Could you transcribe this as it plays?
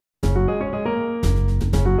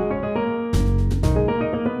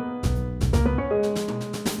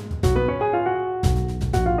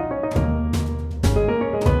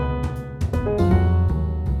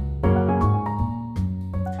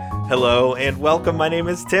Hello and welcome. My name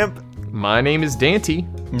is Timp. My name is Dante.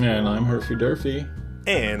 And I'm Herfy Durfy.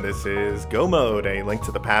 And this is Go Mode, a Link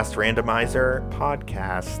to the Past randomizer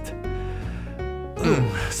podcast.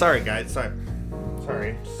 Sorry, guys.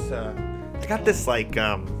 Sorry. Just, I got this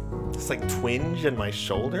twinge in my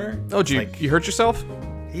shoulder. Oh, you hurt yourself?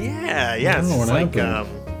 Yeah. It's what just like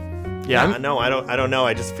happened? no, I don't know.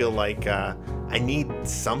 I just feel like I need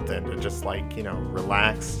something to just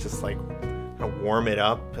relax, just warm it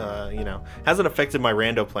up. Hasn't affected my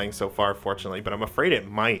rando playing so far, fortunately, but I'm afraid it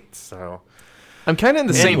might. So I'm kind of in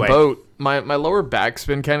the same Anyway. boat. My lower back's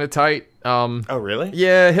been kind of tight. oh really?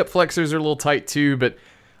 Yeah, hip flexors are a little tight too, but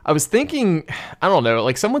I was thinking, I don't know,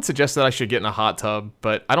 like someone suggested I should get in a hot tub,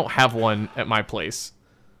 but I don't have one at my place.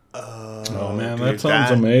 Oh man, dude, that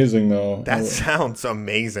sounds amazing though. That sounds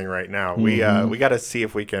amazing right now. We got to see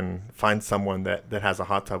if we can find someone that has a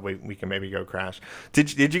hot tub we can maybe go crash.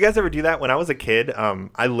 Did you guys ever do that? When I was a kid,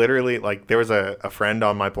 I literally, there was a friend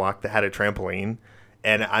on my block that had a trampoline,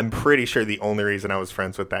 and I'm pretty sure the only reason I was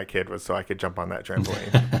friends with that kid was so I could jump on that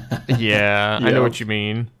trampoline. Yeah, I know what you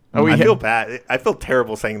mean. Oh, I feel bad. I feel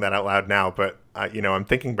terrible saying that out loud now, but I'm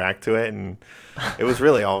thinking back to it, and it was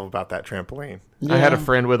really all about that trampoline. I had a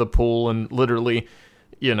friend with a pool, and literally,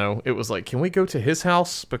 it was like, can we go to his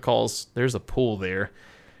house because there's a pool there,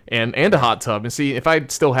 and a hot tub. And see, if I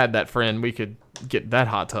still had that friend, we could get that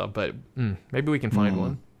hot tub. But maybe we can find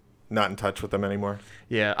one. Not in touch with them anymore.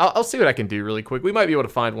 Yeah, I'll see what I can do really quick. We might be able to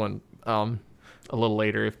find one a little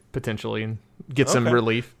later, if potentially, and get some Okay.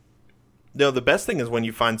 relief. No, the best thing is when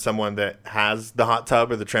you find someone that has the hot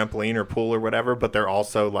tub or the trampoline or pool or whatever, but they're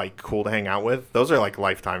also cool to hang out with. Those are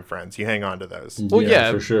lifetime friends. You hang on to those. Well, yeah,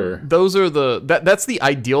 for sure. Those are that's the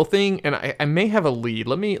ideal thing, and I may have a lead.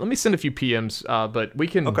 Let me send a few PMs, but we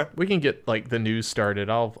can get the news started.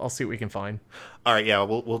 I'll see what we can find. All right, yeah,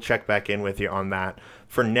 we'll check back in with you on that.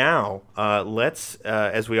 For now, let's,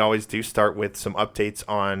 as we always do, start with some updates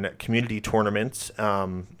on community tournaments.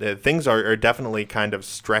 Things are definitely kind of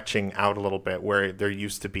stretching out a little bit, where there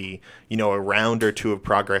used to be, a round or two of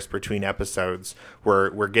progress between episodes.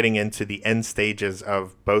 We're getting into the end stages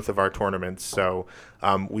of both of our tournaments, so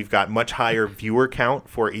we've got much higher viewer count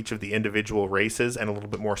for each of the individual races and a little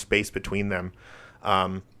bit more space between them.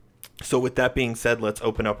 So with that being said, let's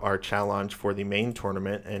open up our challenge for the main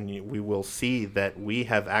tournament, and we will see that we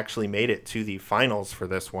have actually made it to the finals for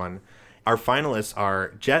this one. Our finalists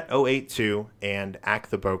are Jet082 and Ack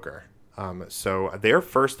the Boker. So their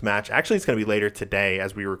first match, actually it's going to be later today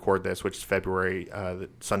as we record this, which is February,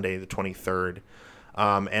 Sunday the 23rd.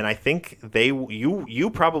 And I think you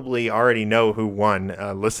probably already know who won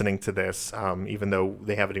listening to this, even though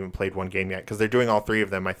they haven't even played one game yet, because they're doing all three of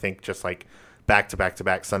them, I think, just back to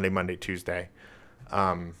back Sunday, Monday, Tuesday.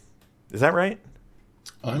 Is that right?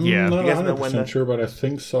 I'm Yeah. not You guys know when 100% sure, but I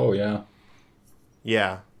think so, yeah.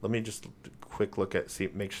 Yeah. Let me just quick look at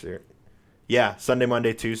make sure. Yeah, Sunday,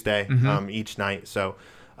 Monday, Tuesday, each night. So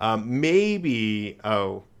maybe.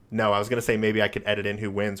 Oh no, I was gonna say maybe I could edit in who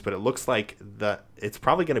wins, but it looks like it's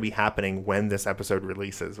probably gonna be happening when this episode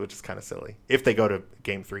releases, which is kind of silly. If they go to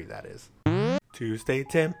Game 3, that is. Tuesday,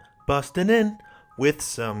 Tim busting in with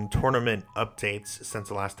some tournament updates since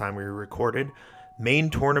the last time we recorded. Main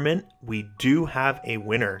tournament, we do have a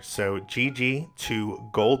winner. So GG to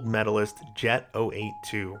gold medalist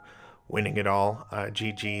Jet082 winning it all.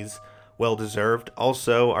 GG's well deserved.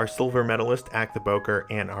 Also, our silver medalist Ack the Boker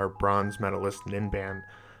and our bronze medalist Ninban.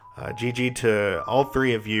 GG to all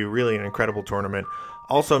three of you. Really an incredible tournament.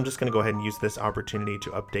 Also, I'm just going to go ahead and use this opportunity to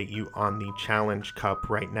update you on the Challenge Cup.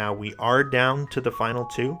 Right now, we are down to the final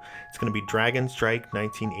two. It's going to be Dragon Strike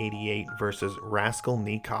 1988 versus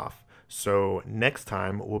Raskolnikov. So next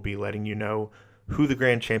time, we'll be letting you know who the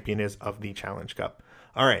grand champion is of the Challenge Cup.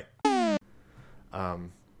 All right.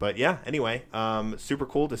 But yeah, anyway, super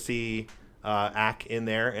cool to see Ack in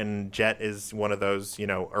there, and Jet is one of those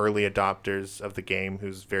early adopters of the game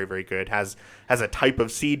who's very, very good. Has a type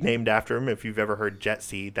of seed named after him. If you've ever heard Jet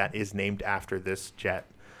Seed, that is named after this Jet.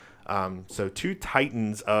 So two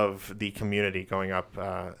titans of the community going up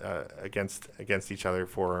against each other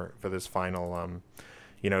for this final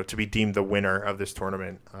to be deemed the winner of this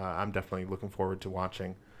tournament. I'm definitely looking forward to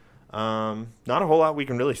watching. Not a whole lot we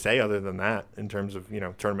can really say other than that in terms of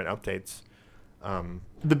tournament updates.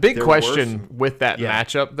 The big There question with that Yeah.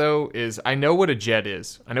 matchup, though, is I know what a Jet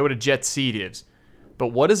is. I know what a Jet Seed is. But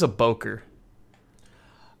what is a Boker?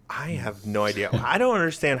 I have no idea. I don't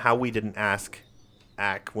understand how we didn't ask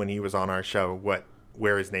Ack when he was on our show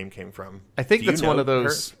where his name came from. I think Do you that's one know, of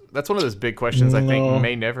those. That's one of those big questions I No. think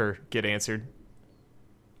may never get answered.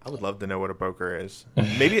 I would love to know what a Boker is.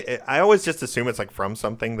 Maybe I always just assume it's from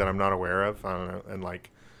something that I'm not aware of. I don't know, and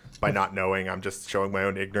by not knowing. I'm just showing my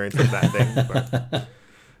own ignorance of that thing. But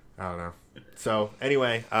I don't know. So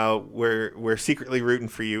anyway, we're secretly rooting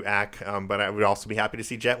for you, Ack. But I would also be happy to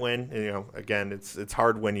see Jet win. And, again, it's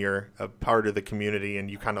hard when you're a part of the community and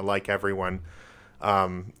you kind of like everyone.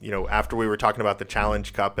 After we were talking about the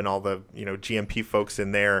Challenge Cup and all the GMP folks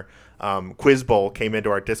in there, Quiz Bowl came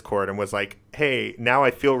into our Discord and was like, "Hey, now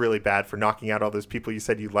I feel really bad for knocking out all those people you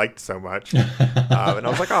said you liked so much." And I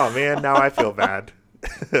was like, "Oh man, now I feel bad."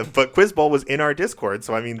 But Quiz Bowl was in our Discord,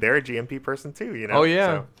 so I mean, they're a GMP person too, Oh yeah.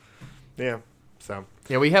 So, yeah. So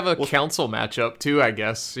yeah, we have a council matchup too, I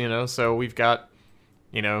guess. So we've got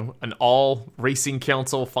an all racing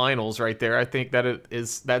council finals right there. I think that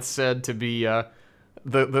that's said to be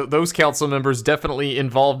those council members definitely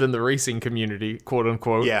involved in the racing community, quote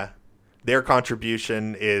unquote. Yeah. Their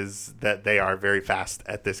contribution is that they are very fast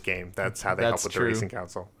at this game. That's how they help with the racing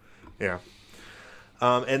council. Yeah.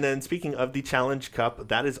 And then speaking of the Challenge Cup,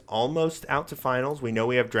 that is almost out to finals. We know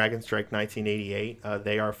we have Dragon Strike 1988.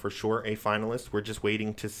 They are for sure a finalist. We're just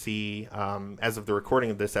waiting to see, as of the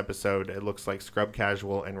recording of this episode, it looks like Scrub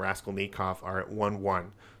Casual and Raskolnikov are at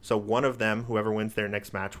 1-1. So one of them, whoever wins their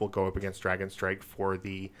next match, will go up against Dragon Strike for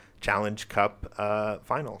the Challenge Cup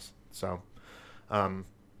finals. So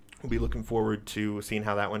we'll be looking forward to seeing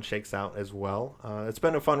how that one shakes out as well. It's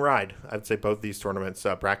been a fun ride. I'd say both these tournaments,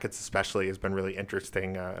 brackets especially, has been really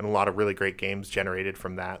interesting, and a lot of really great games generated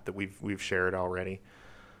from that we've shared already.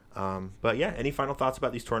 But yeah, any final thoughts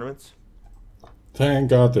about these tournaments? Thank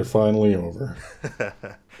God they're finally over.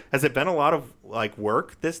 Has it been a lot of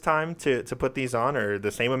work this time to put these on, or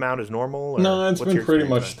the same amount as normal? Or no, it's been pretty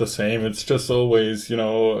much the same. It's just always,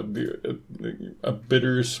 a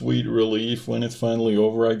bittersweet relief when it's finally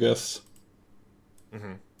over, I guess.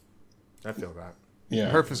 Mm-hmm. I feel that.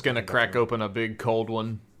 Yeah. Herf is going to crack open a big cold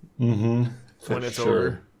one when it's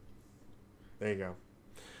over. There you go.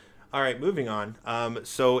 All right, moving on.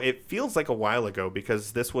 So it feels like a while ago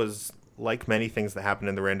because this was, like many things that happen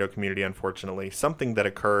in the rando community, unfortunately, something that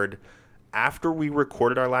occurred after we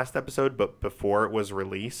recorded our last episode, but before it was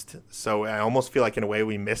released. So I almost feel like in a way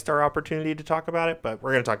we missed our opportunity to talk about it, but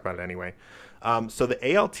we're going to talk about it anyway. So the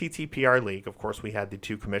ALTTPR League, of course, we had the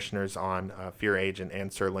two commissioners on, Fear Agent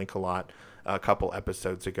and Sir Link-A-Lot, a couple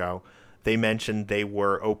episodes ago. They mentioned they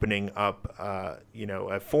were opening up,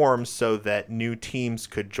 a forum so that new teams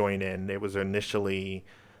could join in. It was initially...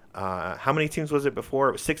 how many teams was it before?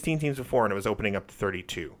 It was 16 teams before, and it was opening up to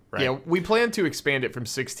 32, right? Yeah, we plan to expand it from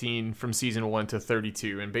 16 from Season 1 to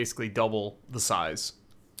 32 and basically double the size.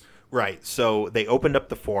 Right, so they opened up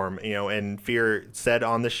the forum, and Fear said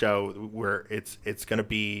on the show where it's going to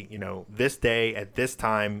be, this day at this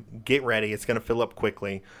time, get ready, it's going to fill up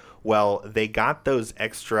quickly. Well, they got those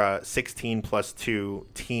extra 16 plus 2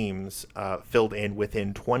 teams filled in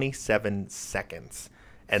within 27 seconds,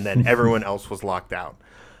 and then everyone else was locked out.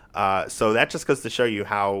 So that just goes to show you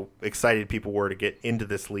how excited people were to get into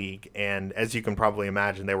this league. And as you can probably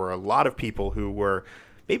imagine, there were a lot of people who were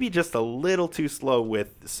maybe just a little too slow with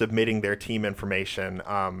submitting their team information,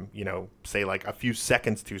 say like a few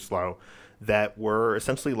seconds too slow, that were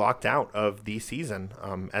essentially locked out of the season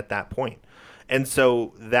at that point. And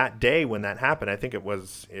so that day when that happened, I think it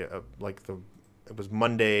was it was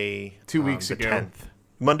Monday, 2 weeks ago. 10th.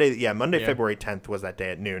 Monday, Yeah. February 10th was that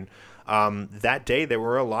day at noon. That day there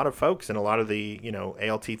were a lot of folks in a lot of the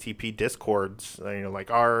ALTTP discords, like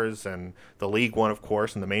ours and the league one, of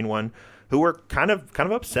course, and the main one, who were kind of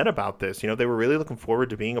upset about this. They were really looking forward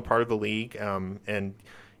to being a part of the league, and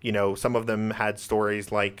some of them had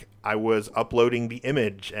stories like, I was uploading the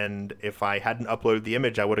image, and if I hadn't uploaded the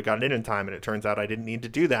image, I would have gotten in time, and it turns out I didn't need to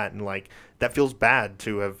do that, and that feels bad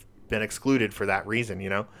to have been excluded for that reason,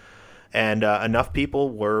 And enough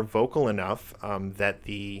people were vocal enough that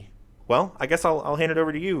well, I guess I'll hand it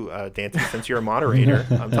over to you, Dante, since you're a moderator.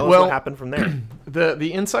 Tell us what happened from there.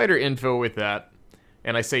 The insider info with that,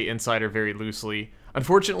 and I say insider very loosely.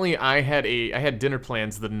 Unfortunately, I had dinner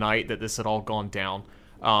plans the night that this had all gone down.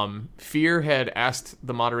 Fear had asked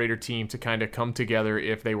the moderator team to kind of come together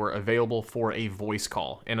if they were available for a voice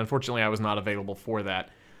call, and unfortunately, I was not available for that.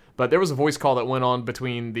 But there was a voice call that went on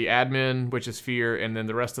between the admin, which is Fear, and then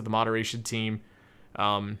the rest of the moderation team,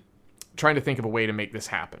 trying to think of a way to make this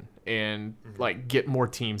happen and get more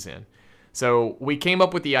teams in. So we came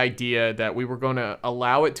up with the idea that we were going to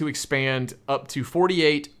allow it to expand up to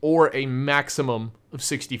 48 or a maximum of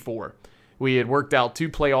 64. We had worked out 2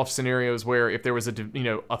 playoff scenarios where if there was a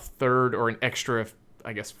third or an extra,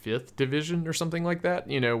 I guess, 5th division or something like that,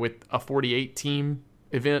 with a 48 team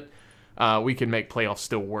event, we could make playoffs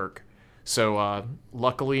still work. So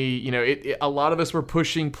luckily, a lot of us were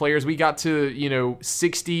pushing players. We got to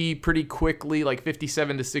 60 pretty quickly, like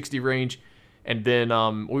 57 to 60 range, and then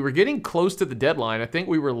we were getting close to the deadline. I think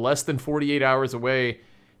we were less than 48 hours away,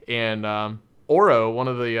 and Oro, one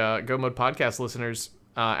of the Go Mode podcast listeners,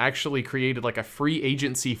 actually created like a free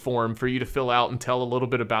agency form for you to fill out and tell a little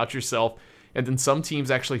bit about yourself. And then some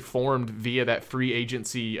teams actually formed via that free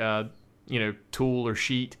agency, tool or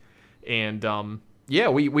sheet. And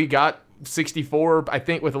we got 64, I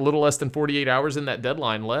think, with a little less than 48 hours in that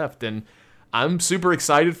deadline left. And I'm super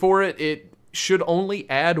excited for it. It should only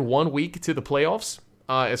add 1 week to the playoffs.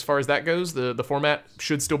 As far as that goes, the format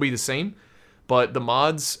should still be the same. But the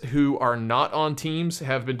mods who are not on teams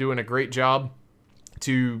have been doing a great job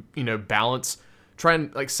to, try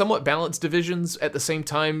and like somewhat balance divisions at the same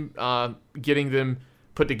time, getting them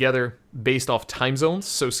put together based off time zones.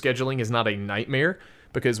 So scheduling is not a nightmare,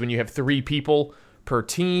 because when you have 3 people per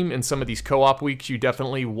team in some of these co-op weeks, you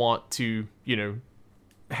definitely want to,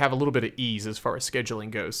 have a little bit of ease as far as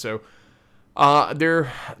scheduling goes. So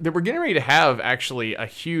they were getting ready to have actually a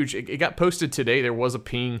huge, it got posted today. There was a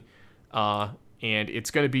ping, and it's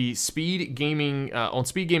going to be Speed Gaming on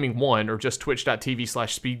Speed Gaming 1, or just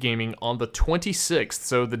twitch.tv/speedgaming on the 26th.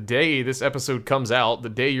 So the day this episode comes out, the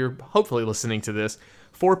day you're hopefully listening to this,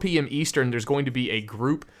 4 p.m. Eastern, there's going to be a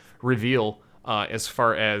group reveal as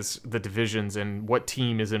far as the divisions and what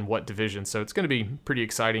team is in what division. So it's going to be pretty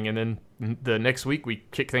exciting. And then the next week we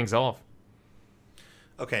kick things off.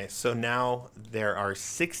 Okay, so now there are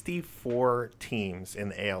 64 teams in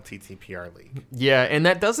the ALTTPR League. Yeah, and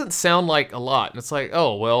that doesn't sound like a lot. And it's like,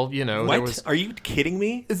 oh, well, What? Are you kidding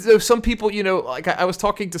me? Some people, like I was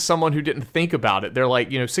talking to someone who didn't think about it. They're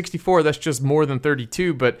like, 64, that's just more than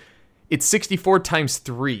 32, but it's 64 times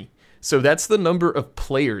 3. So that's the number of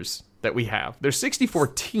players that we have. There's 64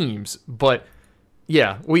 teams, but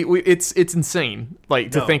yeah, it's insane,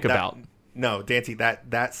 to think about. No, Dante,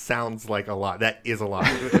 that sounds like a lot. That is a lot.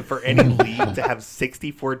 For any league to have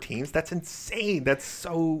 64 teams, that's insane. That's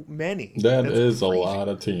so many. That's crazy. A lot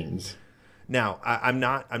of teams. Now, I'm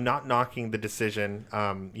not knocking the decision,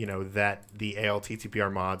 that the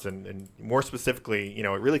ALTTPR mods, and more specifically, it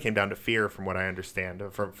really came down to fear, from what I understand,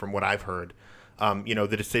 from what I've heard,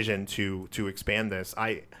 the decision to expand this.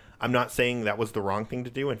 I'm not saying that was the wrong thing to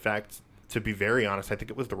do. In fact, to be very honest, I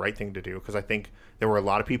think it was the right thing to do, because I think there were a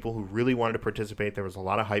lot of people who really wanted to participate. There was a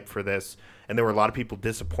lot of hype for this, and there were a lot of people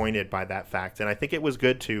disappointed by that fact. And I think it was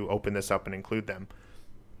good to open this up and include them.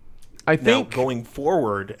 I think now, going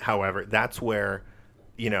forward, however, that's where,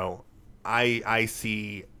 I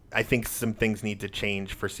think some things need to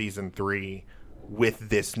change for Season 3 with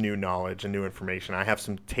this new knowledge and new information. I have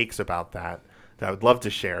some takes about that I would love to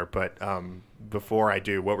share, but before I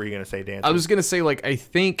do, what were you going to say, Dan? I was going to say, I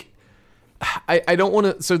think I don't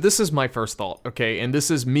want to. So this is my first thought, okay? And this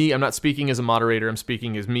is me. I'm not speaking as a moderator. I'm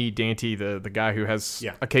speaking as me, Dante, the guy who has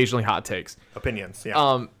occasionally hot takes. Opinions,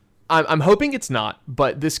 yeah. I'm hoping it's not,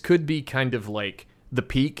 but this could be kind of like the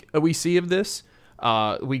peak we see of this.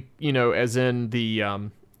 As in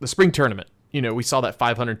the spring tournament, we saw that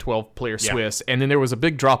 512 player Swiss, and then there was a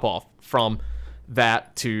big drop off from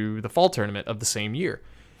that to the fall tournament of the same year.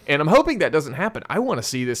 And I'm hoping that doesn't happen. I want to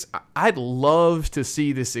see this. I'd love to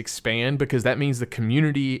see this expand, because that means the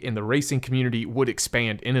community in the racing community would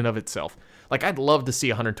expand in and of itself. I'd love to see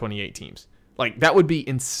 128 teams. That would be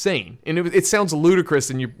insane. And it sounds ludicrous,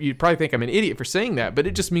 and you'd probably think I'm an idiot for saying that, but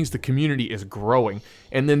it just means the community is growing.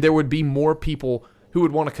 And then there would be more people who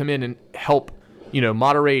would want to come in and help,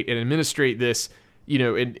 moderate and administrate this,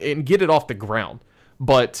 and get it off the ground.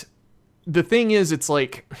 But the thing is, it's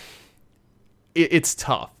it's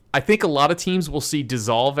tough. I think a lot of teams will see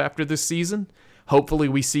dissolve after this season. Hopefully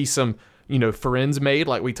we see some, friends made,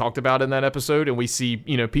 like we talked about in that episode, and we see,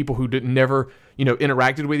 people who never,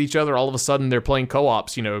 interacted with each other. All of a sudden they're playing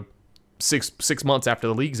co-ops, 6 months after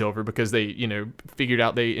the league's over, because they, figured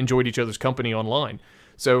out they enjoyed each other's company online.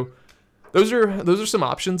 So those are some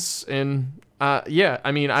options. And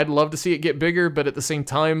I'd love to see it get bigger, but at the same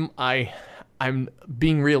time, I'm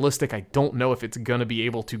being realistic. I don't know if it's going to be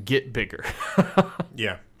able to get bigger.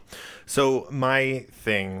 Yeah. So my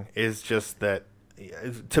thing is just that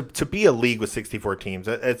to be a league with 64 teams,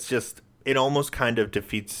 it almost kind of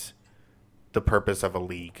defeats the purpose of a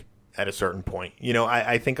league at a certain point.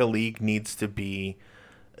 I think a league needs to be,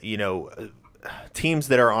 teams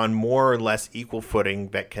that are on more or less equal footing,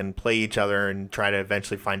 that can play each other and try to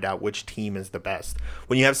eventually find out which team is the best.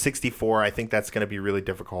 When you have 64, I think that's going to be really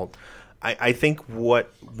difficult. I think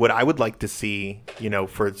what I would like to see,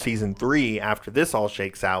 for Season 3, after this all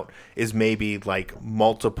shakes out, is maybe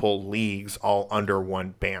multiple leagues all under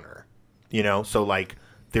one banner. So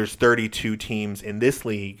there's 32 teams in this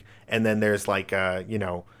league, and then there's like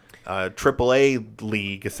AAA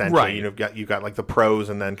league essentially. Right. You've got like the pros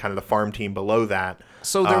and then kind of the farm team below that.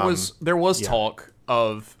 So there was talk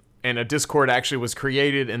of, and a Discord actually was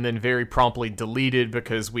created and then very promptly deleted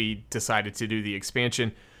because we decided to do the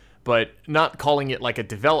expansion, but not calling it like a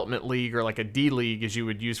development league or like a D league as you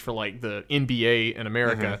would use for like the NBA in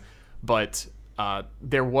America, but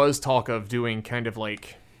there was talk of doing kind of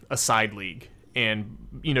like a side league and,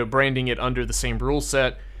 branding it under the same rule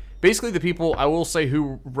set. Basically, the people, I will say,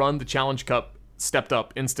 who run the Challenge Cup stepped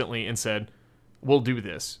up instantly and said, we'll do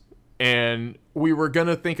this. And we were going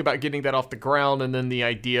to think about getting that off the ground, and then the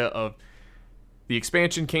idea of the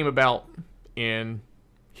expansion came about, and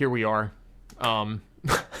here we are.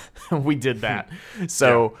 We did that.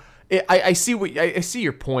 So I see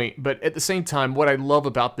your point, but at the same time, what I love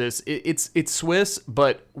about this, it's Swiss,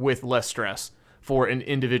 but with less stress for an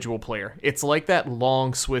individual player. It's like that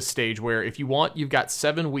long Swiss stage where if you want, you've got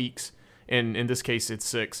 7 weeks, and in this case it's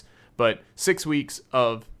 6, but 6 weeks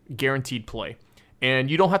of guaranteed play. And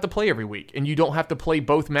you don't have to play every week, and you don't have to play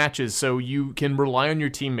both matches, so you can rely on your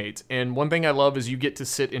teammates. And one thing I love is you get to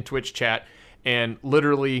sit in Twitch chat and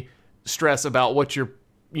literally stress about what your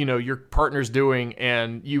partner's doing,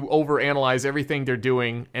 and you overanalyze everything they're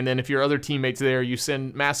doing. And then if your other teammates there, you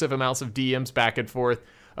send massive amounts of DMs back and forth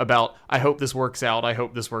about, I hope this works out, I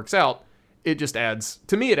hope this works out. It just adds,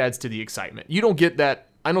 to me, it adds to the excitement. You don't get that,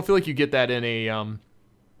 I don't feel like you get that in a,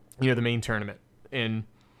 the main tournament. And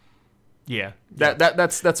yeah,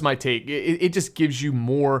 that's my take. It just gives you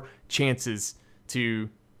more chances to,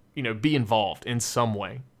 be involved in some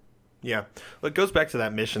way. Yeah. Well, it goes back to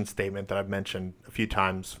that mission statement that I've mentioned a few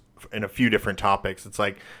times in a few different topics. It's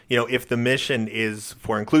like, if the mission is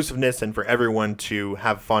for inclusiveness and for everyone to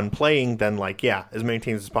have fun playing, then like, yeah, as many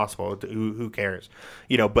teams as possible. Who cares?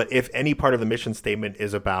 But if any part of the mission statement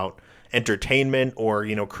is about entertainment or,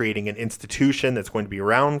 creating an institution that's going to be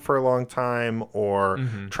around for a long time or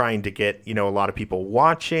trying to get, a lot of people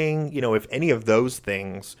watching, if any of those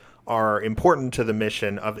things are important to the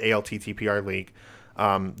mission of ALTTPR League,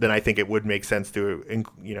 then I think it would make sense to,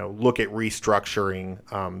 look at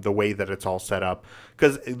restructuring the way that it's all set up.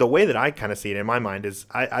 Because the way that I kind of see it in my mind is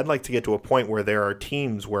I'd like to get to a point where there are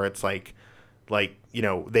teams where it's like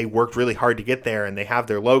they worked really hard to get there and they have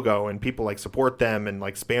their logo and people like support them and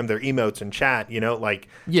like spam their emotes in chat,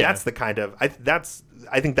 that's the kind of,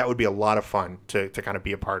 I think that would be a lot of fun to kind of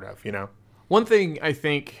be a part of, One thing I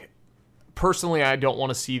think, personally, I don't want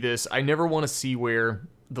to see this. I never want to see where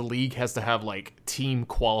the league has to have like team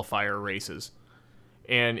qualifier races.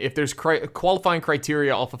 And if there's qualifying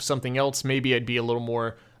criteria off of something else, maybe I'd be a little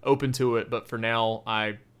more open to it. But for now,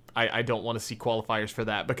 I don't want to see qualifiers for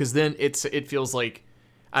that, because then it feels like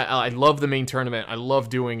I love the main tournament. I love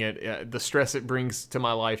doing it. The stress it brings to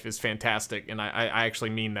my life is fantastic. And I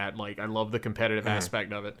actually mean that. Like, I love the competitive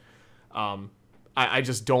aspect of it. I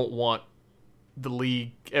just don't want the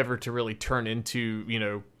league ever to really turn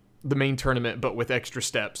into, the main tournament, but with extra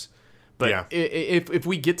steps. But yeah. If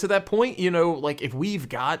we get to that point, like if we've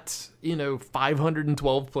got,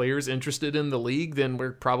 512 players interested in the league, then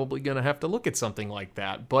we're probably going to have to look at something like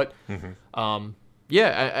that. But,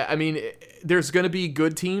 I mean, there's going to be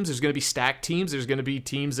good teams. There's going to be stacked teams. There's going to be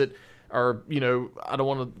teams that are,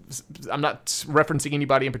 I'm not referencing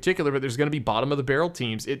anybody in particular, but there's going to be bottom of the barrel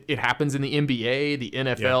teams. It happens in the NBA, the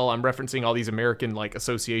NFL. Yeah. I'm referencing all these American like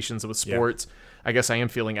associations with sports. Yeah. I guess I am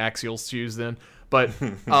feeling Axial's shoes then, but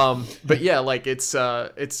yeah, like it's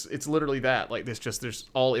literally that. Like there's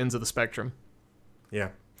all ends of the spectrum. Yeah.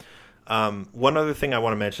 One other thing I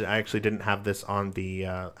want to mention, I actually didn't have this on the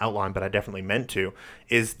outline, but I definitely meant to,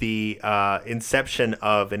 is the inception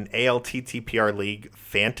of an ALTTPR League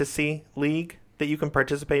fantasy league that you can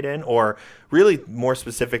participate in, or really more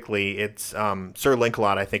specifically, it's Sir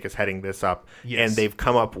Linkalot, I think, is heading this up, and they've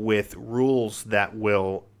come up with rules that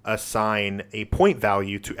will assign a point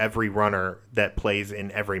value to every runner that plays in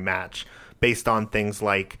every match based on things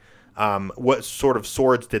like what sort of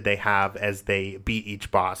swords did they have as they beat each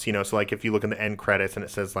boss, so like if you look in the end credits and it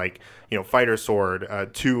says like, fighter sword,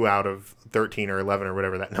 2 out of 13 or 11 or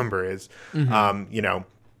whatever that number is,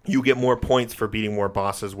 you get more points for beating more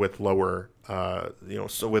bosses with lower,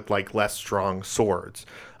 so with like less strong swords.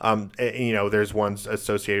 There's ones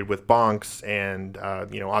associated with bonks and,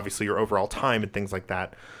 obviously your overall time and things like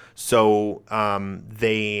that. So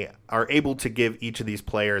they are able to give each of these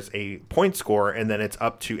players a point score, and then it's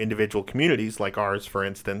up to individual communities like ours, for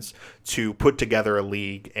instance, to put together a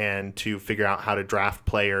league and to figure out how to draft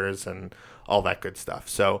players and all that good stuff.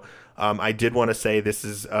 So I did want to say this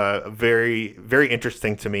is very, very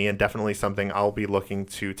interesting to me and definitely something I'll be looking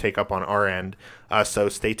to take up on our end. So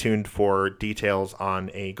stay tuned for details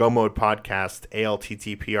on a Go Mode podcast,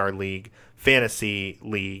 ALTTPR League, Fantasy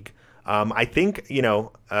League. I think,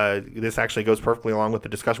 this actually goes perfectly along with the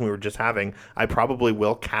discussion we were just having. I probably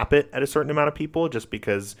will cap it at a certain amount of people just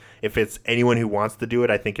because if it's anyone who wants to do it,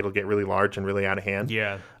 I think it'll get really large and really out of hand.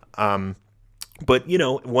 Yeah. But,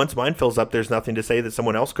 once mine fills up, there's nothing to say that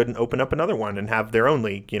someone else couldn't open up another one and have their own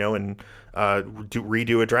league, and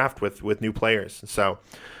redo a draft with new players. So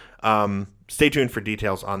stay tuned for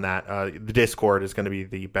details on that. The Discord is going to be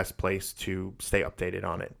the best place to stay updated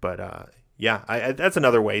on it. But that's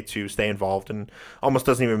another way to stay involved, and almost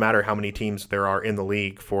doesn't even matter how many teams there are in the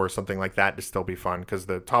league for something like that to still be fun, because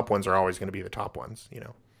the top ones are always going to be the top ones,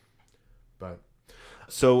 But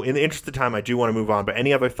so in the interest of time, I do want to move on. But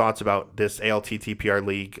any other thoughts about this ALTTPR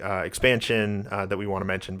League expansion that we want to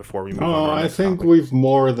mention before we move on? I think we've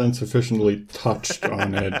more than sufficiently touched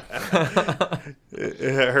on it.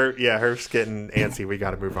 Herf's getting antsy. We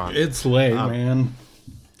got to move on. It's late, man.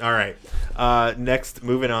 All right. Next,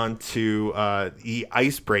 moving on to the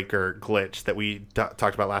Icebreaker glitch that we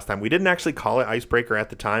talked about last time. We didn't actually call it Icebreaker at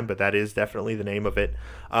the time, but that is definitely the name of it.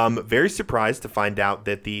 Very surprised to find out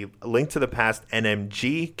that the Link to the Past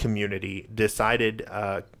NMG community decided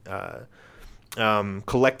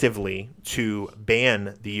collectively to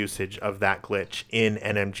ban the usage of that glitch in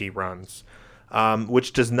NMG runs,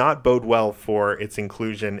 which does not bode well for its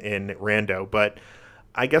inclusion in Rando, but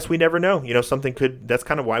I guess we never know. Something could. That's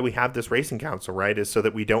kind of why we have this racing council, right? Is so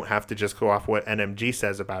that we don't have to just go off what NMG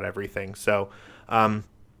says about everything. So,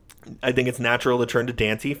 I think it's natural to turn to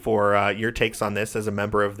Dante for your takes on this as a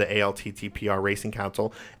member of the ALTTPR Racing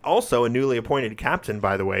Council. Also, a newly appointed captain,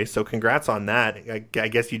 by the way. So, congrats on that. I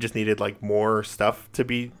guess you just needed more stuff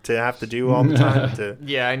to have to do all the time to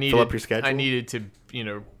fill up your schedule. I needed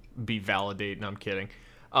to be validated. No, I'm kidding.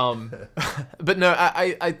 But no,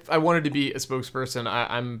 I wanted to be a spokesperson.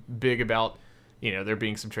 I'm big about, there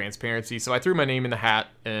being some transparency. So I threw my name in the hat,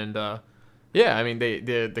 and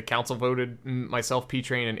the council voted myself,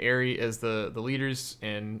 P-Train, and Airy as the leaders,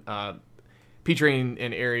 and P-Train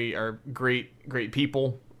and Airy are great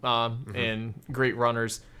people and great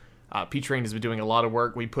runners. P-Train has been doing a lot of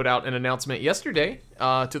work. We put out an announcement yesterday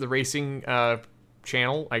to the racing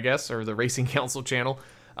channel, I guess, or the Racing Council channel,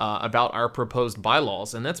 about our proposed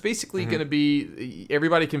bylaws, and that's basically going to be,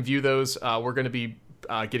 everybody can view those. We're going to be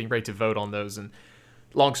getting ready to vote on those, and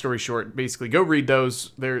long story short, basically go read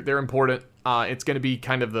those. They're important. It's going to be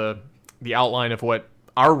kind of the outline of what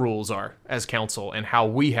our rules are as council and how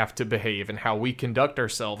we have to behave and how we conduct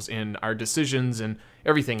ourselves in our decisions and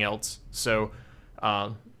everything else. So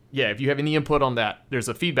if you have any input on that, there's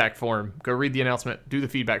a feedback form. Go read the announcement, do the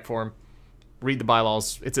feedback form, read the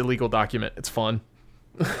bylaws. It's a legal document. It's fun.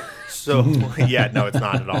 So, no, it's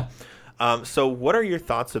not at all. So what are your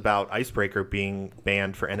thoughts about Icebreaker being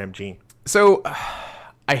banned for NMG? So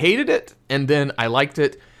I hated it, and then I liked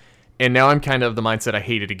it, and now I'm kind of the mindset I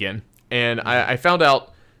hate it again. And I found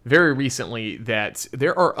out very recently that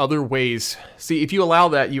there are other ways. See, if you allow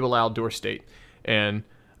that, you allow door state and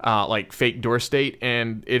fake door state,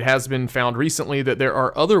 and it has been found recently that there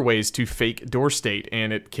are other ways to fake door state,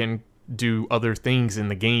 and it can do other things in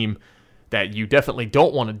the game that you definitely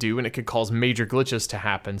don't want to do, and it could cause major glitches to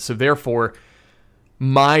happen. So therefore,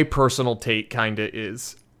 my personal take kind of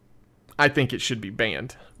is, I think it should be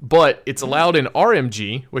banned. But it's allowed in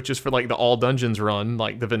RMG, which is for the all dungeons run,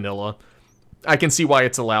 the vanilla. I can see why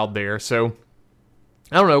it's allowed there. So,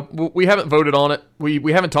 I don't know. We haven't voted on it.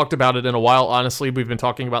 We haven't talked about it in a while, honestly. We've been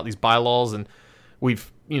talking about these bylaws, and we've,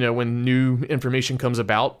 when new information comes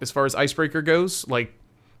about as far as Icebreaker goes,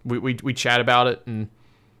 we chat about it, and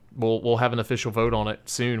we'll have an official vote on it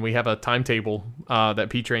soon. We have a timetable that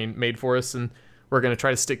P-Train made for us, and we're going to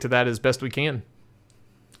try to stick to that as best we can.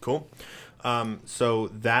 Cool. So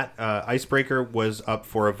that Icebreaker was up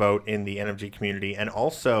for a vote in the NMG community, and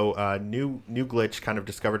also a new glitch kind of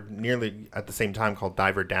discovered nearly at the same time called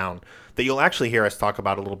Diver Down that you'll actually hear us talk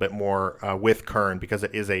about a little bit more with Kern, because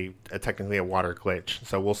it is technically a water glitch.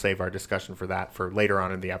 So we'll save our discussion for that for later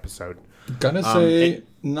on in the episode. Gonna say,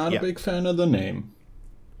 not a big fan of the name.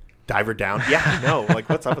 Diver Down? Yeah, no.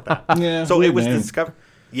 What's up with that? Yeah. So it was discovered.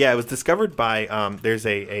 Yeah, it was discovered by there's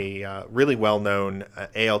a really well-known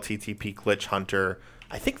ALTTP glitch hunter.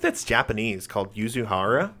 I think that's Japanese, called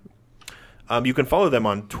Yuzuhara. You can follow them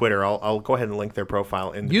on Twitter. I'll go ahead and link their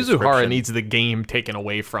profile in the Yuzuhara needs the game taken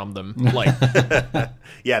away from them.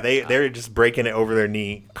 Yeah, they're just breaking it over their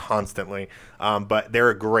knee constantly. But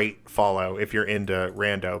they're a great follow if you're into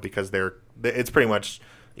Rando, because it's pretty much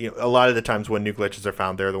a lot of the times when new glitches are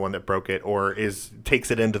found, they're the one that broke it or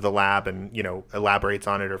takes it into the lab and elaborates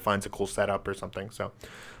on it or finds a cool setup or something. So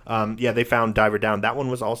they found Diver Down. That one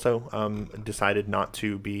was also decided not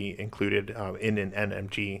to be included in an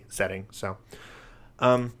NMG setting. So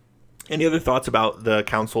any other thoughts about the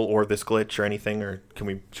council or this glitch or anything, or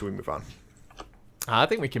should we move on? I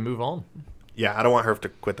think we can move on. Yeah, I don't want her to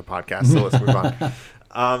quit the podcast, so let's move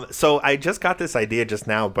on. So I just got this idea just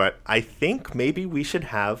now, but I think maybe we should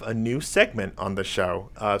have a new segment on the show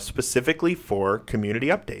specifically for community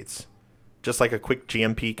updates, just like a quick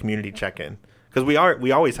GMP community check-in, because we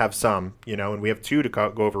always have some, and we have two to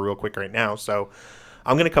go over real quick right now. So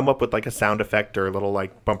I'm going to come up with like a sound effect or a little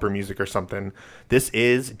like bumper music or something. This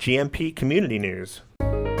is GMP community news.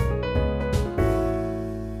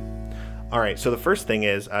 All right, so the first thing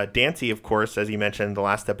is Dancy, of course, as you mentioned in the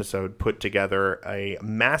last episode, put together a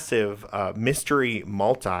massive mystery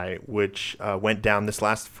multi, which went down this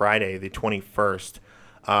last Friday, the 21st.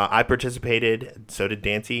 I participated, so did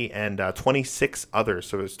Dancy, and 26 others,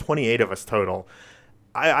 so it was 28 of us total.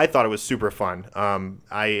 I thought it was super fun.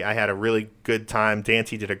 I had a really good time.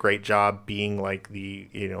 Dancy did a great job being like the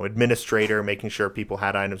administrator, making sure people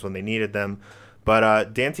had items when they needed them.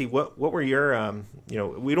 But Dancy, what were your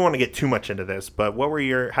we don't want to get too much into this, but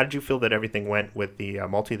how did you feel that everything went with the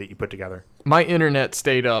multi that you put together? My internet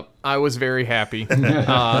stayed up. I was very happy.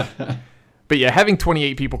 But yeah, having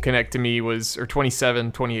 28 people connect to me or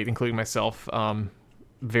 27, 28 including myself,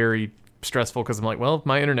 very stressful, because I'm like, well, if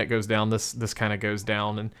my internet goes down, this kind of goes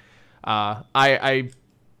down. And I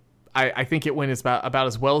think it went about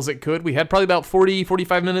as well as it could. We had probably about 40,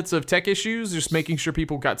 45 minutes of tech issues, just making sure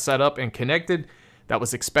people got set up and connected. That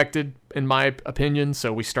was expected, in my opinion.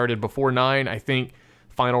 So we started before 9. I think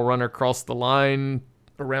final runner crossed the line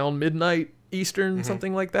around midnight Eastern,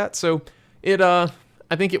 something like that. So I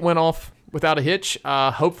think it went off without a hitch.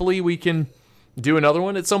 Hopefully we can do another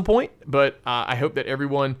one at some point, but I hope that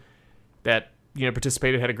everyone that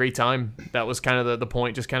participated had a great time. That was kind of the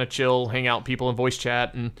point, just kind of chill, hang out, people in voice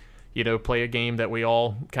chat, and play a game that we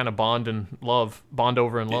all kind of bond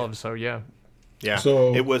over and love. So yeah.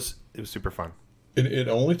 So it was super fun. It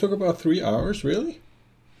only took about 3 hours, really?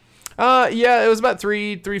 Yeah, it was about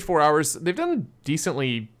 4 hours. They've done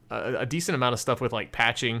a decent amount of stuff with like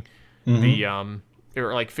patching the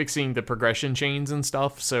or like fixing the progression chains and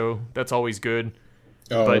stuff. So that's always good.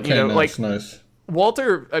 Oh, but okay, nice.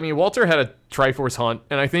 Walter had a Triforce hunt,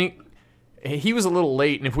 and I think he was a little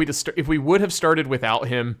late. And if we would have started without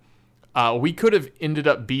him, we could have ended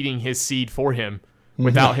up beating his seed for him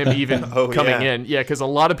without him even coming in. Yeah, because a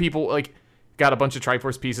lot of people got a bunch of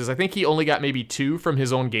Triforce pieces. I think he only got maybe 2 from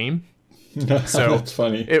his own game. So that's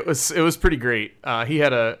funny. It was pretty great. He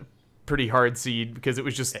had a pretty hard seed because it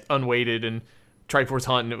was just unweighted and Triforce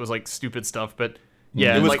hunt, and it was like stupid stuff. But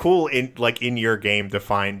yeah, it was cool in your game to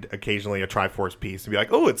find occasionally a Triforce piece and be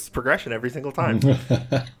like, oh, it's progression every single time.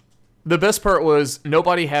 The best part was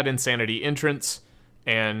nobody had Insanity entrance,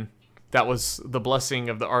 and that was the blessing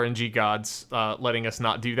of the RNG gods letting us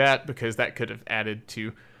not do that, because that could have added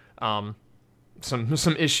to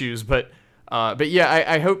some issues. But yeah,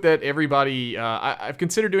 I hope that everybody. I've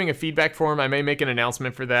considered doing a feedback form. I may make an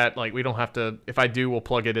announcement for that. Like, we don't have to. If I do, we'll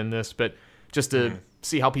plug it in this. But just to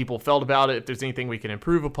see how people felt about it, if there's anything we can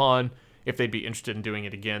improve upon, if they'd be interested in doing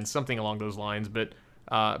it again, something along those lines. But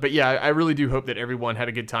yeah, I really do hope that everyone had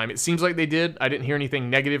a good time. It seems like they did. I didn't hear anything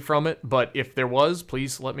negative from it, but if there was,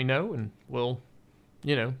 please let me know, and we'll,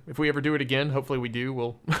 if we ever do it again, hopefully we do,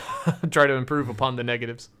 we'll try to improve upon the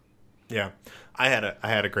negatives. Yeah, I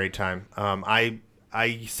had a great time. I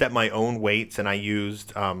set my own weights, and I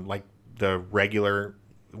used like the regular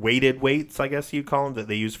weighted weights, I guess you call them, that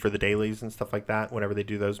they use for the dailies and stuff like that whenever they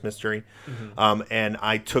do those mystery. And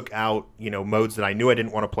I took out modes that I knew I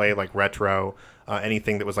didn't want to play, like retro,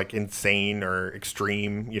 anything that was like insane or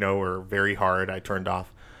extreme, or very hard, I turned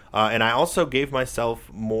off. And I also gave myself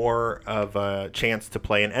more of a chance to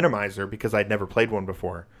play an Enemizer, because I'd never played one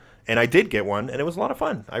before. And I did get one, and it was a lot of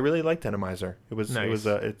fun. I really liked Enemizer.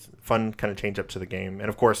 It's fun kind of change up to the game. And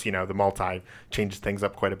of course, the multi changes things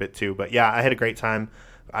up quite a bit too. But yeah, I had a great time.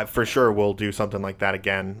 I for sure will do something like that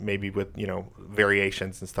again, maybe with,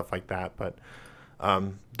 variations and stuff like that. But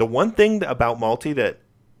the one thing about multi that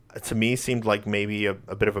to me seemed like maybe a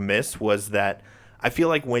bit of a miss was that I feel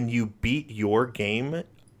like when you beat your game,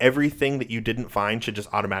 everything that you didn't find should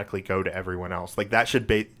just automatically go to everyone else. Like, that should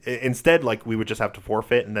be instead, like, we would just have to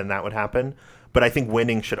forfeit, and then that would happen. But I think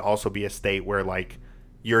winning should also be a state where, like,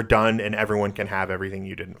 you're done and everyone can have everything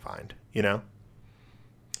you didn't find,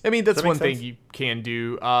 I mean, that's one thing you can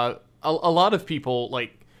do. A lot of people,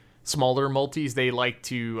 like smaller multis, they like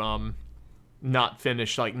to not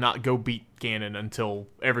finish, like not go beat Ganon until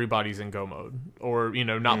everybody's in go mode, or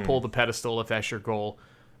not pull the pedestal if that's your goal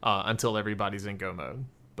until everybody's in go mode.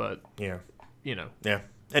 But yeah. Yeah.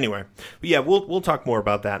 Anyway, but yeah, we'll talk more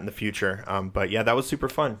about that in the future. But yeah, that was super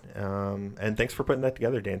fun. And thanks for putting that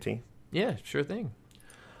together, Dante. Yeah, sure thing.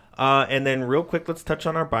 And then real quick, let's touch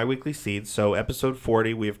on our bi-weekly seeds. So episode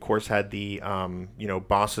 40, we of course had the,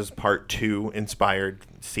 Bosses Part 2 inspired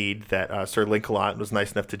seed that Sir Linkalot was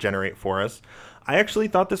nice enough to generate for us. I actually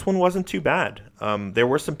thought this one wasn't too bad. There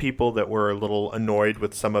were some people that were a little annoyed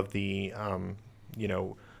with some of the,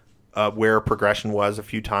 where progression was a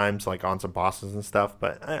few times, like on some bosses and stuff.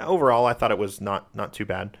 But overall, I thought it was not too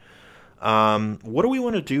bad. What do we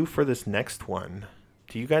want to do for this next one?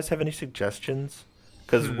 Do you guys have any suggestions?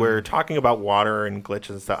 Because we're talking about water and glitches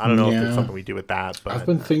and stuff. I don't know if there's something we do with that. But I've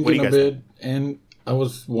been thinking a bit, and I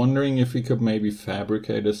was wondering if we could maybe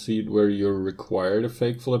fabricate a seed where you're required a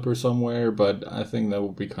fake flipper somewhere, but I think that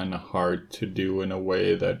would be kind of hard to do in a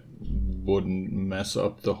way that wouldn't mess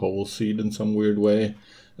up the whole seed in some weird way.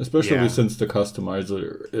 Especially since the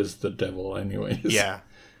customizer is the devil anyways. Yeah.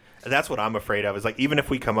 That's what I'm afraid of. Is like even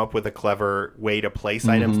if we come up with a clever way to place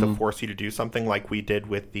items to force you to do something like we did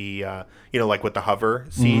with the, like with the hover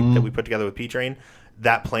seed that we put together with P-Train,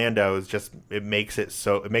 that Plando is just it makes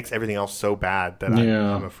everything else so bad that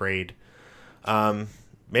I'm afraid.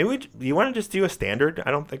 Maybe you want to just do a standard?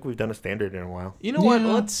 I don't think we've done a standard in a while. You know what?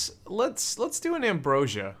 Let's do an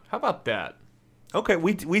Ambrosia. How about that? Okay,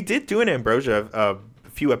 we did do an Ambrosia a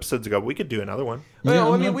few episodes ago. But we could do another one.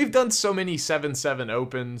 Well, we've done so many 7/7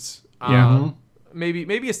 opens.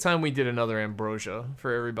 Maybe it's time we did another Ambrosia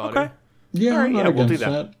for everybody. Okay. Yeah, all right, yeah, we'll do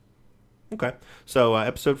that. Okay. So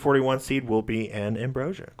episode 41 seed will be an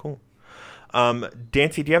Ambrosia. Cool.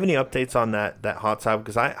 Dancy, do you have any updates on that hot tub?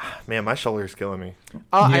 Because my shoulder is killing me.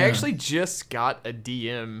 I actually just got a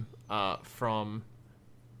DM from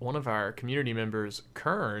one of our community members,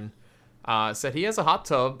 Kern. Said he has a hot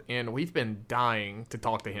tub, and we've been dying to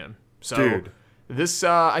talk to him. So, dude, this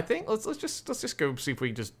I think let's just go see if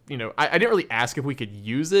we just I didn't really ask if we could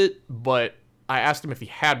use it, but I asked him if he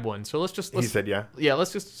had one. So let's he said yeah. Yeah,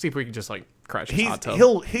 let's just see if we can just crash his hot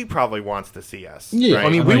tub. He probably wants to see us. Yeah, right? I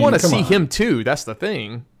mean we want to see him too. That's the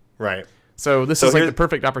thing. Right. So this is the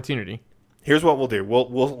perfect opportunity. Here's what we'll do.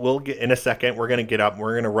 We'll get in a second. We're gonna get up.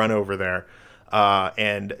 We're gonna run over there.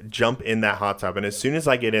 And jump in that hot tub. And as soon as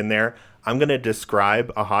I get in there, I'm going to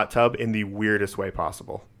describe a hot tub in the weirdest way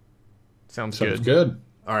possible. Sounds good.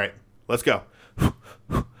 All right, let's go.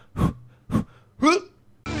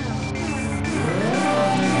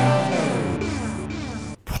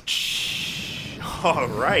 All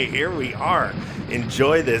right, here we are.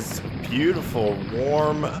 Enjoy this beautiful,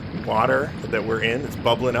 warm water that we're in. It's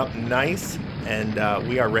bubbling up nice. And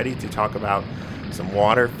we are ready to talk about some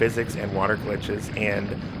water physics and water glitches,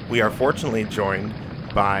 and we are fortunately joined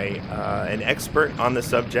by an expert on the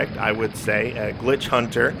subject, I would say, a glitch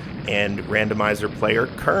hunter and randomizer player,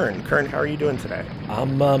 Kern. Kern, how are you doing today?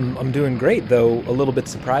 I'm doing great, though a little bit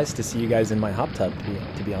surprised to see you guys in my hot tub,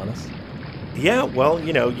 to be honest. Yeah, well,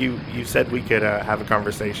 you said we could have a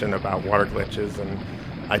conversation about water glitches, and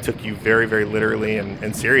I took you very, very literally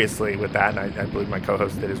and seriously with that, and I believe my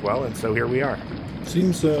co-host did as well, and so here we are.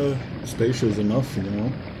 Seems spacious enough,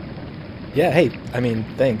 Yeah, hey, I mean,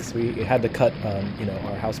 thanks. We had to cut,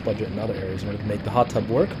 our house budget in other areas in order to make the hot tub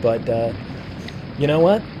work, but you know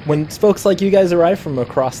what? When folks like you guys arrive from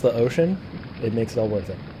across the ocean, it makes it all worth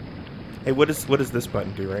it. Hey, what does this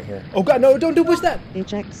button do right here? Oh God, no! Don't push that!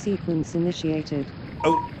 Eject sequence initiated.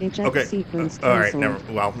 Oh, Eject okay. Sequence All right, cancelled.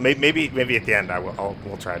 never. Well, maybe at the end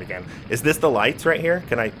we'll try it again. Is this the lights right here?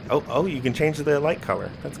 Can I? Oh, you can change the light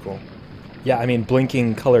color. That's cool. Yeah, I mean,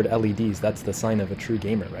 blinking colored LEDs, that's the sign of a true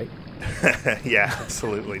gamer, right? Yeah,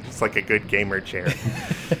 absolutely. Just like a good gamer chair.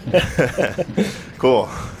 Cool.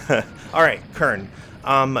 All right, Kern.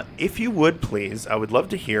 If you would, please, I would love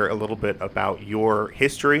to hear a little bit about your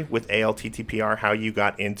history with ALTTPR, how you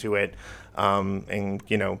got into it, and,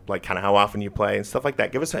 kind of how often you play and stuff like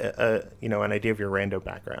that. Give us an idea of your rando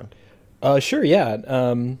background. Sure,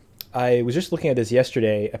 yeah. I was just looking at this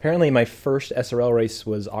yesterday. Apparently, my first SRL race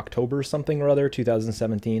was October something or other,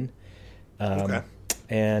 2017. Okay.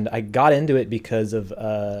 And I got into it because of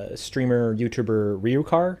streamer, YouTuber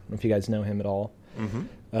Ryukar. I don't know if you guys know him at all.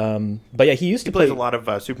 Mm-hmm. But yeah, he plays a lot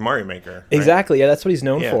of Super Mario Maker. Right? Exactly, yeah, that's what he's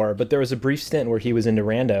known for. But there was a brief stint where he was into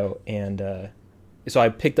rando, and so I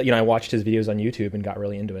picked, I watched his videos on YouTube and got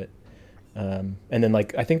really into it. And then,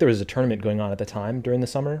 I think there was a tournament going on at the time during the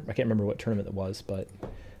summer. I can't remember what tournament it was, but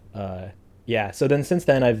yeah. So then, since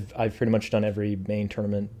then, I've pretty much done every main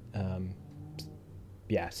tournament.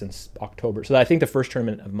 since October. So I think the first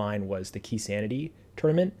tournament of mine was the Key Sanity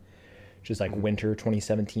tournament, which is like winter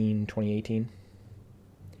 2017, 2018.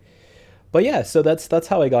 But yeah, so that's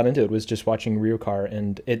how I got into it, was just watching Ryukar.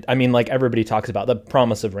 And like everybody talks about the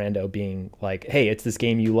promise of Rando being like, hey, it's this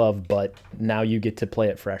game you love, but now you get to play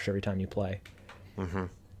it fresh every time you play. Mm-hmm.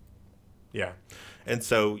 Yeah. And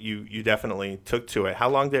so you definitely took to it. How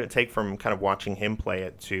long did it take from kind of watching him play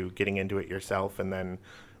it to getting into it yourself, and then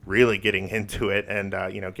really getting into it and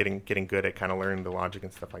getting good at kind of learning the logic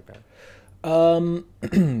and stuff like that?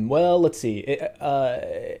 Well, let's see. So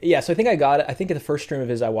I think I think the first stream of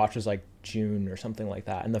his I watched was like June or something like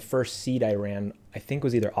that. And the first seed I ran, I think,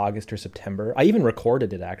 was either August or September. I even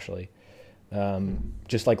recorded it, actually,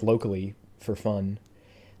 just like locally for fun.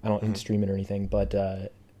 I don't stream it or anything, but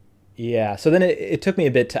yeah. So then it took me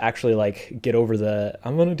a bit to actually like get over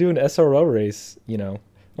I'm going to do an SRL race,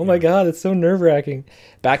 Oh my God, it's so nerve-wracking.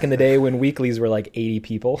 Back in the day when weeklies were like 80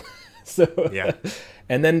 people. So yeah.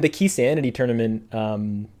 And then the Key Sanity tournament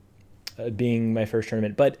being my first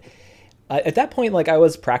tournament. But at that point, like I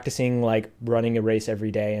was practicing like running a race every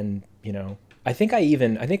day. And, I think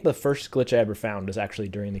the first glitch I ever found was actually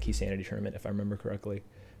during the Key Sanity tournament, if I remember correctly.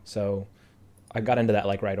 So I got into that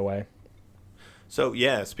like right away. So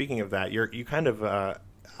yeah, speaking of that, you kind of,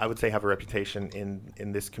 I would say, have a reputation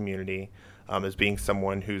in this community as being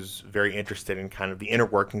someone who's very interested in kind of the inner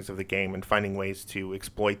workings of the game and finding ways to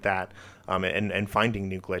exploit that, and finding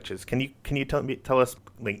new glitches. Can you tell us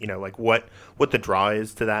like what the draw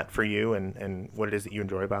is to that for you, and what it is that you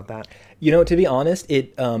enjoy about that? To be honest,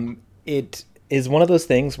 it is one of those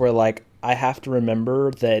things where like I have to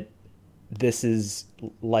remember that this is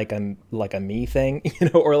like a me thing,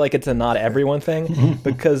 or like it's a not everyone thing,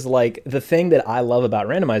 because like the thing that I love about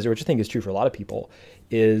Randomizer, which I think is true for a lot of people,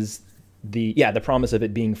 is the promise of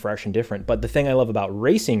it being fresh and different. But the thing I love about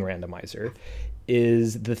racing Randomizer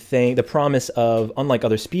is the promise of, unlike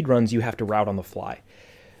other speedruns, you have to route on the fly.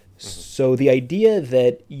 So the idea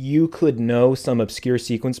that you could know some obscure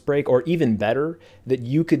sequence break, or even better, that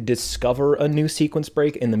you could discover a new sequence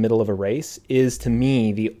break in the middle of a race, is to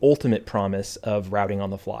me the ultimate promise of routing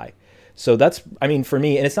on the fly. So that's, for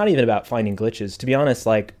me, and it's not even about finding glitches. To be honest,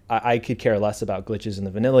 like I could care less about glitches in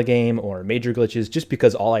the vanilla game or major glitches, just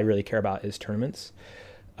because all I really care about is tournaments.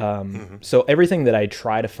 So everything that I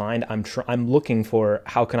try to find, I'm looking for,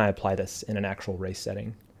 how can I apply this in an actual race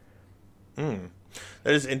setting?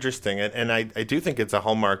 That is interesting, and I do think it's a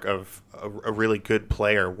hallmark of a really good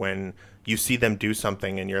player when you see them do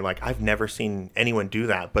something and you're like, I've never seen anyone do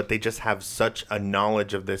that, but they just have such a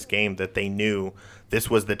knowledge of this game that they knew this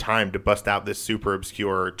was the time to bust out this super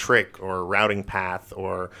obscure trick or routing path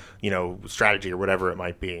or strategy or whatever it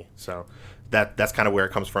might be. So that's kind of where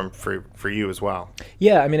it comes from for you as well.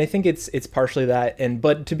 Yeah, I think it's partially that,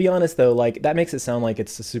 but to be honest though, like that makes it sound like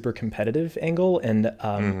it's a super competitive angle,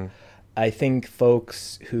 and I think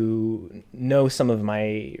folks who know some of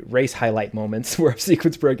my race highlight moments where I've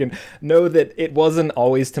sequence broken know that it wasn't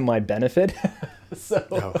always to my benefit.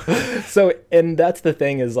 So, and that's the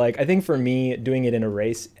thing, is like, I think for me, doing it in a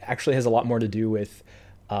race actually has a lot more to do with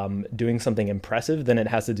doing something impressive than it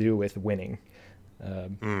has to do with winning.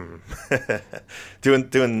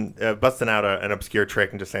 Doing busting out an obscure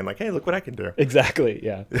trick and just saying like, hey, look what I can do. Exactly.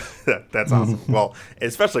 Yeah. That's awesome. Well,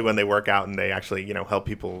 especially when they work out and they actually help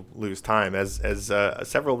people lose time, as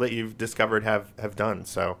several that you've discovered have done.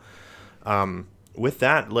 So with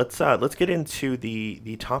that, let's get into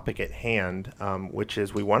the topic at hand, which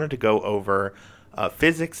is we wanted to go over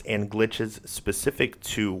physics and glitches specific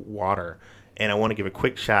to water. And I want to give a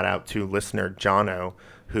quick shout out to listener Jono,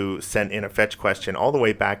 who sent in a fetch question all the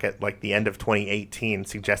way back at like the end of 2018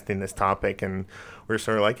 suggesting this topic, and we're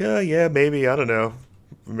sort of like, yeah, maybe, I don't know,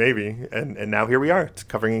 maybe, and now here we are, it's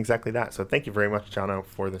covering exactly that. So thank you very much, Jono,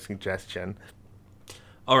 for the suggestion.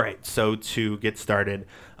 All right, so to get started,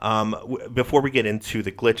 before we get into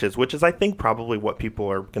the glitches, which is I think probably what people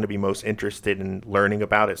are going to be most interested in learning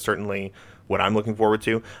about, it's certainly what I'm looking forward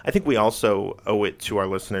to. I think we also owe it to our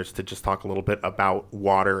listeners to just talk a little bit about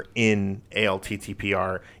water in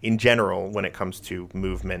ALTTPR in general when it comes to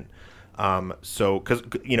movement. So, because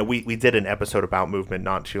we did an episode about movement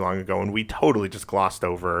not too long ago, and we totally just glossed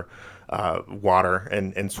over water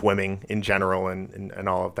and swimming in general and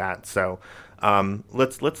all of that. So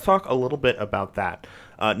let's talk a little bit about that.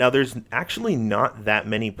 Now, there's actually not that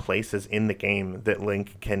many places in the game that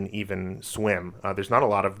Link can even swim. There's not a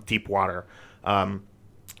lot of deep water.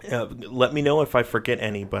 Let me know if I forget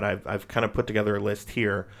any, but I've kind of put together a list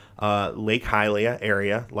here. Lake Hylia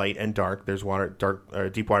area, light and dark. There's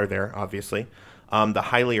deep water there, obviously. The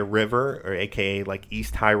Hylia River, or AKA like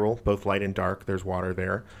East Hyrule, both light and dark. There's water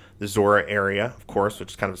there. the Zora area, of course,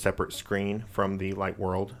 which is kind of a separate screen from the Light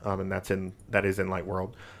World, and that is in Light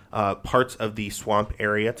World. Parts of the swamp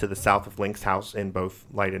area to the south of Link's house in both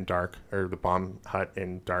Light and Dark, or the bomb hut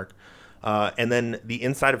in Dark, and then the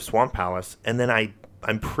inside of Swamp Palace, and then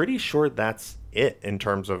I'm pretty sure that's it in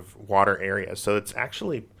terms of water area. So it's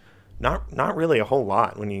actually not really a whole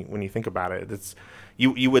lot when you think about it. It's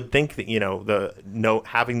you would think that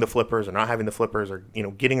having the flippers or not having the flippers or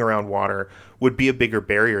getting around water would be a bigger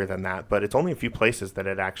barrier than that, but it's only a few places that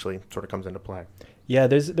it actually sort of comes into play. Yeah,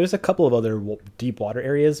 there's a couple of other deep water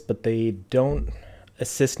areas, but they don't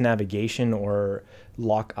assist navigation or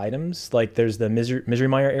lock items. Like there's the Misery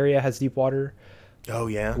Mire area has deep water. Oh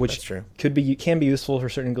yeah, which that's true. Can be useful for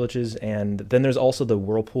certain glitches, and then there's also the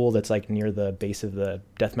whirlpool that's like near the base of the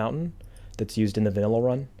Death Mountain, that's used in the vanilla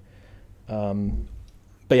run.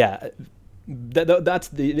 But yeah, that's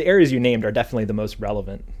the areas you named are definitely the most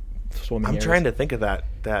relevant swimming areas. I'm trying to think of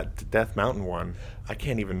that Death Mountain one. I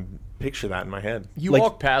can't even picture that in my head. You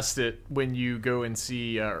walk past it when you go and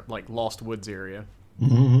see like Lost Woods area.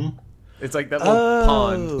 Mm-hmm. It's like that little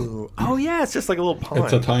pond. Oh yeah, it's just like a little pond.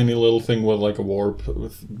 It's a tiny little thing with like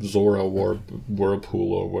a Zora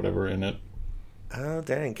whirlpool or whatever in it. Oh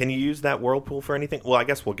dang! Can you use that whirlpool for anything? Well, I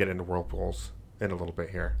guess we'll get into whirlpools in a little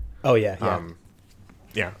bit here. Oh yeah.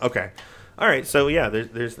 Yeah. Okay. All right. So yeah,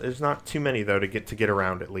 there's not too many though to get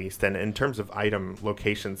around at least. And in terms of item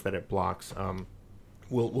locations that it blocks,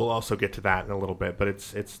 we'll also get to that in a little bit. But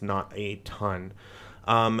it's not a ton.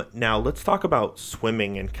 Now let's talk about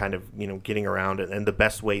swimming and kind of getting around it and the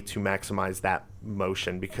best way to maximize that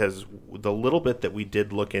motion, because the little bit that we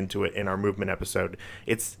did look into it in our movement episode,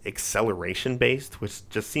 it's acceleration based, which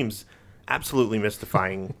just seems absolutely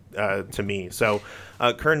mystifying to me. So,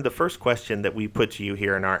 Kern, the first question that we put to you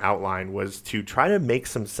here in our outline was to try to make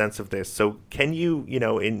some sense of this. So, can you,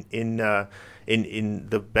 in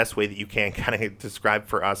the best way that you can, kind of describe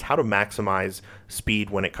for us how to maximize speed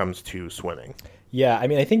when it comes to swimming? Yeah, I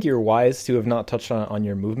mean, I think you're wise to have not touched on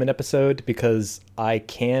your movement episode, because I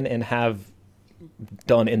can and have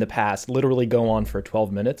done in the past literally go on for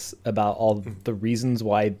 12 minutes about all the reasons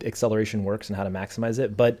why acceleration works and how to maximize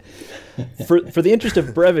it. But for the interest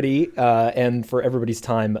of brevity and for everybody's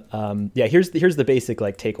time, here's the basic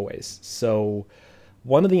takeaways. So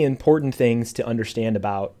one of the important things to understand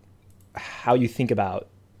about how you think about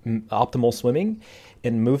optimal swimming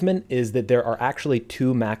and movement is that there are actually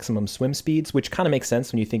two maximum swim speeds, which kind of makes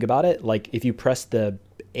sense when you think about it. Like if you press the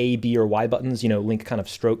A, B, or Y buttons, Link kind of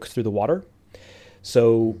strokes through the water.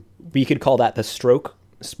 So we could call that the stroke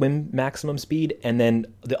swim maximum speed. And then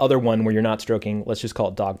the other one where you're not stroking, let's just call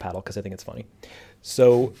it dog paddle, because I think it's funny.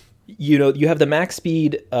 So, you have the max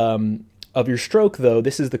speed of your stroke, though.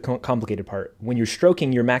 This is the complicated part. When you're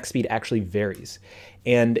stroking, your max speed actually varies.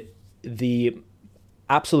 And the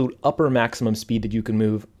absolute upper maximum speed that you can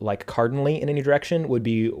move cardinally in any direction would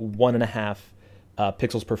be 1.5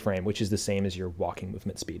 pixels per frame, which is the same as your walking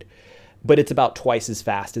movement speed. But it's about twice as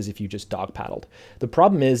fast as if you just dog paddled. The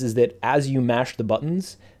problem is that as you mash the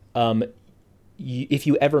buttons, if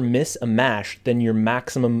you ever miss a mash, then your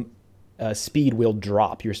maximum speed will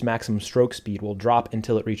drop. Your maximum stroke speed will drop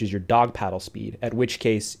until it reaches your dog paddle speed, at which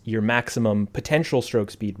case your maximum potential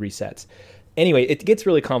stroke speed resets. Anyway, it gets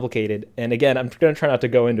really complicated. And again, I'm going to try not to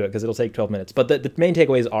go into it because it'll take 12 minutes. But the main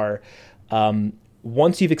takeaways are,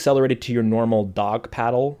 once you've accelerated to your normal dog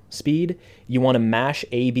paddle speed, you want to mash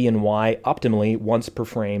A, B, and Y optimally once per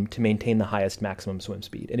frame to maintain the highest maximum swim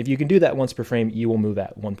speed. And if you can do that once per frame, you will move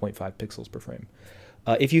at 1.5 pixels per frame.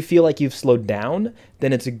 If you feel like you've slowed down,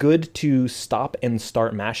 then it's good to stop and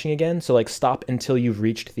start mashing again. So stop until you've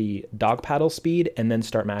reached the dog paddle speed and then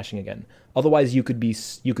start mashing again. Otherwise, you could be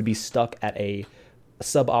stuck at a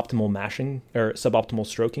suboptimal mashing or suboptimal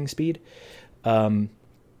stroking speed.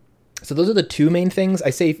 So those are the two main things. I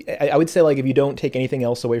would say if you don't take anything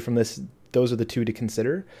else away from this, those are the two to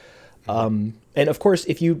consider. And of course,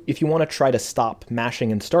 if you want to try to stop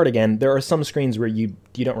mashing and start again, there are some screens where you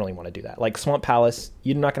don't really want to do that. Like Swamp Palace,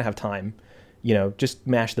 you're not going to have time. Just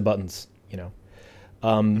mash the buttons.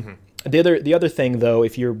 The other thing, though,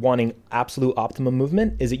 if you're wanting absolute optimum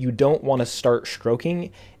movement, is that you don't want to start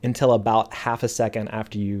stroking until about half a second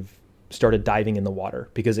after you've started diving in the water,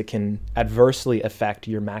 because it can adversely affect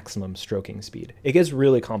your maximum stroking speed. It gets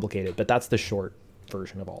really complicated, but that's the short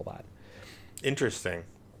version of all that. Interesting.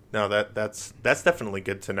 No, that's definitely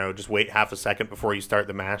good to know. Just wait half a second before you start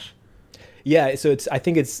the mash. Yeah, so I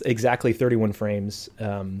think it's exactly 31 frames,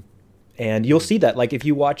 and you'll see that. If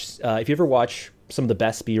you ever watch some of the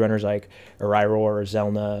best speedrunners like Ariro or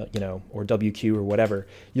Zelna, or WQ or whatever,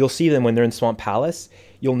 you'll see them when they're in Swamp Palace.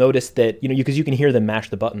 You'll notice that, because you can hear them mash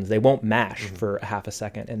the buttons. They won't mash for a half a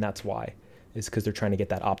second, and that's why. It's because they're trying to get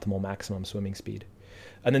that optimal maximum swimming speed.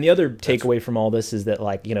 And then the other takeaway from all this is that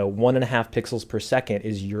 1.5 pixels per second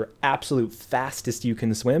is your absolute fastest you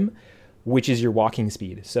can swim, which is your walking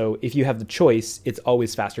speed. So if you have the choice, it's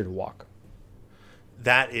always faster to walk.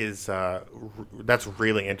 That is that's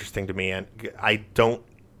really interesting to me, and I don't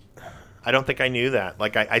think I knew that.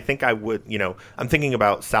 I think I would. I'm thinking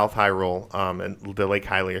about South Hyrule and the Lake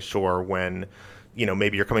Hylia shore when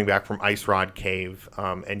maybe you're coming back from Ice Rod Cave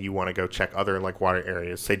and you want to go check other water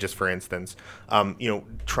areas, say just for instance,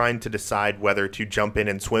 trying to decide whether to jump in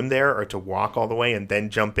and swim there or to walk all the way and then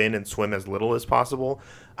jump in and swim as little as possible.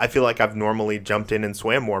 I feel like I've normally jumped in and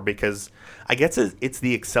swam more because I guess it's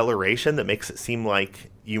the acceleration that makes it seem like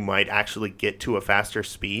you might actually get to a faster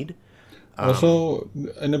speed. Also,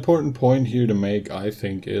 an important point here to make, I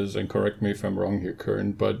think, is, and correct me if I'm wrong here,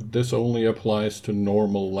 Kern, but this only applies to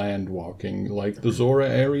normal land walking. Like the Zora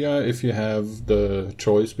area, if you have the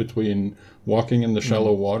choice between walking in the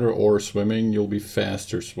shallow water or swimming, you'll be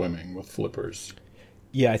faster swimming with flippers.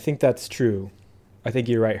 Yeah, I think that's true. I think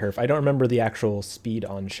you're right, Herf. I don't remember the actual speed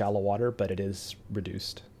on shallow water, but it is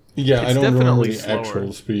reduced. Yeah, It's I don't remember definitely the slower.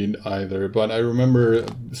 actual speed either, but I remember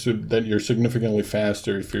that you're significantly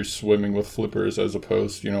faster if you're swimming with flippers as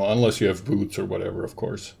opposed, unless you have boots or whatever, of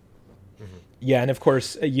course. Yeah, and of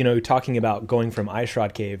course, talking about going from Ice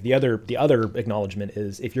Rod Cave, the other acknowledgement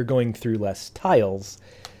is if you're going through less tiles,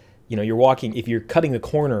 you're walking, if you're cutting the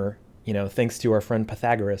corner, thanks to our friend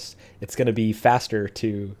Pythagoras, it's going to be faster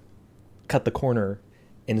to cut the corner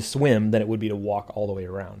and swim than it would be to walk all the way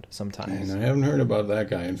around sometimes. And I haven't heard about that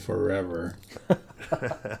guy in forever.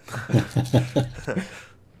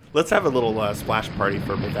 Let's have a little splash party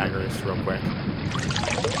for Pythagoras real quick.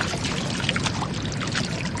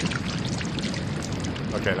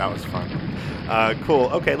 Okay, that was fun. Cool.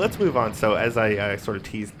 Okay, let's move on. So as I sort of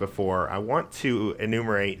teased before, I want to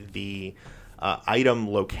enumerate the item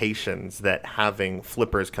locations that having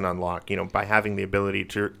flippers can unlock. By having the ability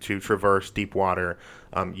to traverse deep water,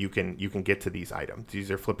 you can get to these items.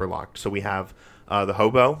 These are flipper locked. So we have the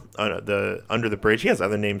hobo, the under the bridge. He has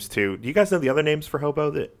other names too. Do you guys know the other names for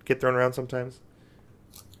hobo that get thrown around sometimes?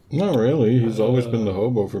 Not really. He's always been the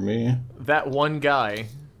hobo for me. That one guy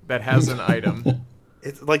that has an item.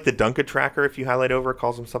 It's like the Dunka Tracker. If you highlight over, it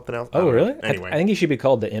calls him something else. Oh, really? Anyway, I think he should be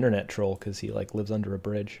called the Internet Troll because he lives under a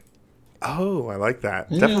bridge. Oh, I like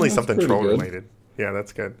that. Yeah, Definitely that's something pretty troll good. related. Yeah,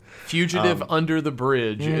 that's good. Fugitive under the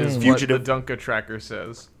bridge is Fugitive- what the Dunka Tracker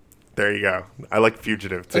says. There you go. I like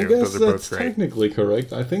fugitive too. I guess Those are both that's great. technically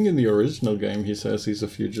correct. I think in the original game he says he's a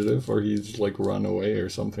fugitive or he's run away or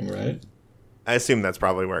something, right? I assume that's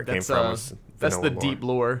probably where it came That's from. was that's the vanilla deep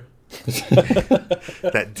lore.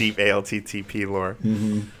 that deep ALTTP lore.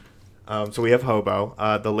 Mm-hmm. So we have Hobo,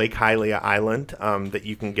 the Lake Hylia Island that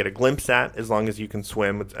you can get a glimpse at as long as you can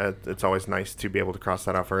swim. It's always nice to be able to cross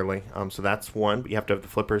that off early. So that's one, but you have to have the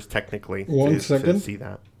flippers technically One to second. see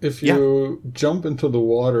that. If you jump into the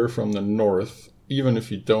water from the north, even if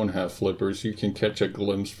you don't have flippers, you can catch a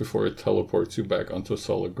glimpse before it teleports you back onto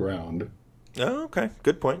solid ground. Oh, okay.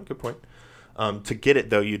 Good point. To get it,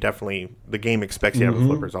 though, the game expects you to have the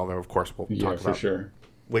flippers, although, of course, we'll Yeah, talk for about sure.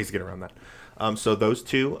 ways to get around that. So those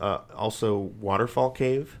two, also Waterfall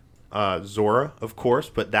Cave, Zora, of course,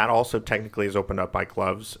 but that also technically is opened up by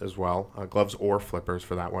gloves as well. Gloves or flippers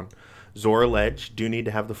for that one. Zora Ledge, do need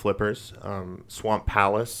to have the flippers. Swamp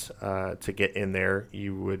Palace, to get in there,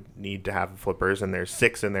 you would need to have the flippers, and there's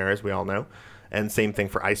 6 in there, as we all know. And same thing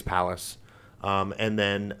for Ice Palace. And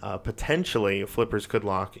then potentially flippers could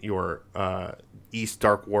lock your East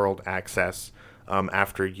Dark World access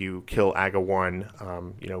after you kill Aga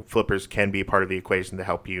 1. Flippers can be part of the equation to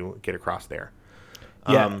help you get across there.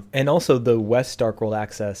 Yeah, and also the West Dark World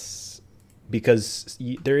access, because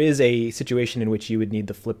there is a situation in which you would need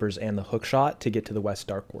the flippers and the hook shot to get to the West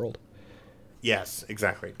Dark World. Yes,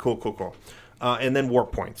 exactly. Cool. And then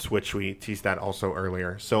warp points, which we teased that also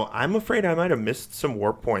earlier. So I'm afraid I might have missed some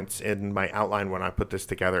warp points in my outline when I put this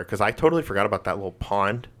together, because I totally forgot about that little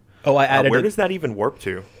pond. Oh, I added where it. does that even warp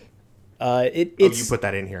to? It's You put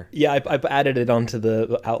that in here. Yeah, I added it onto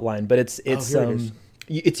the outline, but it's here it is.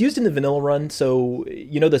 it's used in the vanilla run. So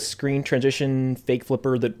the screen transition fake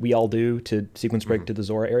flipper that we all do to sequence break to the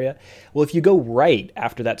Zora area. Well, if you go right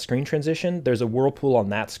after that screen transition, there's a whirlpool on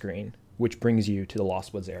that screen, which brings you to the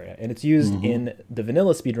Lost Woods area, and it's used in the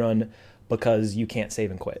vanilla speedrun because you can't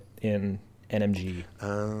save and quit in NMG.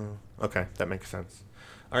 Okay, that makes sense.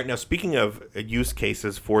 All right, now speaking of use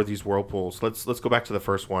cases for these whirlpools, let's go back to the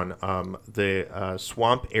first one, the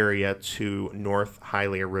swamp area to North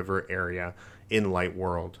Hylia River area in Light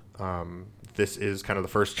World. This is kind of the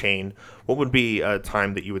first chain. What would be a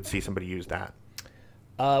time that you would see somebody use that?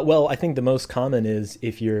 Well, I think the most common is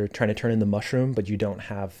if you're trying to turn in the mushroom, but you don't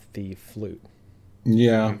have the flute.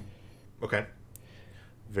 Yeah. Okay.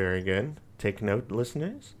 Very good. Take note,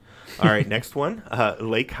 listeners. All right, next one.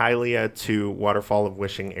 Lake Hylia to Waterfall of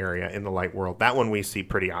Wishing area in the Light World. That one we see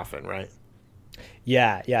pretty often, right?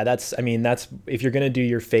 Yeah, that's if you're gonna do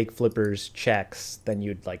your fake flippers checks, then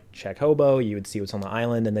you'd like check Hobo, you would see what's on the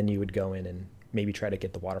island, and then you would go in and maybe try to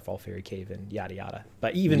get the Waterfall Fairy Cave and yada yada.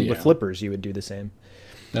 But even with flippers, you would do the same.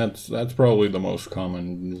 That's probably the most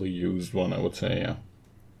commonly used one, I would say. Yeah.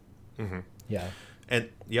 Mm-hmm. Yeah.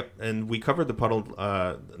 And we covered the puddle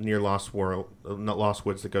near Lost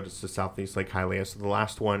Woods that go to the southeast Lake Hylia. So the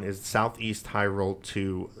last one is southeast Hyrule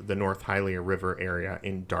to the North Hylia River area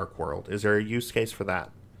in Dark World. Is there a use case for that?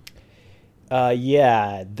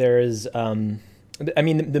 Yeah, there's.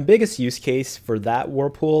 The biggest use case for that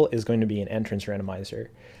whirlpool is going to be an entrance randomizer,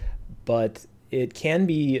 but it can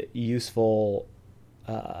be useful.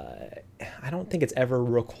 I don't think it's ever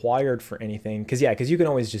required for anything because you can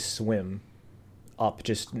always just swim up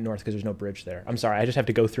just north because there's no bridge there. I'm sorry, I just have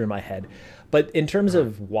to go through my head. But in terms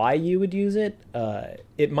of why you would use it,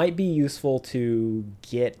 it might be useful to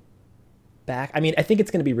get back. I mean, I think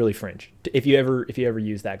it's going to be really fringe. If you ever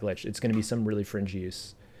use that glitch, it's going to be some really fringe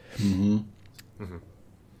use. Mm-hmm. Mm-hmm.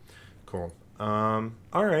 Cool.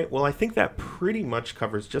 All right. Well, I think that pretty much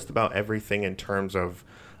covers just about everything in terms of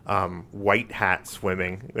white hat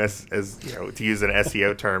swimming, as you know, to use an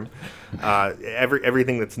SEO term.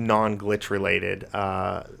 Everything that's non-glitch related.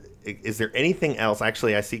 Is there anything else?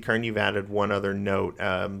 Actually, I see, Kern, you've added one other note.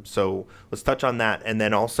 So let's touch on that, and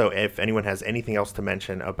then also if anyone has anything else to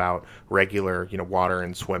mention about regular, water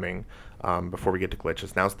and swimming before we get to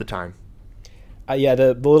glitches. Now's the time.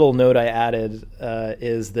 The little note I added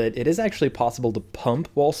is that it is actually possible to pump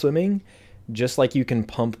while swimming, just like you can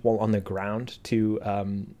pump while on the ground to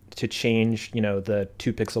change, the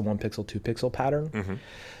 2 pixel, 1 pixel, 2 pixel pattern. Mm-hmm.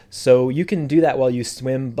 So you can do that while you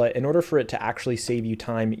swim, but in order for it to actually save you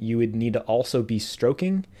time, you would need to also be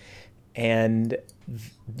stroking. And,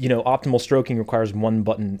 optimal stroking requires 1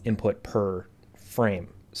 button input per frame.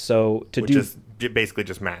 So Which is basically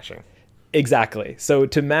just mashing. Exactly. So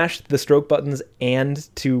to mash the stroke buttons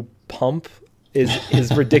and to pump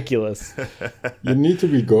is ridiculous. You need to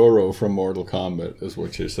be Goro from Mortal Kombat, is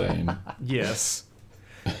what you're saying. Yes.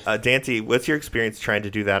 Dante, what's your experience trying to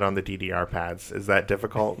do that on the DDR pads? Is that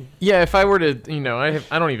difficult? Yeah, if I were to,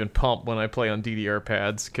 I don't even pump when I play on DDR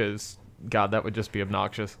pads because, God, that would just be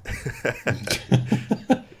obnoxious.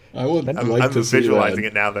 I would I'm to see visualizing that.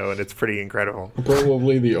 it now, though, and it's pretty incredible.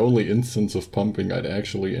 Probably the only instance of pumping I'd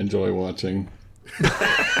actually enjoy watching.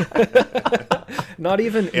 Not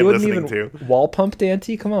even, And you wouldn't listening even to. wall pump,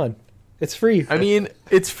 Dante? Come on. It's free. I mean,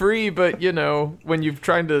 it's free, but, when you're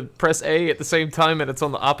trying to press A at the same time and it's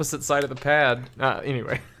on the opposite side of the pad.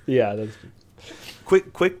 Anyway. Yeah, that's...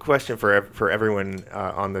 Quick question for everyone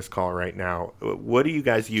on this call right now. What do you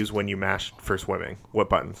guys use when you mash for swimming? What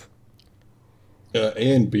buttons?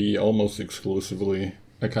 A and B almost exclusively.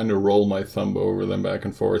 I kind of roll my thumb over them back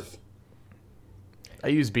and forth. I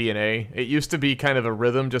use B and A. It used to be kind of a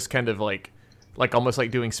rhythm, just kind of like almost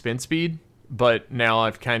like doing spin speed. But now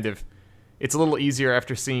I've it's a little easier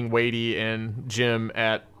after seeing Wadey and Jim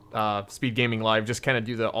at Speed Gaming Live just kind of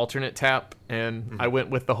do the alternate tap. And I went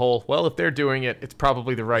with the whole, well, if they're doing it, it's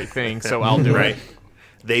probably the right thing, so I'll do it.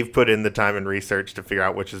 They've put in the time and research to figure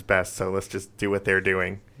out which is best, so let's just do what they're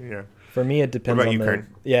doing. Yeah. For me, it depends on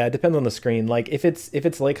it depends on the screen. Like if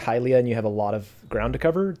it's Lake Hylia and you have a lot of ground to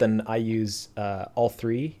cover, then I use all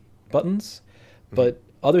 3 buttons. Mm-hmm. But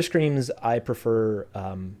other screens, I prefer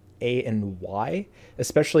A and Y,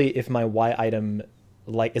 especially if my Y item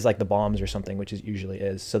is like the bombs or something, which it usually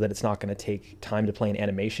is, so that it's not going to take time to play an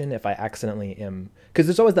animation if I accidentally am. Because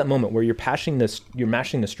there's always that moment where you're mashing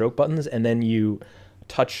the stroke buttons and then you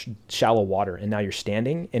touch shallow water and now you're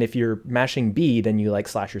standing, and if you're mashing B, then you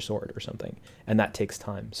slash your sword or something, and that takes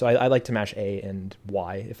time. So I like to mash A and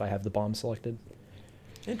Y if I have the bomb selected.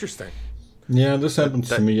 Interesting. Yeah, this happens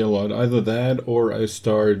to me a lot. Either that or I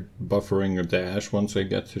start buffering a dash once I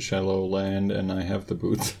get to shallow land and I have the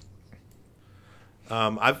boots.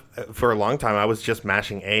 For a long time I was just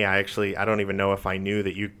mashing A. I don't even know if I knew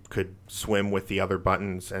that you could swim with the other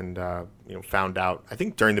buttons, and found out. I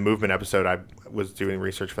think during the movement episode I was doing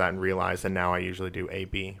research for that and realized, and now I usually do A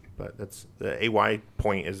B. But that's the AY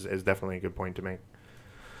point is definitely a good point to make.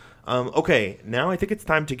 Okay, now I think it's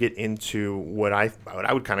time to get into what I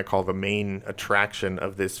would kind of call the main attraction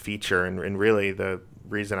of this feature, and really the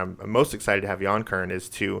reason I'm most excited to have you on, Kern, is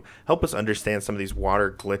to help us understand some of these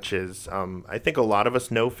water glitches. I think a lot of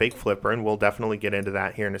us know Fake Flipper, and we'll definitely get into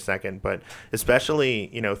that here in a second, but especially,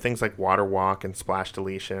 things like water walk and splash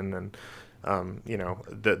deletion and,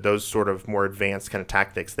 those sort of more advanced kind of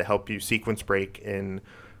tactics that help you sequence break in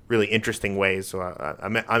really interesting ways. So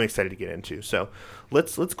I'm excited to get into. So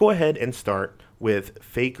let's go ahead and start with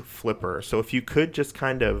Fake Flipper. So if you could just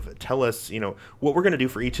kind of tell us, what we're going to do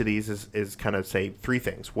for each of these is kind of say three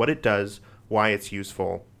things: what it does, why it's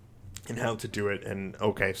useful, and how to do it. And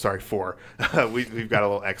four. We've got a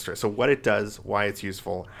little extra. So what it does, why it's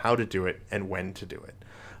useful, how to do it, and when to do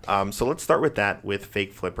it. So let's start with that with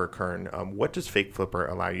Fake Flipper, Kern. What does Fake Flipper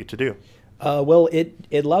allow you to do? Well, it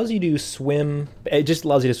allows you to swim. It just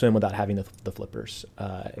allows you to swim without having the flippers.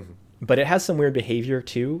 But it has some weird behavior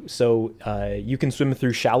too. So you can swim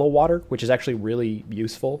through shallow water, which is actually really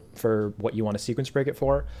useful for what you want to sequence break it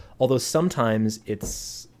for. Although sometimes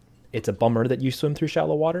it's a bummer that you swim through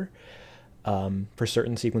shallow water for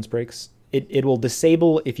certain sequence breaks. It will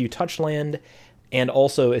disable if you touch land. And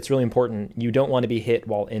also, it's really important, you don't want to be hit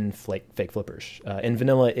while in Fake Flippers. In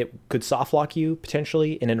vanilla, it could soft lock you,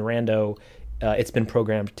 potentially, and in rando, it's been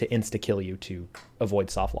programmed to insta-kill you to avoid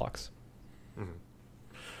soft locks.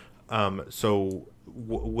 So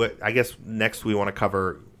what I guess next we want to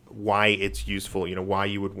cover why it's useful, why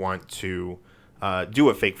you would want to do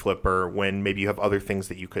a Fake Flipper when maybe you have other things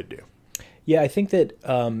that you could do. Yeah, I think that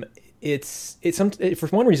for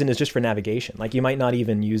one reason, it's just for navigation. Like, you might not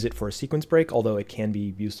even use it for a sequence break, although it can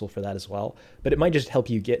be useful for that as well. But it might just help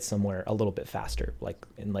you get somewhere a little bit faster, like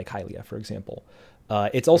in Hylia, for example.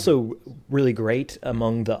 It's also really great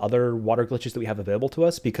among the other water glitches that we have available to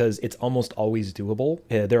us because it's almost always doable.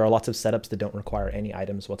 There are lots of setups that don't require any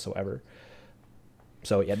items whatsoever.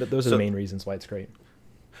 So yeah, those are the main reasons why it's great.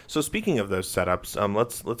 So speaking of those setups,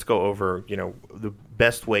 let's go over the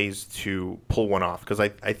best ways to pull one off, because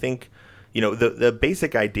I think the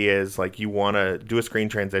basic idea is like you want to do a screen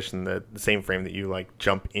transition the same frame that you like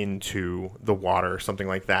jump into the water or something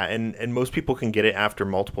like that, and most people can get it after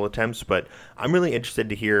multiple attempts. But I'm really interested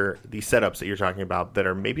to hear the setups that you're talking about that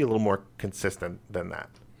are maybe a little more consistent than that.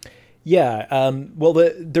 Yeah, well,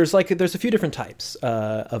 there's a few different types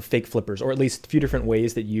of Fake Flippers, or at least a few different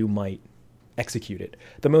ways that you might execute it.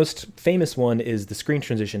 The most famous one is the screen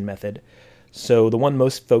transition method. So the one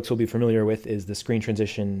most folks will be familiar with is the screen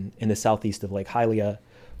transition in the southeast of Lake Hylia,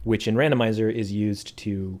 which in Randomizer is used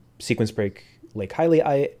to sequence break Lake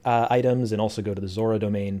Hylia items and also go to the Zora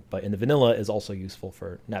domain, but in the vanilla is also useful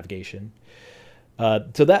for navigation.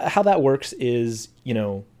 So how that works is,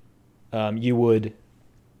 you would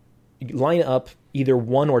line up either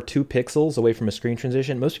 1 or 2 pixels away from a screen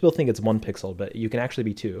transition. Most people think it's 1 pixel, but you can actually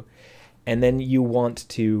be 2. And then you want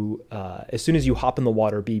to, as soon as you hop in the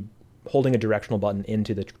water, be holding a directional button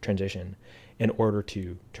into the transition in order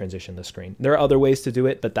to transition the screen. There are other ways to do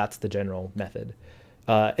it, but that's the general method.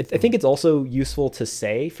 I think it's also useful to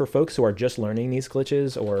say for folks who are just learning these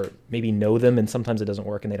glitches or maybe know them and sometimes it doesn't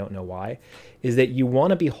work and they don't know why, is that you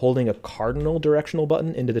want to be holding a cardinal directional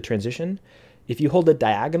button into the transition. If you hold a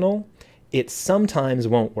diagonal, it sometimes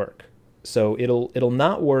won't work. So it'll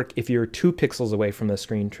not work if you're 2 pixels away from the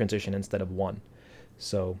screen transition instead of 1.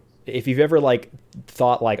 So if you've ever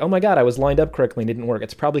thought oh my God, I was lined up correctly and it didn't work,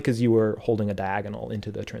 it's probably because you were holding a diagonal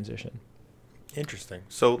into the transition. Interesting.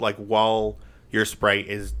 So while your sprite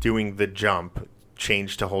is doing the jump,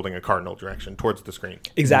 change to holding a cardinal direction towards the screen.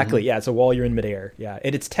 Exactly. Mm-hmm. Yeah. So while you're in midair. Yeah.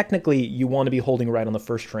 And it's technically, you want to be holding right on the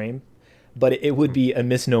first frame, but it would be a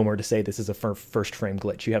misnomer to say this is a first frame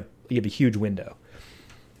glitch. You have a huge window.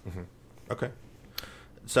 Mm-hmm. Okay.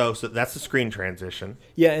 So that's the screen transition.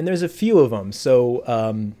 Yeah, and there's a few of them. So,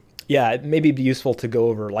 it may be useful to go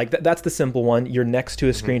over. That's the simple one. You're next to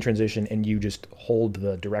a screen transition, and you just hold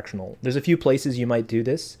the directional. There's a few places you might do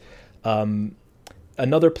this.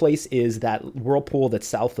 Another place is that whirlpool that's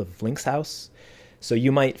south of Link's house. So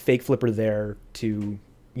you might Fake Flipper there to,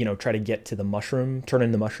 try to get to the mushroom, turn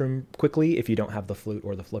in the mushroom quickly if you don't have the flute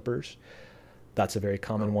or the flippers. That's a very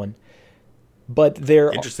common one. But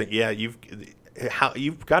they're interesting. Yeah, you've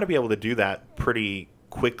got to be able to do that pretty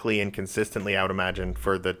quickly and consistently, I would imagine,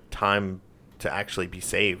 for the time to actually be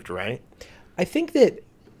saved, right? I think that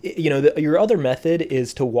your other method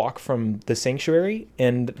is to walk from the sanctuary,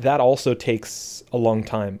 and that also takes a long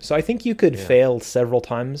time. So I think you could fail several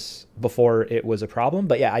times before it was a problem.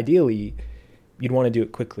 But yeah, ideally, you'd want to do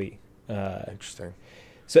it quickly. Interesting.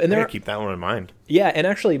 So and I there gotta keep that one in mind. Yeah, and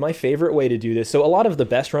actually my favorite way to do this, so a lot of the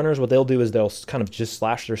best runners, what they'll do is they'll kind of just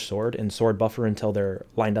slash their sword and sword buffer until they're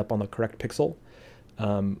lined up on the correct pixel.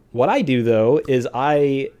 What I do though is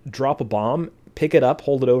I drop a bomb, pick it up,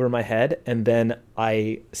 hold it over my head, and then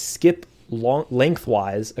I skip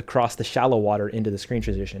lengthwise across the shallow water into the screen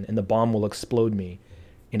transition, and the bomb will explode me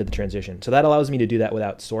into the transition. So that allows me to do that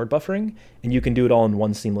without sword buffering, and you can do it all in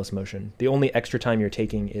one seamless motion. The only extra time you're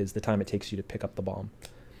taking is the time it takes you to pick up the bomb.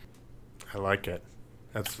 I like it.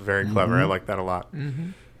 That's very clever. I like that a lot.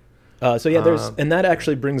 So yeah, there's and that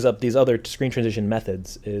actually brings up these other screen transition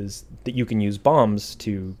methods, is that you can use bombs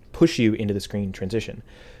to push you into the screen transition.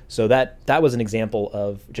 So that was an example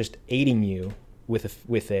of just aiding you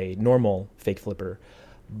with a normal fake flipper,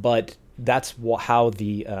 but that's how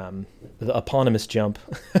the eponymous jump.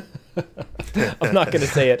 I'm not going to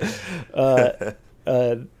say it.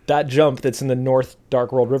 That jump that's in the North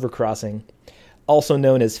Dark World River crossing, also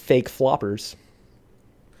known as fake floppers.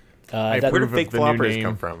 Where do fake floppers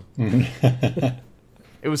come from?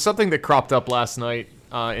 It was something that cropped up last night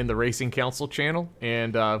in the Racing Council channel,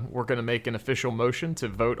 and we're going to make an official motion to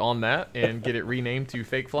vote on that and get it renamed to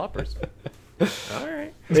fake floppers. All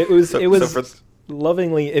right. It was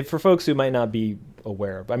lovingly, for folks who might not be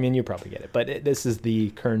aware of, I mean, you probably get it, but this is the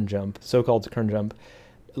Kern jump, so-called Kern jump,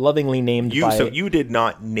 lovingly named by... So you did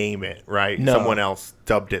not name it, right? No. Someone else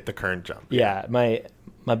dubbed it the Kern jump. Yeah, my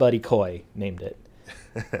buddy Coy named it.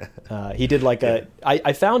 He did like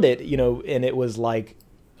I found it, and it was like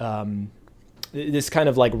this kind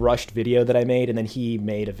of like rushed video that I made, and then he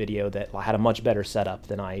made a video that had a much better setup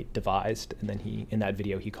than I devised, and then in that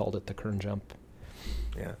video he called it the Kern jump.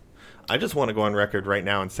 Yeah. I just want to go on record right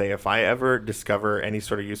now and say if I ever discover any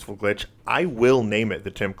sort of useful glitch, I will name it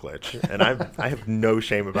the Tim glitch, and I have no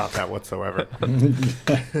shame about that whatsoever.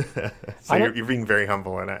 So you're being very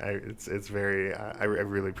humble, and it's very I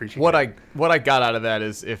really appreciate what it. What I got out of that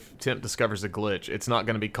is if Tim discovers a glitch, it's not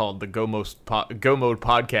going to be called the Go Mode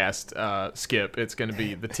podcast skip. It's going to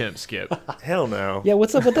be the Tim skip. Hell no. Yeah,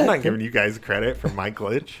 what's up with that? I'm not giving you guys credit for my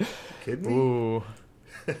glitch. You kidding me? Ooh.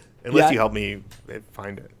 Unless you help me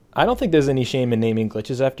find it. I don't think there's any shame in naming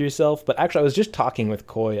glitches after yourself, but actually I was just talking with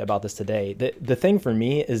Coy about this today. The thing for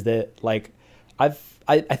me is that like I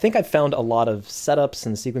think I've found a lot of setups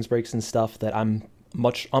and sequence breaks and stuff that I'm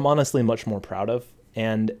honestly much more proud of,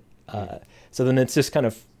 and so then it's just kind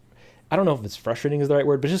of, I don't know if it's frustrating is the right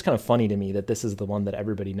word, but it's just kind of funny to me that this is the one that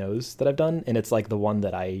everybody knows that I've done, and it's like the one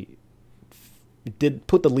that I did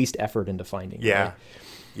put the least effort into finding. Yeah. Right?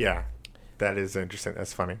 Yeah. That is interesting.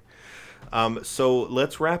 That's funny. So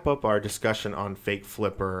let's wrap up our discussion on Fake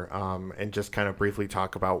Flipper and just kind of briefly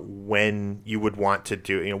talk about when you would want to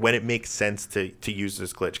do, when it makes sense to use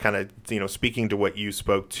this glitch. Kind of, speaking to what you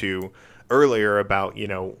spoke to earlier about,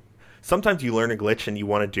 sometimes you learn a glitch and you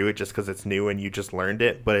want to do it just because it's new and you just learned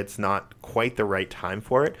it, but it's not quite the right time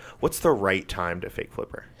for it. What's the right time to Fake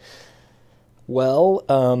Flipper? Well,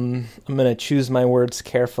 I'm going to choose my words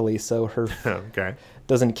carefully so her okay.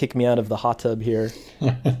 doesn't kick me out of the hot tub here.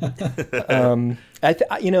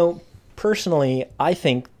 Personally, I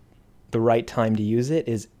think the right time to use it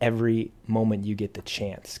is every moment you get the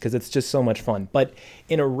chance, because it's just so much fun. But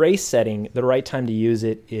in a race setting, the right time to use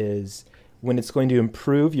it is when it's going to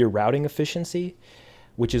improve your routing efficiency,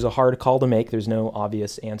 which is a hard call to make. There's no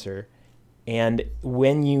obvious answer. And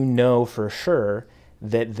when you know for sure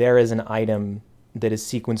that there is an item that is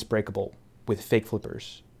sequence breakable with fake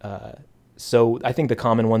flippers. So I think the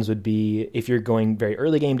common ones would be if you're going very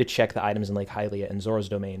early game to check the items in Lake Hylia and Zora's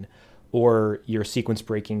Domain, or you're sequence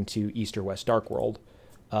breaking to East or West Dark World.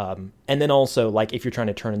 And then also, like, if you're trying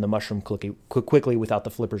to turn in the mushroom quickly without the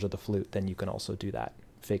flippers or the flute, then you can also do that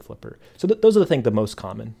fake flipper. So those are the most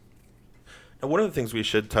common. And one of the things we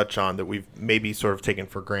should touch on that we've maybe sort of taken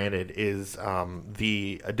for granted is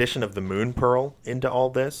the addition of the Moon Pearl into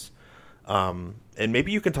all this. And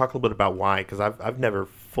maybe you can talk a little bit about why, because I've never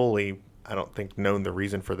fully, I don't think, known the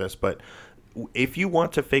reason for this. But if you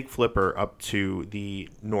want to fake flipper up to the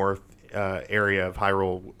north area of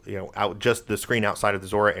Hyrule, out just the screen outside of the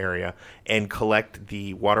Zora area, and collect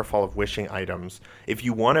the Waterfall of Wishing items, if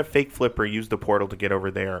you want to fake flipper, use the portal to get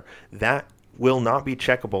over there. That will not be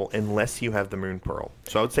checkable unless you have the Moon Pearl.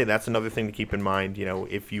 So I would say that's another thing to keep in mind.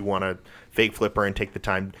 If you want to fake flipper and take the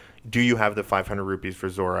time, do you have the 500 rupees for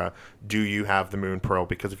Zora? Do you have the Moon Pearl?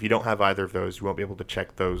 Because if you don't have either of those, you won't be able to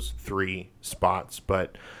check those 3 spots.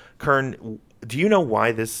 But Kern, do you know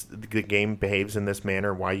why the game behaves in this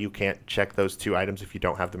manner? Why you can't check those 2 items if you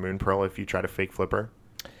don't have the Moon Pearl if you try to fake flipper?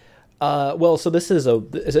 Well, so this is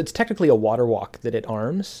it's technically a water walk that it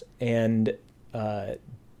arms, and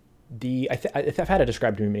I've had it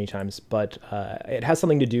described to me many times, but it has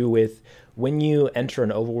something to do with when you enter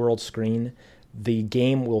an overworld screen, the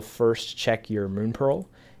game will first check your Moon Pearl,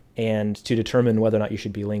 and to determine whether or not you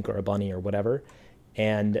should be Link or a bunny or whatever,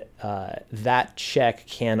 and that check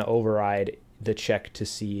can override the check to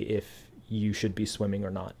see if you should be swimming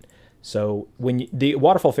or not. So the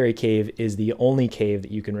Waterfall Fairy Cave is the only cave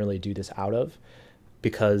that you can really do this out of,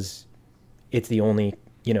 because it's the only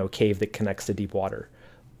cave that connects to deep water.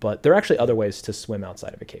 But there are actually other ways to swim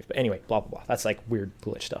outside of a cave. But anyway, blah, blah, blah. That's like weird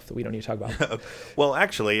glitch stuff that we don't need to talk about. Well,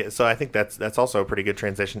 actually, so I think that's also a pretty good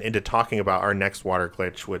transition into talking about our next water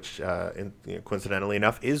glitch, which coincidentally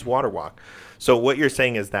enough is Water Walk. So what you're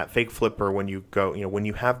saying is that fake flipper, when you go, when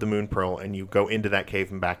you have the Moon Pearl and you go into that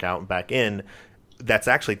cave and back out and back in, that's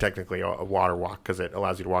actually technically a water walk because it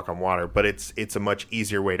allows you to walk on water, but it's a much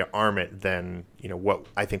easier way to arm it than what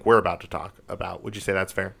I think we're about to talk about. Would you say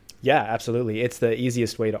that's fair? Yeah, absolutely. It's the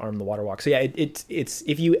easiest way to arm the water walk. So yeah, it's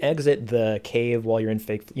if you exit the cave while you're in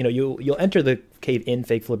fake, you'll enter the cave in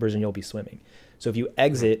fake flippers and you'll be swimming. So if you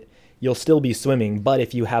exit, you'll still be swimming, but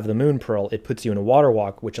if you have the Moon Pearl, it puts you in a water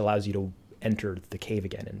walk, which allows you to enter the cave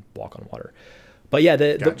again and walk on water. But yeah,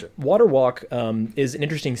 the water walk is an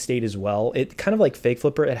interesting state as well. It kind of like fake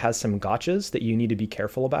flipper, it has some gotchas that you need to be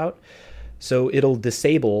careful about. So it'll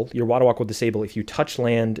disable, your water walk will disable if you touch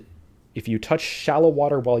land. If you touch shallow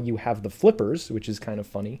water while you have the flippers, which is kind of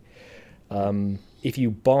funny, if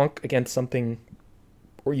you bonk against something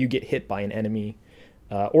or you get hit by an enemy,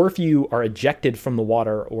 or if you are ejected from the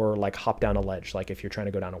water or like hop down a ledge, like if you're trying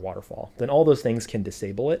to go down a waterfall, then all those things can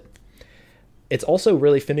disable it. It's also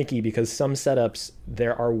really finicky because some setups,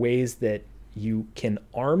 there are ways that you can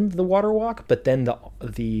arm the water walk, but then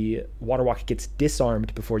the water walk gets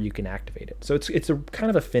disarmed before you can activate it. So it's a kind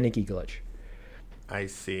of a finicky glitch. I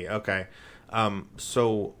see. Okay.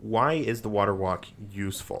 So why is the water walk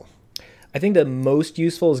useful? I think the most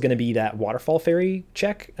useful is going to be that waterfall fairy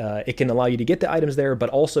check. It can allow you to get the items there, but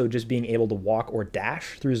also just being able to walk or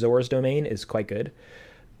dash through Zora's domain is quite good.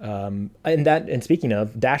 And speaking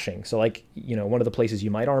of dashing, so like, one of the places you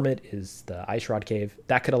might arm it is the Ice Rod Cave.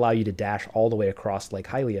 That could allow you to dash all the way across Lake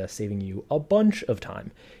Hylia, saving you a bunch of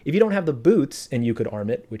time. If you don't have the boots and you could arm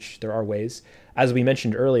it, which there are ways, as we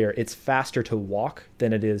mentioned earlier, it's faster to walk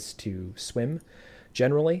than it is to swim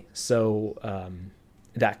generally. So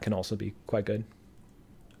that can also be quite good.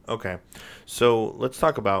 Okay, so let's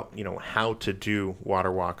talk about how to do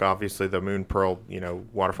water walk. Obviously, the Moon Pearl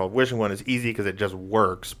Waterfall Wishing one is easy because it just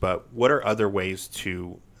works. But what are other ways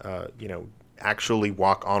to actually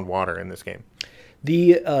walk on water in this game?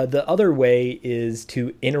 The other way is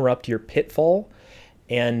to interrupt your pitfall,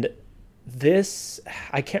 and this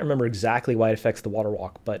I can't remember exactly why it affects the water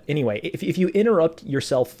walk. But anyway, if you interrupt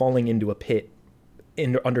yourself falling into a pit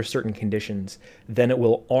under certain conditions, then it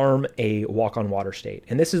will arm a walk on water state.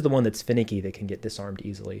 And this is the one that's finicky that can get disarmed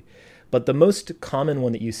easily. But the most common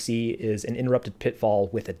one that you see is an interrupted pitfall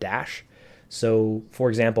with a dash. So for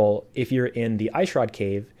example, if you're in the Ice Rod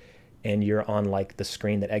Cave and you're on like the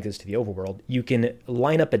screen that exits to the overworld, you can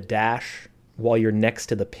line up a dash while you're next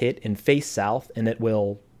to the pit and face south, and it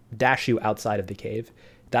will dash you outside of the cave.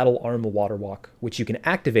 That'll arm a water walk, which you can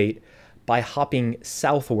activate by hopping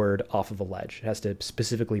southward off of a ledge. It has to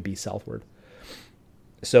specifically be southward.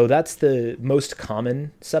 So that's the most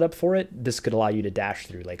common setup for it. This could allow you to dash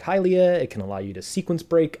through Lake Hylia. It can allow you to sequence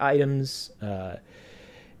break items.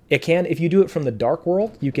 It can, if you do it from the Dark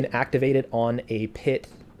World, you can activate it on a pit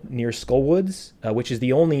near Skullwoods, which is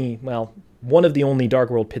one of the only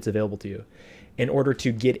Dark World pits available to you. In order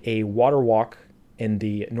to get a water walk in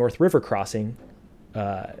the North River crossing,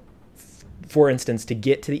 for instance, to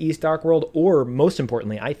get to the East Dark World, or most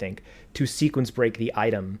importantly, I think, to sequence break the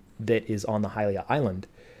item that is on the Hylia Island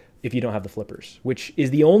if you don't have the flippers, which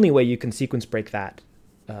is the only way you can sequence break that.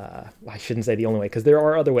 I shouldn't say the only way, because there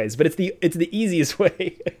are other ways, but it's the easiest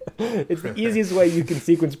way. It's the easiest way you can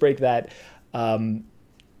sequence break that,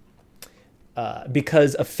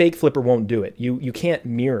 because a fake flipper won't do it. You can't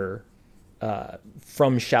mirror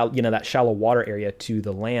from that shallow water area to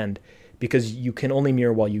the land, because you can only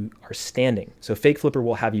mirror while you are standing. So fake flipper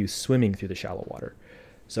will have you swimming through the shallow water.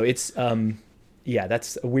 So it's,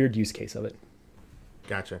 that's a weird use case of it.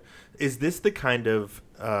 Gotcha. Is this the kind of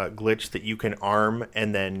glitch that you can arm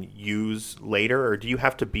and then use later, or do you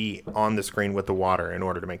have to be on the screen with the water in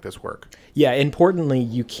order to make this work? Yeah, importantly,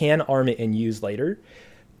 you can arm it and use later.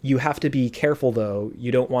 You have to be careful, though.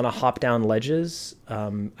 You don't want to hop down ledges.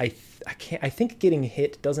 I think getting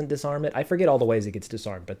hit doesn't disarm it. I forget all the ways it gets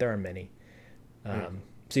disarmed, but there are many.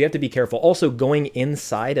 So you have to be careful. Also, going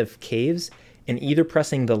inside of caves and either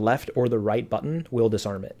pressing the left or the right button will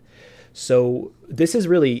disarm it. So this is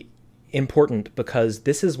really important because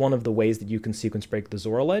this is one of the ways that you can sequence break the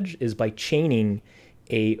Zora Ledge is by chaining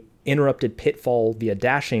a interrupted pitfall via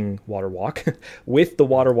dashing water walk with the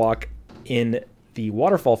water walk in the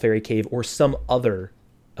waterfall fairy cave or some other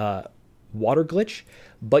water glitch.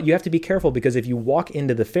 But you have to be careful because if you walk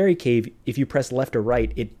into the fairy cave, if you press left or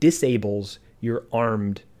right, it disables your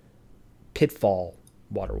armed pitfall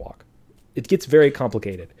water walk. It gets very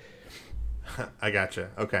complicated. I gotcha.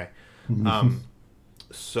 Okay.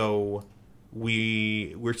 So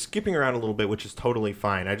we're skipping around a little bit, which is totally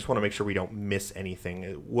fine. I just want to make sure we don't miss anything.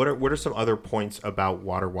 What are some other points about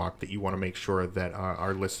water walk that you want to make sure that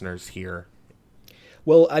our listeners hear?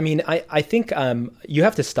 Well, I mean, I think you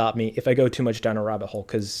have to stop me if I go too much down a rabbit hole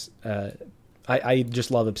because I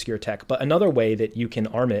just love obscure tech. But another way that you can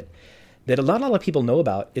arm it that not a lot of people know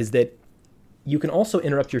about is that you can also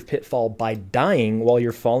interrupt your pitfall by dying while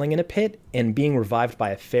you're falling in a pit and being revived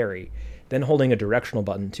by a fairy, then holding a directional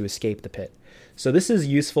button to escape the pit. So this is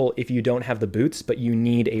useful if you don't have the boots, but you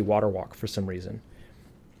need a water walk for some reason.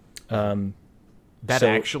 That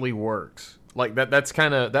actually works. Like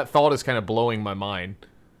that thought is kind of blowing my mind.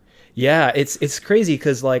 Yeah, it's crazy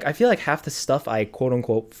because like I feel like half the stuff I quote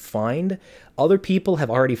unquote find, other people have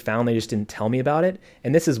already found. They just didn't tell me about it,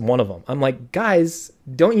 and this is one of them. I'm like, guys,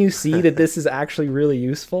 don't you see that this is actually really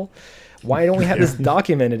useful? Why don't we have this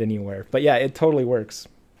documented anywhere? But yeah, it totally works.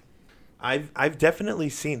 I've definitely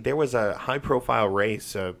seen there was a high profile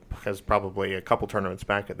race because probably a couple tournaments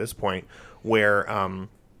back at this point where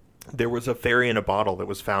there was a fairy in a bottle that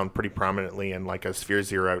was found pretty prominently in like a Sphere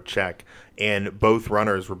Zero check, and both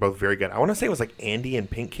runners were both very good. I want to say it was like Andy and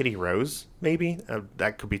Pink Kitty Rose, maybe.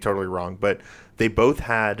 That could be totally wrong, but they both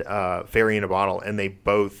had fairy in a bottle, and they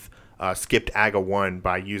both skipped AGA 1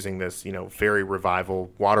 by using this, fairy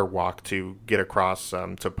revival water walk to get across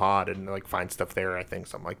to Pod and like find stuff there. I think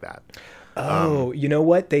something like that. Oh, you know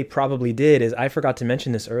what they probably did is I forgot to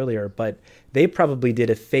mention this earlier, but they probably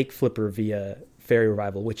did a fake flipper via fairy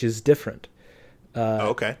revival, which is different.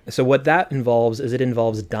 Okay. So what that involves is it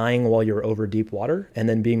involves dying while you're over deep water and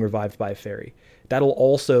then being revived by a fairy. That'll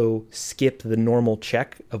also skip the normal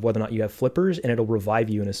check of whether or not you have flippers, and it'll revive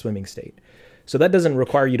you in a swimming state. So that doesn't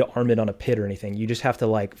require you to arm it on a pit or anything. You just have to,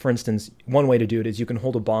 like, for instance, one way to do it is you can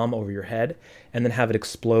hold a bomb over your head and then have it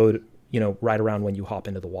explode, right around when you hop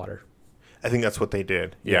into the water. I think that's what they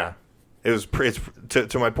did. Yeah. It was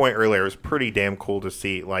to my point earlier, it was pretty damn cool to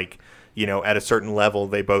see, like, at a certain level,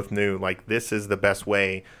 they both knew, like, this is the best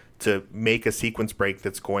way to make a sequence break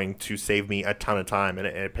that's going to save me a ton of time, and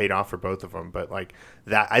it paid off for both of them. But, like,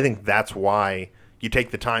 that, I think that's why you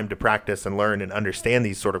take the time to practice and learn and understand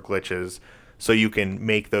these sort of glitches so you can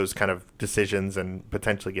make those kind of decisions and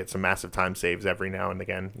potentially get some massive time saves every now and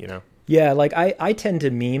again, Yeah, like I tend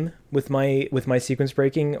to meme with my sequence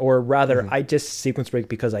breaking, or rather, I just sequence break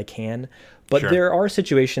because I can. But there are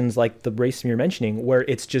situations like the race you're mentioning where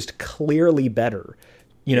it's just clearly better.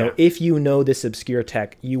 If you know this obscure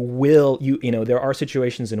tech, you will. There are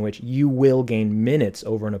situations in which you will gain minutes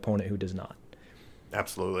over an opponent who does not.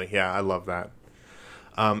 Absolutely, yeah, I love that.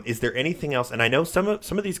 Is there anything else? And I know some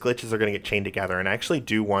of these glitches are going to get chained together, and I actually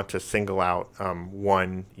do want to single out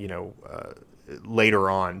one, later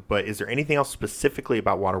on. But is there anything else specifically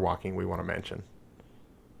about water walking we want to mention?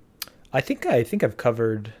 I think I've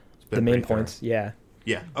covered the main points. Yeah.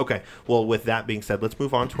 Yeah. Okay. Well, with that being said, let's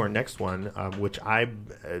move on to our next one, which I'm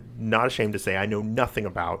not ashamed to say I know nothing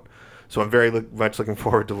about. So I'm very much looking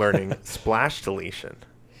forward to learning splash deletion.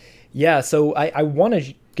 Yeah. So I want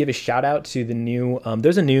to give a shout out to the new.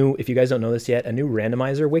 There's a new, if you guys don't know this yet, a new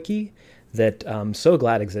randomizer wiki that I'm so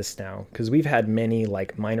glad exists now, because we've had many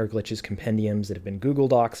like minor glitches compendiums that have been Google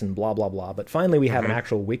Docs and blah blah blah, but finally we have an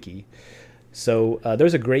actual wiki. So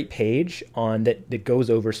there's a great page on that goes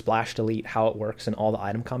over splash delete, how it works, and all the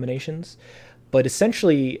item combinations. But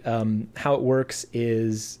essentially, how it works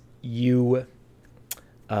is you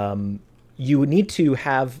need to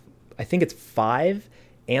have, I think it's 5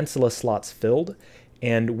 Ancilla slots filled.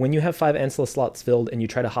 And when you have 5 Ancilla slots filled and you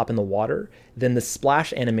try to hop in the water, then the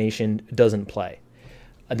splash animation doesn't play.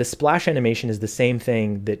 The splash animation is the same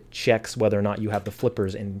thing that checks whether or not you have the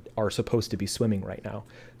flippers and are supposed to be swimming right now.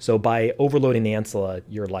 So by overloading the Ancilla,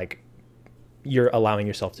 you're allowing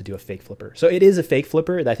yourself to do a fake flipper. So it is a fake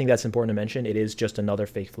flipper. I think that's important to mention. It is just another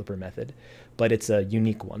fake flipper method, but it's a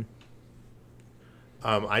unique one.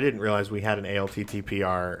 I didn't realize we had an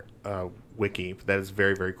ALTTPR wiki. That is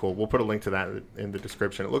very, very cool. We'll put a link to that in the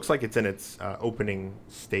description. It looks like it's in its opening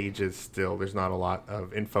stages still. There's not a lot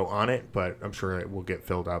of info on it, but I'm sure it will get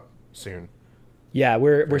filled up soon. Yeah,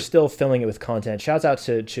 we're still filling it with content. Shouts out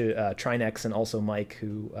to Trinex and also Mike,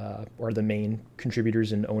 who are the main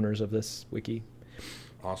contributors and owners of this wiki.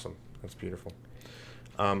 Awesome. That's beautiful.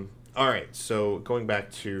 All right, so going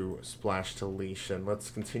back to splash deletion, let's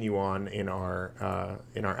continue on in our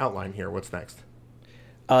outline here. What's next?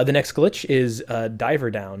 The next glitch is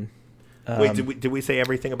diver down. Wait, did we say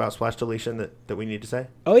everything about splash deletion that we need to say?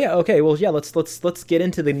 Oh yeah, okay. Well, yeah. Let's get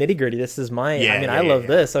into the nitty gritty. This is my. Yeah, I love yeah.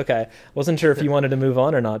 this. Okay, wasn't sure if you wanted to move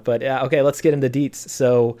on or not, but yeah. Okay, let's get into deets.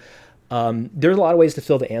 So, there's a lot of ways to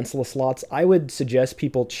fill the Ancilla slots. I would suggest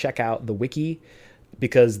people check out the wiki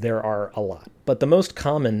because there are a lot. But the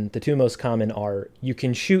two most common are you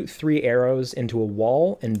can shoot 3 arrows into a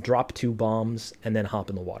wall and drop 2 bombs and then hop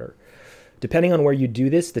in the water. Depending on where you do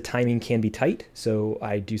this, the timing can be tight, so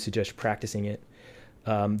I do suggest practicing it.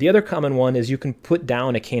 The other common one is you can put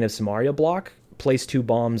down a Cane of Samaria block, place 2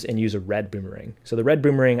 bombs, and use a red boomerang. So the red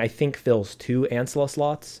boomerang, I think, fills 2 Ancilla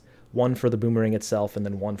slots, one for the boomerang itself and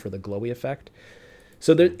then one for the glowy effect.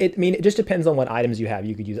 So it just depends on what items you have.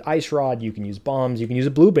 You could use Ice Rod, you can use bombs, you can use a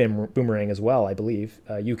blue boomerang as well, I believe.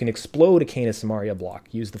 You can explode a Cane of Samaria block,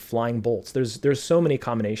 use the flying bolts. There's so many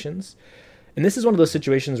combinations. And this is one of those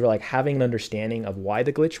situations where like having an understanding of why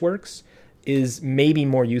the glitch works is maybe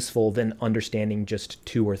more useful than understanding just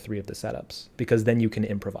 2 or 3 of the setups, because then you can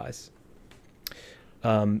improvise.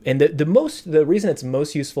 And the reason it's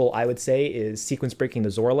most useful, I would say, is sequence breaking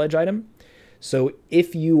the Zora ledge item. So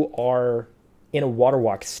if you are in a water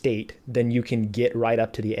walk state, then you can get right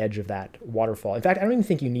up to the edge of that waterfall. In fact, I don't even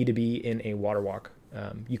think you need to be in a water walk.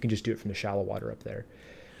 You can just do it from the shallow water up there.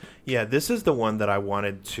 Yeah, this is the one that I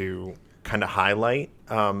wanted to kind of highlight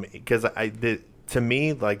because to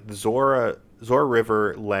me, like the Zora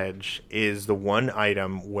River ledge is the one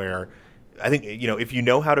item where I think, if you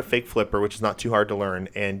know how to fake flipper, which is not too hard to learn,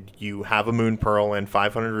 and you have a moon pearl and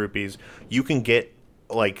 500 rupees, you can get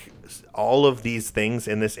like all of these things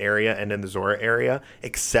in this area and in the Zora area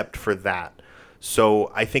except for that.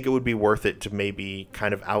 So I think it would be worth it to maybe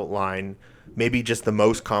kind of outline maybe just the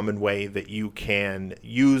most common way that you can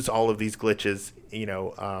use all of these glitches,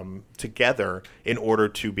 together in order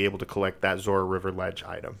to be able to collect that Zora River ledge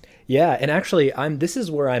item. Yeah, and actually, this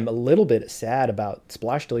is where I'm a little bit sad about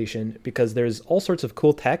splash deletion, because there's all sorts of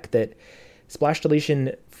cool tech that splash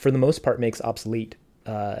deletion, for the most part, makes obsolete.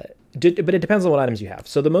 But it depends on what items you have.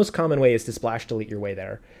 So the most common way is to splash delete your way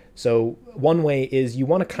there. So one way is you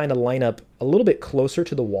want to kind of line up a little bit closer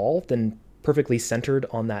to the wall than perfectly centered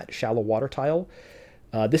on that shallow water tile.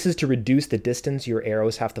 This is to reduce the distance your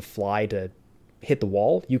arrows have to fly to hit the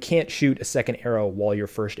wall. You can't shoot a second arrow while your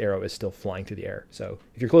first arrow is still flying through the air. So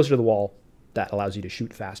if you're closer to the wall, that allows you to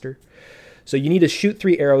shoot faster. So you need to shoot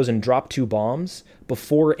 3 arrows and drop 2 bombs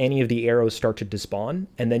before any of the arrows start to despawn,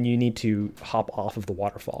 and then you need to hop off of the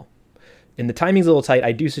waterfall. And the timing's a little tight.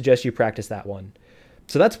 I do suggest you practice that one.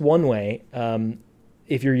 So that's one way.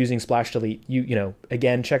 If you're using splash delete,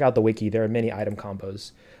 again, check out the wiki. There are many item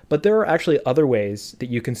combos. But there are actually other ways that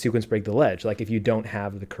you can sequence break the ledge, like if you don't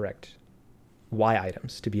have the correct Y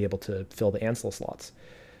items to be able to fill the Ancilla slots.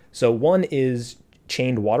 So one is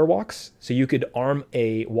chained water walks. So you could arm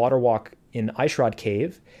a water walk in Ice Rod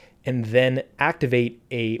Cave and then activate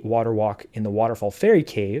a water walk in the Waterfall Fairy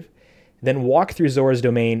Cave, then walk through Zora's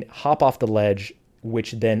Domain, hop off the ledge,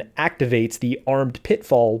 which then activates the armed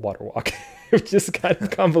Pitfall water walk. Which is kind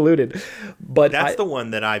of convoluted. But that's the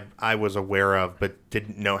one that I was aware of but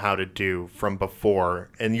didn't know how to do from before.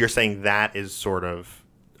 And you're saying that is sort of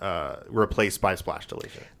replaced by splash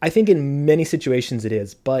deletion. I think in many situations it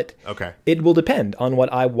is, but okay. It will depend on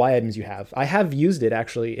what Y items you have. I have used it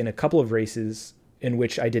actually in a couple of races in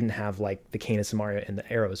which I didn't have like the Cane of Samaria and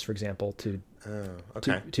the arrows, for example, to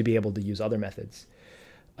be able to use other methods.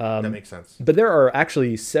 That makes sense. But there are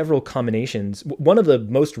actually several combinations. One of the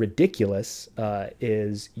most ridiculous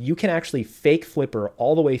is you can actually fake flipper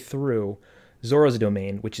all the way through Zora's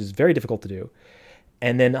Domain, which is very difficult to do,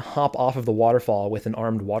 and then hop off of the waterfall with an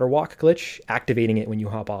armed water walk glitch, activating it when you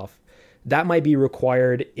hop off. That might be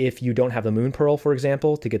required if you don't have the Moon Pearl, for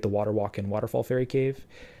example, to get the water walk in Waterfall Fairy Cave.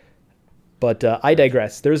 But I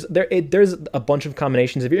digress. There's a bunch of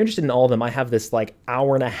combinations. If you're interested in all of them, I have this like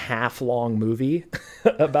 1.5 hour long movie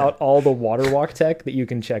about all the water walk tech that you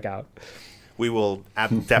can check out. We will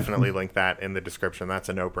definitely link that in the description. That's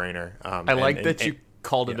a no-brainer. I like that you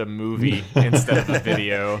called it a movie instead of a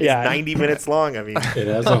video. Yeah, 90 minutes long. I mean, it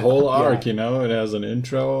has a whole arc, It has an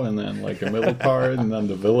intro and then like a middle part, and then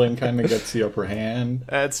the villain kind of gets the upper hand.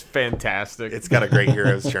 That's fantastic. It's got a great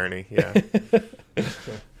hero's journey. Yeah.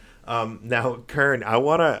 Now, Kern, I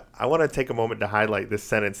wanna take a moment to highlight this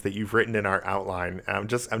sentence that you've written in our outline. I'm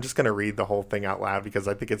just gonna read the whole thing out loud because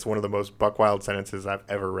I think it's one of the most buckwild sentences I've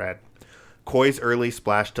ever read. Koi's early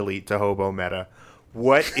splash delete to hobo meta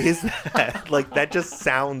What is that? Like, that just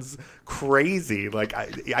sounds crazy. Like,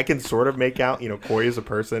 I can sort of make out, koi is a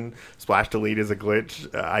person, splash delete is a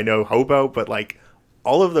glitch. I know hobo, but like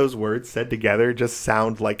all of those words said together just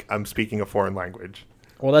sound like I'm speaking a foreign language.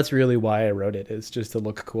 Well, that's really why I wrote it, is just to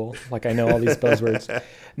look cool. Like, I know all these buzzwords.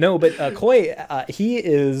 No, but Koi, he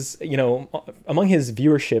is, among his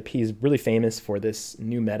viewership, he's really famous for this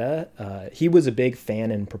new meta. He was a big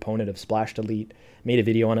fan and proponent of Splash Delete, made a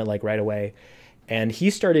video on it like right away. And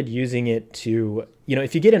he started using it to,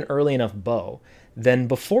 if you get an early enough bow, then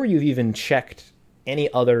before you've even checked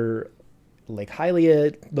any other Lake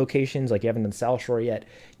Hylia locations, like you haven't done South Shore yet,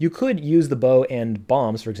 you could use the bow and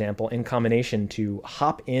bombs, for example, in combination to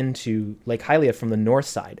hop into Lake Hylia from the north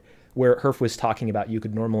side, where Herf was talking about you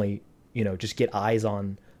could normally, just get eyes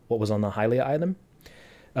on what was on the Hylia Island.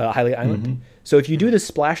 Mm-hmm. So if you do the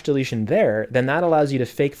splash deletion there, then that allows you to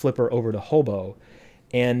fake flipper over to hobo,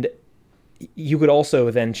 and you could also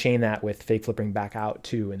then chain that with fake flipping back out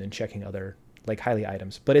too, and then checking other Lake Hylia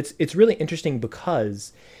items. But it's really interesting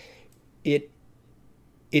because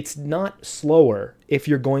it's not slower if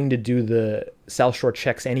you're going to do the South Shore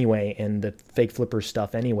checks anyway and the fake flipper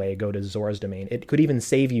stuff anyway, go to Zora's domain. It could even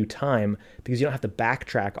save you time because you don't have to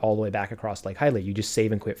backtrack all the way back across Lake Hylia. You just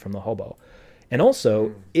save and quit from the hobo. And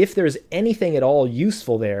also, if there's anything at all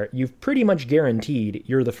useful there, you've pretty much guaranteed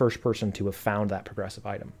you're the first person to have found that progressive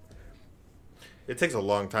item. It takes a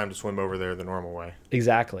long time to swim over there the normal way.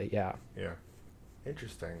 Exactly, yeah. Yeah.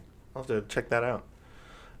 Interesting. I'll have to check that out.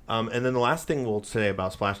 And then the last thing we'll say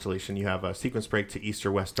about splash deletion, you have a sequence break to east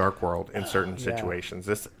or west dark world in certain situations.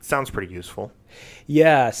 This sounds pretty useful.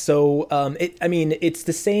 Yeah, so it's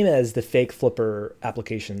the same as the fake flipper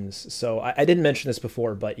applications. So I didn't mention this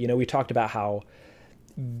before, but we talked about how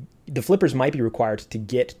the flippers might be required to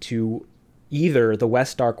get to either the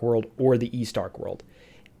west dark world or the east dark world.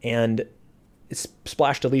 And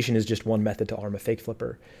splash deletion is just one method to arm a fake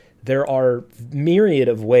flipper. There are myriad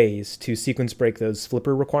of ways to sequence break those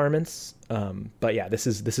flipper requirements, but yeah, this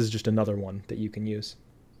is just another one that you can use.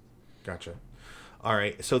 Gotcha. All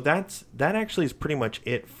right, so that actually is pretty much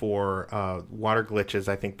it for water glitches.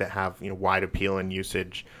 I think that have wide appeal and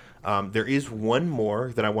usage. There is one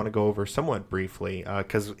more that I want to go over somewhat briefly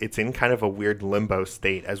because it's in kind of a weird limbo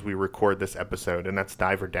state as we record this episode, and that's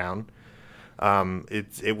Diver Down.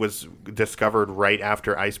 It was discovered right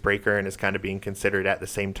after Icebreaker and is kind of being considered at the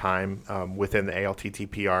same time within the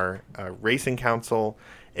ALTTPR Racing Council,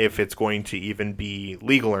 if it's going to even be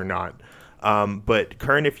legal or not. But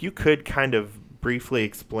Kern, if you could kind of briefly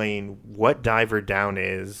explain what Diver Down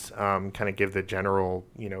is, kind of give the general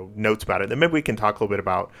notes about it, then maybe we can talk a little bit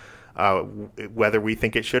about whether we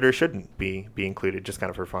think it should or shouldn't be included, just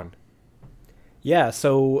kind of for fun. Yeah,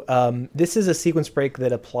 so this is a sequence break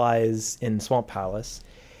that applies in Swamp Palace,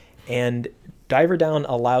 and Diver Down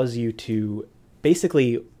allows you to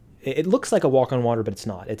basically, it looks like a walk on water, but it's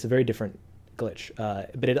not. It's a very different glitch,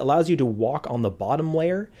 but it allows you to walk on the bottom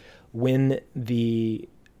layer when the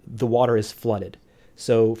water is flooded.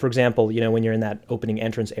 So, for example, when you're in that opening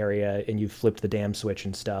entrance area and you've flipped the dam switch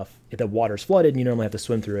and stuff, if the water's flooded and you normally have to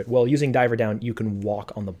swim through it, well, using Diver Down, you can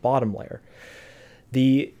walk on the bottom layer.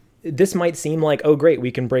 This might seem like, oh, great,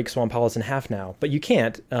 we can break Swamp Palace in half now, but you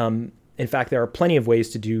can't. In fact, there are plenty of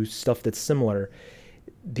ways to do stuff that's similar.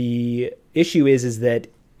 The issue is that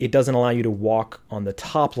it doesn't allow you to walk on the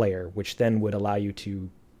top layer, which then would allow you to,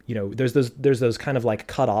 there's those kind of like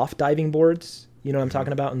cut off diving boards, what I'm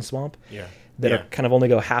talking about in Swamp? Yeah. That are kind of only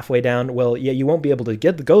go halfway down. Well, yeah, you won't be able to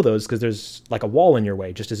go those because there's like a wall in your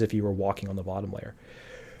way, just as if you were walking on the bottom layer.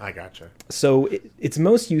 I gotcha. So it's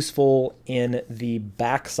most useful in the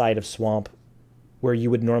back side of Swamp, where you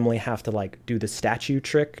would normally have to like do the statue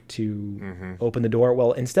trick to open the door.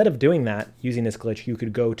 Well, instead of doing that, using this glitch, you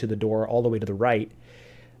could go to the door all the way to the right,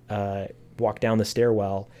 walk down the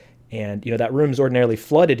stairwell, and that room's ordinarily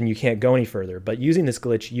flooded and you can't go any further. But using this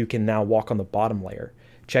glitch, you can now walk on the bottom layer,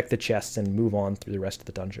 check the chests, and move on through the rest of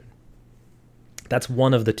the dungeon. That's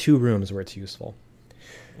one of the 2 rooms where it's useful.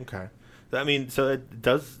 Okay. I mean, so it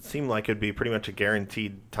does seem like it'd be pretty much a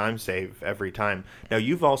guaranteed time save every time. Now,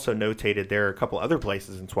 you've also notated there are a couple other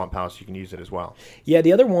places in Swamp Palace you can use it as well. Yeah,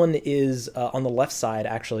 the other one is on the left side,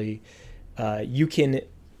 actually. You can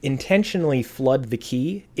intentionally flood the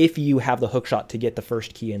key if you have the hookshot to get the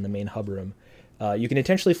first key in the main hub room. You can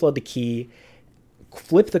intentionally flood the key,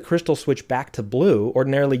 flip the crystal switch back to blue.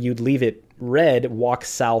 Ordinarily, you'd leave it red, walk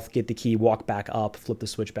south, get the key, walk back up, flip the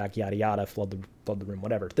switch back, yada yada, flood the room,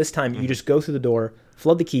 whatever. This time, you just go through the door,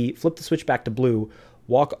 flood the key, flip the switch back to blue,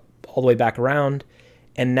 walk all the way back around,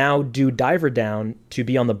 and now do Diver Down to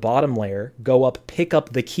be on the bottom layer, go up, pick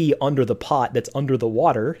up the key under the pot that's under the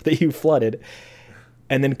water that you flooded,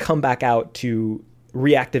 and then come back out to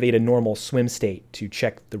reactivate a normal swim state to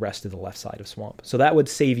check the rest of the left side of swamp. So that would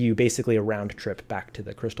save you basically a round trip back to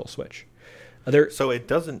the crystal switch. So it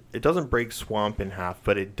doesn't break swamp in half,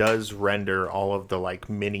 but it does render all of the like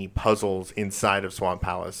mini puzzles inside of Swamp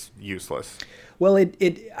Palace useless. Well,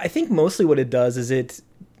 I think mostly what it does is it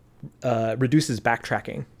reduces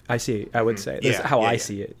backtracking. I would say that's how I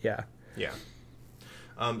see it. Yeah. Yeah.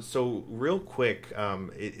 So real quick,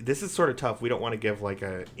 this is sort of tough. We don't want to give like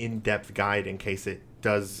a in-depth guide in case it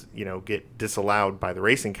does, get disallowed by the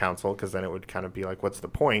Racing Council, because then it would kind of be like, what's the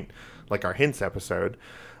point? Like our hints episode.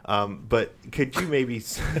 But could you maybe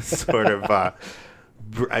sort of,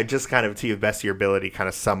 just kind of to the best of your ability, kind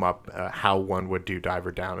of sum up how one would do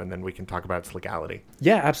Diver Down, and then we can talk about its legality.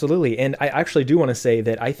 Yeah, absolutely. And I actually do want to say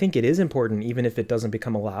that I think it is important, even if it doesn't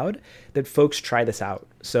become allowed, that folks try this out.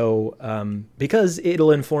 So because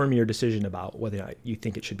it'll inform your decision about whether or not you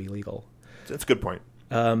think it should be legal. That's a good point.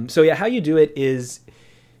 So yeah, how you do it is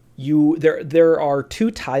there are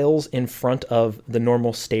 2 tiles in front of the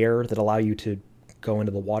normal stair that allow you to go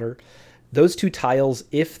into the water. Those 2 tiles,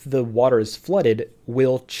 if the water is flooded,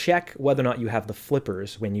 will check whether or not you have the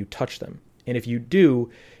flippers when you touch them. And if you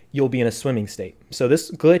do, you'll be in a swimming state. So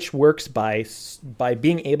this glitch works by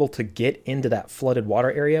being able to get into that flooded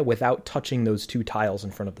water area without touching those 2 tiles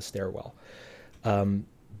in front of the stairwell.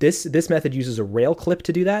 This method uses a rail clip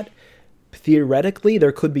to do that. Theoretically,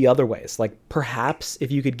 there could be other ways. Like perhaps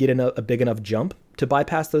if you could get in a big enough jump to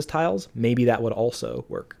bypass those tiles, maybe that would also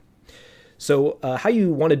work. So how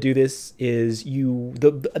you want to do this is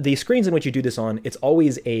the screens in which you do this on, it's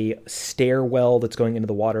always a stairwell that's going into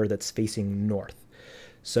the water that's facing north.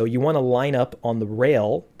 So you want to line up on the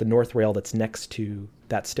rail, the north rail that's next to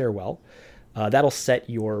that stairwell. That'll set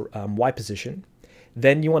your Y position.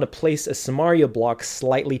 Then you want to place a Samaria block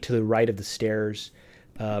slightly to the right of the stairs,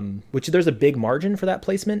 which there's a big margin for that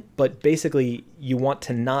placement, but basically you want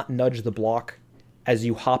to not nudge the block as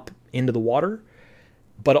you hop into the water,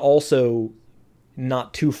 but also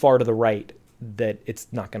not too far to the right that it's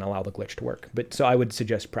not going to allow the glitch to work. But so I would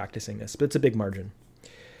suggest practicing this, but it's a big margin.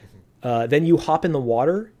 Then you hop in the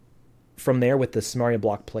water from there with the Samaria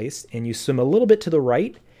block placed, and you swim a little bit to the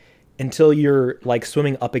right until you're like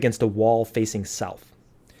swimming up against a wall facing south.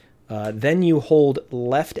 Then you hold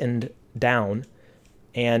left and down,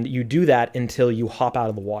 and you do that until you hop out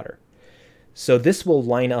of the water. So this will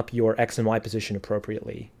line up your X and Y position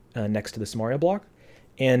appropriately next to the Samaria block.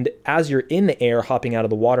 And as you're in the air hopping out of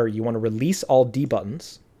the water, you want to release all D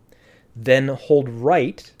buttons, then hold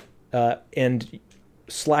right and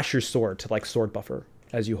slash your sword to like sword buffer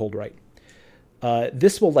as you hold right.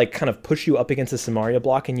 This will like kind of push you up against the Samaria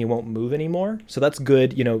block and you won't move anymore. So that's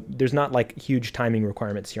good. There's not like huge timing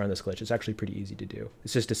requirements here on this glitch. It's actually pretty easy to do.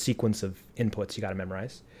 It's just a sequence of inputs you got to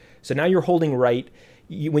memorize. So now you're holding right.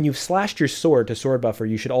 When you've slashed your sword to sword buffer,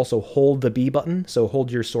 you should also hold the B button. So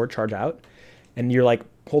hold your sword charge out. And you're like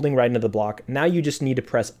holding right into the block. Now you just need to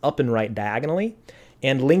press up and right diagonally,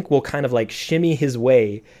 and Link will kind of like shimmy his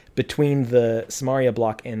way between the Samaria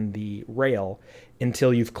block and the rail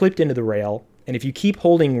until you've clipped into the rail. And if you keep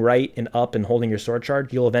holding right and up and holding your sword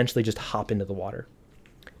charge, you'll eventually just hop into the water.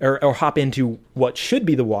 Or hop into what should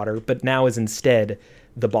be the water, but now is instead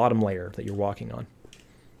the bottom layer that you're walking on.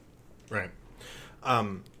 Right.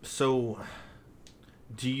 So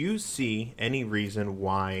do you see any reason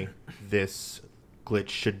why this glitch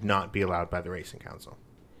should not be allowed by the Racing Council?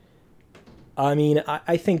 I mean,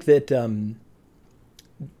 I think that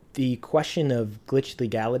the question of glitch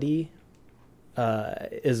legality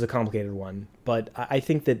is a complicated one, but I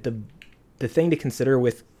think that the thing to consider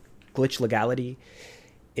with glitch legality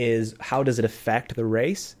is how does it affect the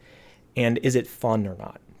race, and is it fun or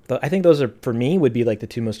not? I think those are, for me, would be like the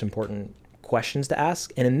 2 most important questions to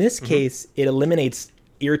ask. And in this case, it eliminates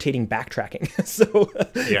irritating backtracking. So,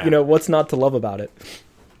 what's not to love about it?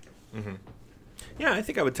 Mm-hmm. Yeah, I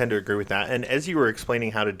think I would tend to agree with that. And as you were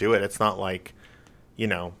explaining how to do it, it's not like,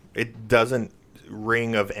 it doesn't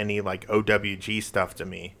ring of any like OWG stuff to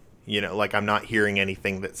me. Like I'm not hearing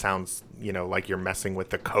anything that sounds, like you're messing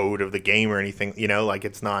with the code of the game or anything, like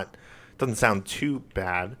it doesn't sound too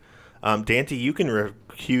bad. Dante, you can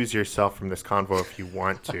recuse yourself from this convo if you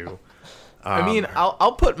want to. I mean,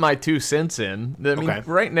 I'll put my 2 cents in. I mean, okay.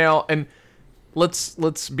 Right now, and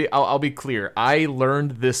let's be. I'll be clear. I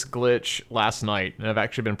learned this glitch last night, and I've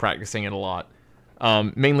actually been practicing it a lot.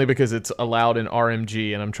 Mainly because it's allowed in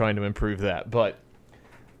RMG, and I'm trying to improve that. But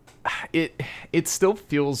it still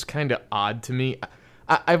feels kind of odd to me.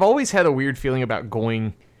 I've always had a weird feeling about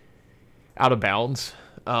going out of bounds.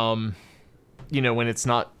 When it's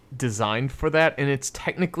not designed for that, and it's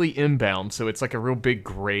technically inbound, so it's like a real big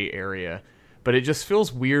gray area. but it just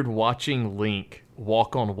feels weird watching Link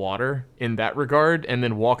walk on water in that regard, and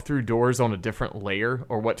then walk through doors on a different layer,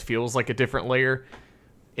 or what feels like a different layer.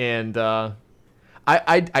 And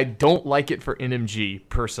I don't like it for NMG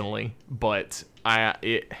personally, but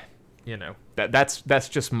that's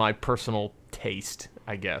just my personal taste,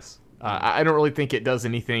 I guess. I don't really think it does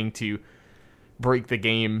anything to break the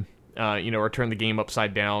game, or turn the game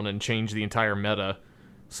upside down and change the entire meta.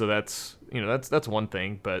 So that's one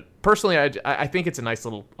thing. But personally, I think it's a nice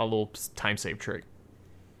little time save trick.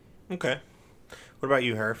 Okay. What about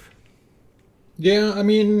you, Herf? Yeah, I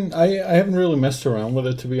mean, I haven't really messed around with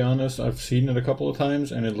it, to be honest. I've seen it a couple of times,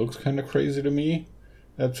 and it looks kind of crazy to me.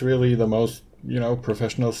 That's really the most,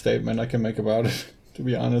 professional statement I can make about it, to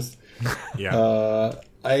be honest. Yeah.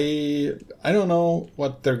 I don't know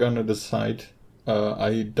what they're gonna decide.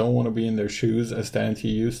 I don't want to be in their shoes, as Dan T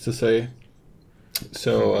used to say.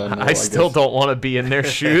 So no, I still don't want to be in their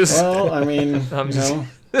shoes. Well, I mean,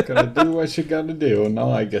 gotta do what you gotta do.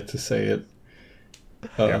 Now I get to say it.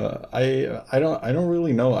 I don't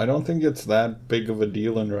really know. I don't think it's that big of a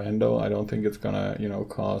deal in Rando. I don't think it's gonna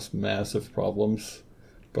cause massive problems.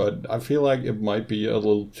 But I feel like it might be a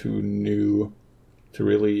little too new to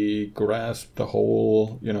really grasp the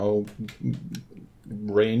whole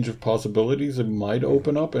range of possibilities it might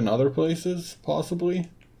open up in other places, possibly.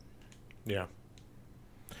 Yeah.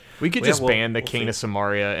 We could just ban the Cane of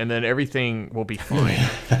Samaria, and then everything will be fine.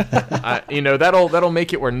 That'll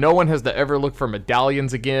make it where no one has to ever look for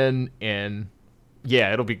medallions again, and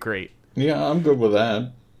yeah, it'll be great. Yeah, I'm good with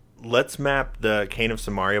that. Let's map the Cane of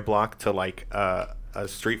Samaria block to like a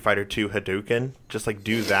Street Fighter 2 Hadouken. Just like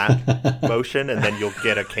do that motion, and then you'll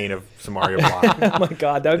get a Cane of Samaria block. Oh my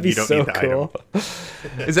god, that would be so cool.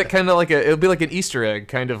 Is that kind of like it'll be like an Easter egg,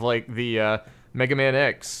 kind of like the Mega Man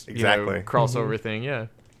X crossover thing, yeah.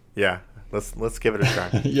 Yeah, let's give it a try.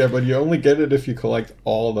 Yeah, but you only get it if you collect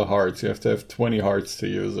all the hearts. You have to have 20 hearts to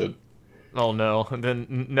use it. Oh no,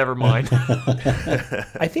 then never mind.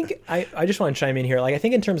 I think I just want to chime in here. Like, I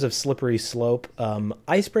think in terms of slippery slope,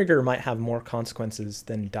 Icebreaker might have more consequences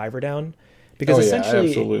than Diver Down, because essentially, I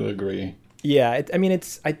absolutely agree. Yeah, to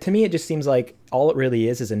me it just seems like all it really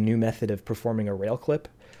is a new method of performing a rail clip,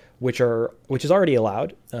 which is already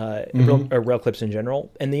allowed, rail clips in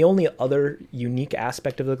general. And the only other unique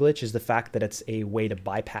aspect of the glitch is the fact that it's a way to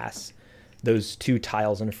bypass those two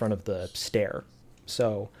tiles in front of the stair.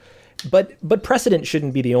 So, but precedent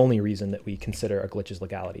shouldn't be the only reason that we consider a glitch's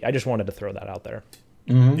legality. I just wanted to throw that out there.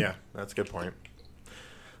 Mm-hmm. Yeah, that's a good point.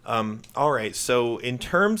 All right, so in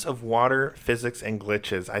terms of water, physics, and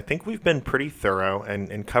glitches, I think we've been pretty thorough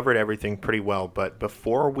and covered everything pretty well. But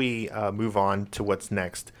before we move on to what's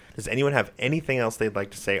next, does anyone have anything else they'd like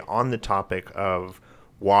to say on the topic of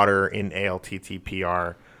water in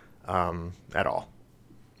ALTTPR at all?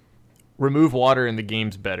 Remove water and the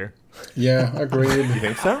game's better. Yeah, agreed. You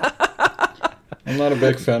think so? I'm not a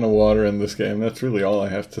big fan of water in this game. That's really all I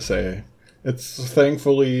have to say. It's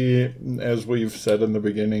thankfully, as we've said in the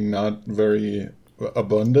beginning, not very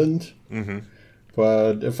abundant. Mm-hmm.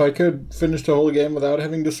 But if I could finish the whole game without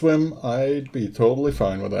having to swim, I'd be totally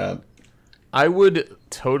fine with that. I would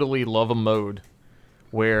totally love a mode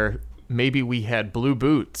where maybe we had blue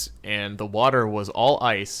boots and the water was all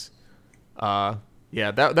ice.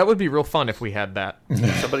 Yeah, that would be real fun if we had that.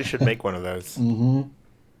 Somebody should make one of those. Mm-hmm.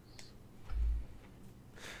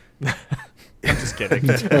 I'm just kidding.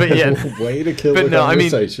 But yeah, way to kill the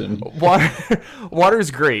conversation. I mean, water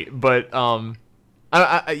is great, but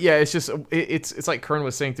yeah, it's just it's like Kern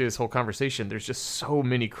was saying through this whole conversation. There's just so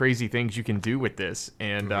many crazy things you can do with this,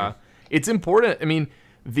 and it's important. I mean,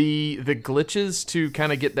 the glitches to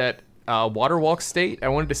kind of get that water walk state. I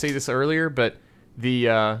wanted to say this earlier, but the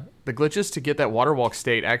glitches to get that water walk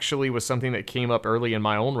state actually was something that came up early in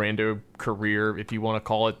my own rando career, if you want to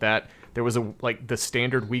call it that. There was the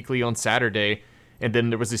standard weekly on Saturday, and then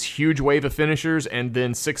there was this huge wave of finishers, and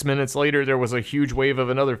then 6 minutes later there was a huge wave of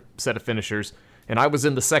another set of finishers, and I was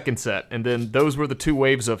in the second set, and then those were the two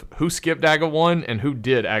waves of who skipped AGA 1 and who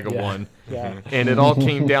did AGA 1. Yeah. And it all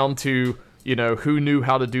came down to, who knew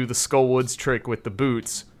how to do the Skullwoods trick with the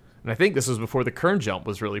boots. And I think this was before the Kern jump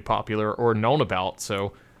was really popular or known about,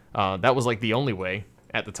 so that was like the only way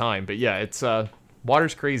at the time. But yeah, it's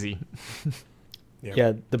water's crazy.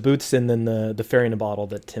 Yeah, the boots and then the fairy in a bottle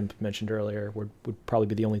that Tim mentioned earlier would probably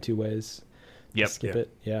be the only two ways to skip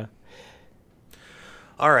it. Yeah.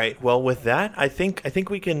 All right. Well, with that, I think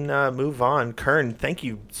we can move on. Kern, thank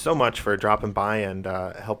you so much for dropping by and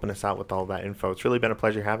helping us out with all that info. It's really been a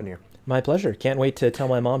pleasure having you. My pleasure. Can't wait to tell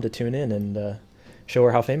my mom to tune in and show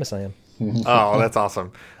her how famous I am. Oh, that's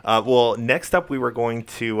awesome. Well, next up, we were going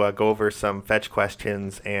to go over some fetch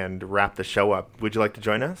questions and wrap the show up. Would you like to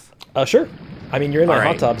join us? Sure. I mean, you're in my All right.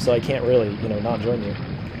 hot tub, so I can't really, not join you.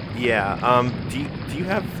 Yeah. Do you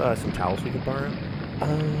have some towels we can borrow?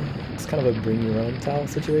 It's kind of a bring your own towel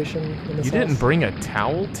situation in this You house. didn't bring a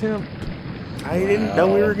towel, Tim? I didn't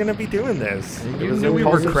know we were going to be doing this. It You was knew an we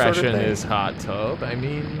were impulsive sort of crashing thing. his hot tub. I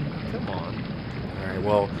mean, come on. All right.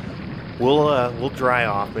 Well, we'll dry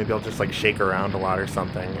off. Maybe I'll just like shake around a lot or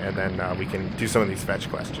something, and then we can do some of these fetch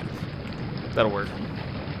questions. That'll work.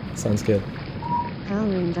 Sounds good.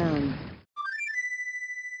 Powering down.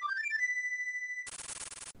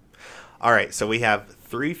 All right, so we have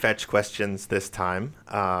 3 fetch questions this time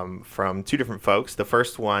from 2 different folks. The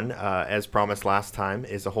first one, as promised last time,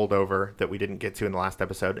 is a holdover that we didn't get to in the last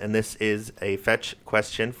episode. And this is a fetch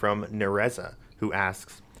question from Nereza, who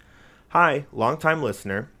asks, "Hi, longtime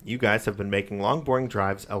listener. You guys have been making long, boring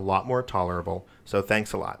drives a lot more tolerable, so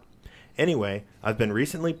thanks a lot. Anyway, I've been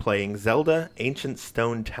recently playing Zelda Ancient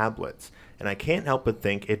Stone Tablets, and I can't help but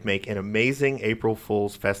think it'd make an amazing April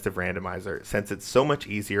Fool's festive randomizer, since it's so much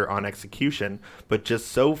easier on execution, but just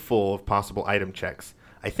so full of possible item checks.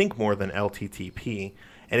 I think more than LTTP,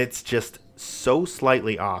 and it's just so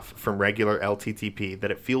slightly off from regular LTTP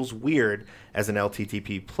that it feels weird as an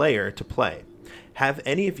LTTP player to play. Have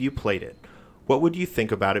any of you played it? What would you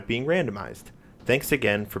think about it being randomized? Thanks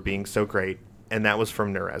again for being so great." And that was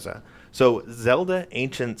from Nereza. So Zelda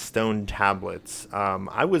Ancient Stone Tablets,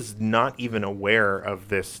 I was not even aware of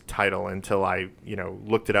this title until I,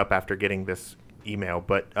 looked it up after getting this email.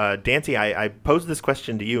 But Dante, I posed this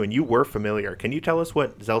question to you, and you were familiar. Can you tell us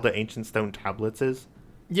what Zelda Ancient Stone Tablets is?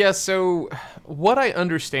 Yeah, so what I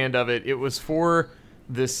understand of it, it was for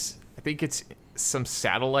this, I think it's some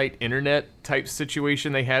satellite internet type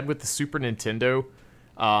situation they had with the Super Nintendo.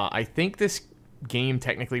 I think this game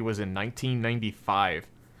technically was in 1995.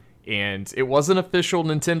 And it was an official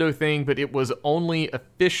Nintendo thing, but it was only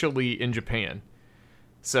officially in Japan.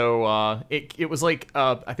 So it was like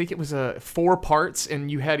I think it was 4 parts,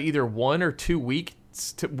 and you had either 1 or 2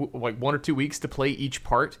 weeks to 1 or 2 weeks to play each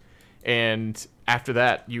part, and after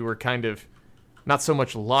that you were kind of not so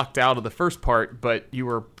much locked out of the first part, but you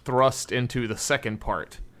were thrust into the second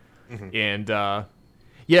part. Mm-hmm. And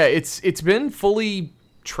yeah, it's been fully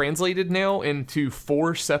translated now into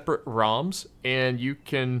 4 separate ROMs, and you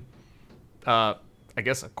can I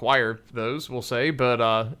guess acquire those, we'll say,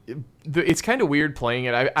 but it's kind of weird playing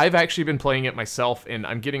it. I've actually been playing it myself, and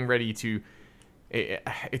I'm getting ready to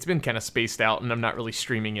it's been kind of spaced out, and I'm not really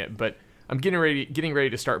streaming it, but I'm getting ready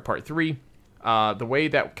to start part 3. The way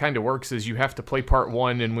that kind of works is you have to play part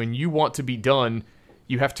 1, and when you want to be done,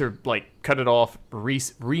 you have to cut it off,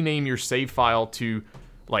 rename your save file to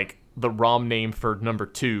the ROM name for number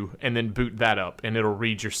 2, and then boot that up, and it'll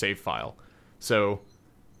read your save file. So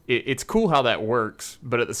it's cool how that works,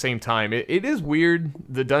 but at the same time, it is weird.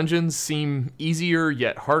 The dungeons seem easier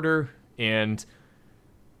yet harder, and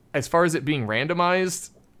as far as it being randomized,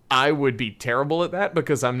 I would be terrible at that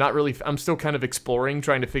because I'm still kind of exploring,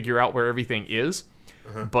 trying to figure out where everything is.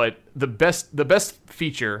 Uh-huh. But the best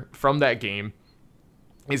feature from that game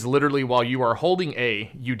is literally while you are holding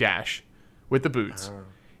A, you dash with the boots.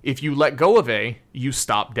 If you let go of A, you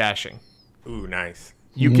stop dashing. Ooh, nice.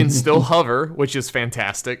 You can still hover, which is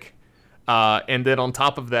fantastic. And then on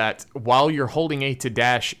top of that, while you're holding A to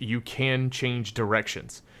dash, you can change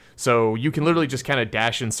directions. So you can literally just kind of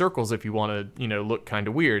dash in circles if you want to, look kind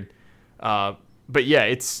of weird. But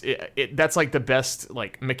yeah, that's the best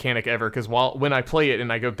mechanic ever. Because when I play it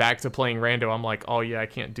and I go back to playing rando, I'm like, oh yeah, I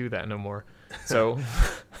can't do that no more. So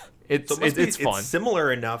it's fun. It's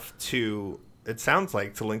similar enough to, it sounds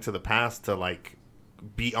like, to Link to the Past to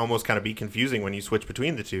be almost kind of be confusing when you switch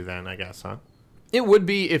between the two. Then I guess, huh? It would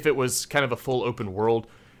be if it was kind of a full open world.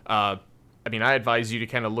 I advise you to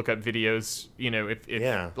kind of look up videos,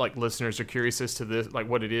 if listeners are curious as to this,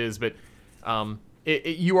 what it is. But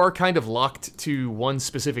you are kind of locked to one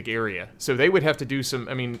specific area. So they would have to do some,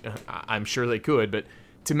 I'm sure they could, but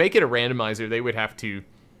to make it a randomizer, they would have to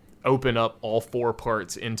open up all 4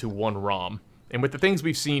 parts into one ROM. And with the things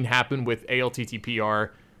we've seen happen with ALTTPR,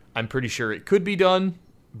 I'm pretty sure it could be done.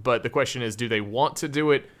 But the question is, do they want to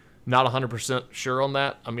do it? Not 100% sure on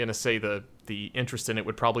that. I'm going to say the interest in it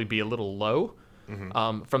would probably be a little low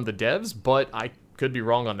from the devs, but I could be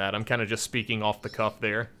wrong on that. I'm kind of just speaking off the cuff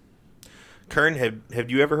there. Kern,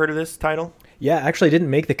 have you ever heard of this title? Yeah, actually I didn't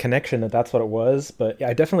make the connection that that's what it was, but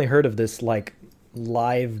I definitely heard of this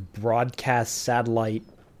live broadcast satellite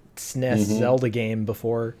SNES Zelda game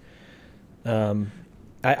before.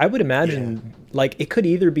 I would imagine it could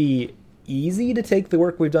either be easy to take the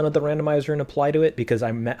work we've done at the randomizer and apply to it, because I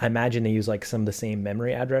imagine they use like some of the same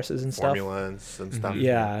memory addresses and stuff. Formulas and stuff.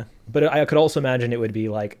 Yeah, but I could also imagine it would be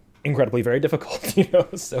like incredibly very difficult, you know.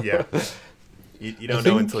 So yeah, you don't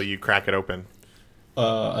know until you crack it open.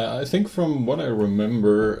 I think from what I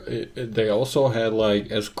remember, they also had, like,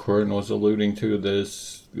 as Corin was alluding to,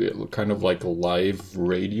 this kind of like live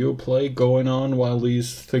radio play going on while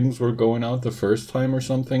these things were going out the first time or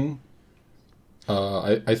something.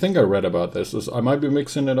 I think I read about this. I might be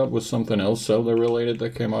mixing it up with something else Zelda related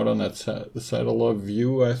that came out on that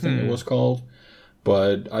Satellaview, I think it was called.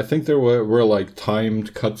 But I think there were like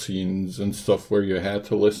timed cutscenes and stuff where you had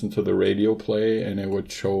to listen to the radio play, and it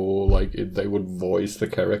would show like they would voice the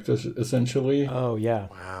characters essentially. Oh yeah.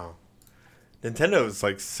 Wow. Nintendo's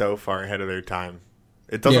like so far ahead of their time.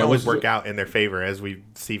 It doesn't always work out in their favor, as we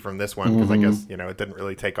see from this one, because I guess, you know, it didn't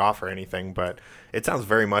really take off or anything, but it sounds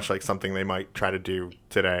very much like something they might try to do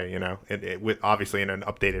today, you know, with obviously in an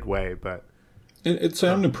updated way, but... It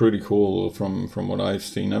sounded pretty cool from what I've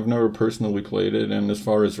seen. I've never personally played it, and as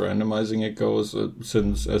far as randomizing it goes,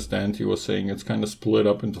 since, as Dante was saying, it's kind of split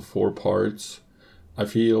up into 4 parts, I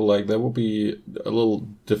feel like that will be a little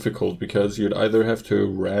difficult, because you'd either have to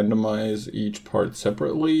randomize each part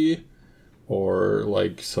separately, or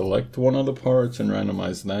like select one of the parts and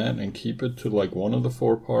randomize that and keep it to like one of the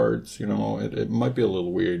 4 parts. You know, it might be a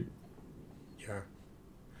little weird. Yeah.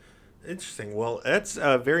 Interesting. Well, that's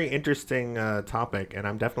a very interesting topic, and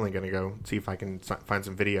I'm definitely going to go see if I can find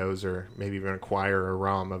some videos or maybe even acquire a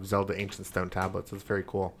ROM of Zelda Ancient Stone Tablets. It's very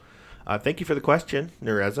cool. Thank you for the question,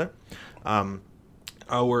 Nereza.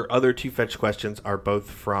 Our other 2 fetch questions are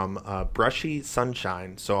both from Brushy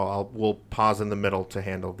Sunshine, so we'll pause in the middle to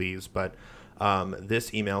handle these, but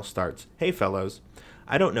this email starts, "Hey fellows,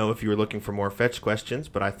 I don't know if you were looking for more fetch questions,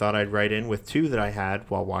 but I thought I'd write in with 2 that I had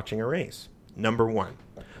while watching a race. Number 1,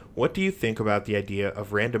 what do you think about the idea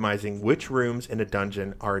of randomizing which rooms in a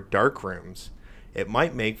dungeon are dark rooms? It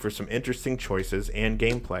might make for some interesting choices and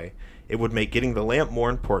gameplay. It would make getting the lamp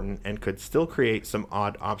more important and could still create some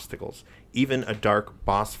odd obstacles, even a dark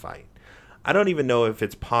boss fight. I don't even know if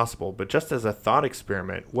it's possible, but just as a thought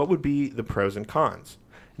experiment, what would be the pros and cons?"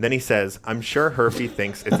 And then he says, "I'm sure Herfy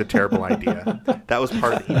thinks it's a terrible idea." That was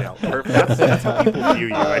part of the email. That's how people view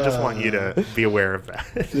you. I just want you to be aware of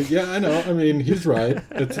that. Yeah, I know. I mean, he's right.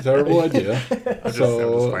 It's a terrible idea.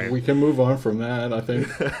 So we can move on from that, I think.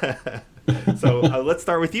 So let's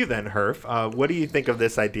start with you then, Herf. What do you think of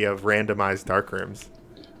this idea of randomized dark rooms?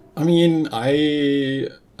 I mean,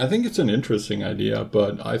 I think it's an interesting idea,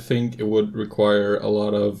 but I think it would require a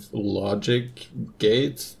lot of logic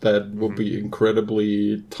gates that would be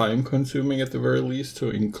incredibly time-consuming at the very least to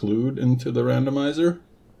include into the randomizer.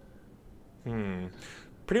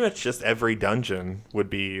 Pretty much just every dungeon would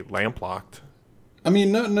be lamp-locked. I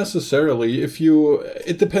mean, not necessarily.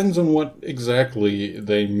 It depends on what exactly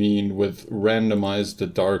they mean with randomize the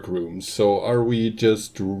dark rooms. So are we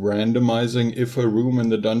just randomizing if a room in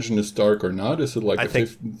the dungeon is dark or not? Is it like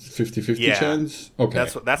 50-50 chance? Okay.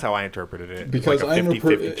 That's how I interpreted it. Because like I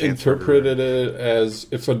interpreted it as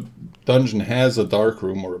if a dungeon has a dark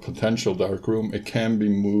room or a potential dark room, it can be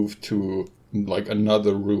moved to like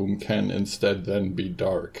another room can instead then be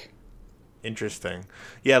dark. Interesting.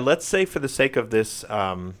 Yeah, let's say for the sake of this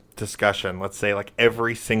discussion, let's say like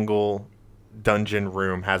every single dungeon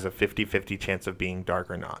room has a 50-50 chance of being dark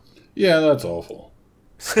or not. Yeah, that's awful.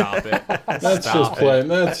 Stop it. That's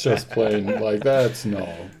just plain. Like, that's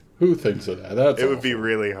no. Who thinks of that? It would be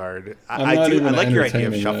really hard. I like your idea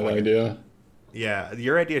of shuffling it. Yeah,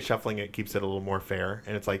 your idea of shuffling it keeps it a little more fair,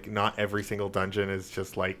 and it's like not every single dungeon is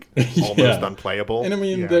just like almost unplayable. And I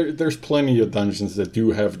mean, there's plenty of dungeons that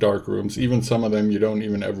do have dark rooms. Even some of them you don't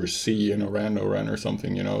even ever see in a rando run or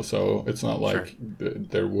something, you know. So it's not like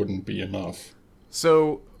there wouldn't be enough.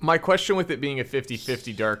 So my question with it being a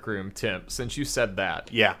 50-50 dark room, Tim, since you said that,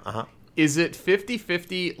 is it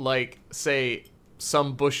 50-50 like say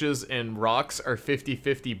some bushes and rocks are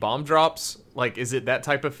 50-50 bomb drops? Like, is it that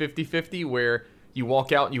type of 50-50 where you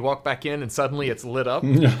walk out and you walk back in and suddenly it's lit up?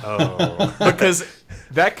 Oh. Because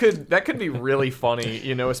that could be really funny,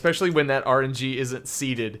 you know, especially when that RNG isn't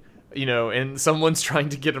seeded, you know, and someone's trying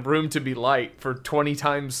to get a room to be light for 20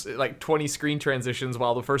 times, like 20 screen transitions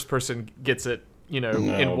while the first person gets it, you know,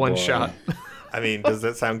 in one shot. I mean, does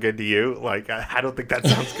that sound good to you? Like, I don't think that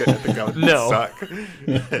sounds good. I think that would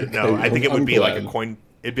suck. No, I think it would be like a coin.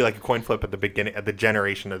 It'd be like a coin flip at the beginning, at the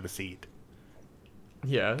generation of the seed.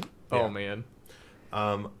 Yeah. Oh man.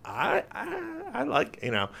 I like,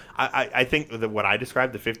 you know, I think that what I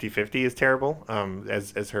described, the 50-50 is terrible.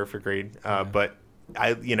 As Herf agreed. But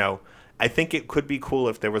I think it could be cool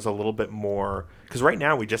if there was a little bit more, because right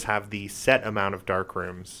now we just have the set amount of dark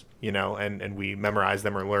rooms, you know, and we memorize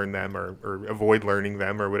them or learn them or avoid learning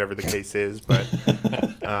them or whatever the case is. But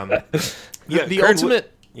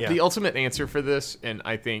the ultimate answer for this, and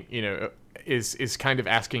I think, you know, is kind of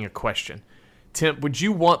asking a question. Tim, would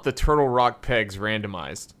you want the Turtle Rock pegs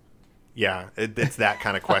randomized? Yeah, it's that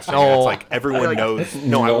kind of question. It's like everyone knows.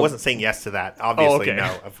 No, I wasn't saying yes to that. Obviously,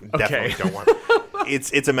 no. I definitely don't want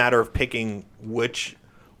it. It's a matter of picking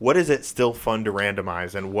what is it still fun to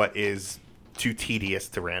randomize and what is too tedious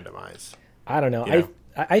to randomize. I don't know.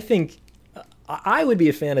 I think I would be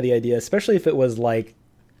a fan of the idea, especially if it was like,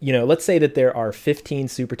 you know, let's say that there are 15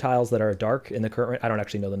 super tiles that are dark in the current. I don't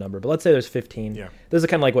actually know the number, but let's say there's 15. Yeah. This is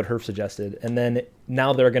kind of like what Herf suggested. And then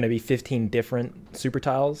now there are going to be 15 different super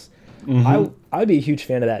tiles. Mm-hmm. I would be a huge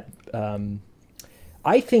fan of that.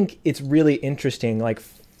 I think it's really interesting. Like,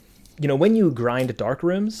 you know, when you grind dark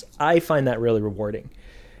rooms, I find that really rewarding,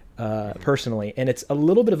 personally. And it's a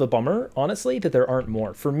little bit of a bummer, honestly, that there aren't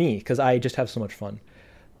more for me, because I just have so much fun.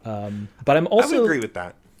 But I would agree with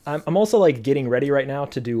that. I'm also like getting ready right now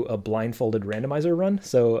to do a blindfolded randomizer run.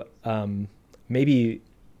 So maybe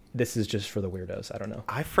this is just for the weirdos. I don't know.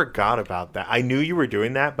 I forgot about that. I knew you were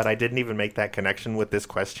doing that, but I didn't even make that connection with this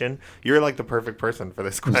question. You're like the perfect person for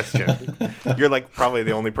this question. You're like probably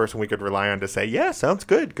the only person we could rely on to say, yeah, sounds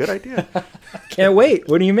good. Good idea. Can't wait.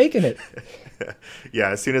 When are you making it?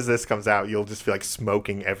 Yeah, as soon as this comes out, you'll just feel like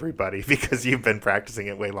smoking everybody because you've been practicing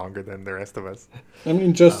it way longer than the rest of us. I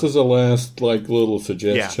mean, just as a last like little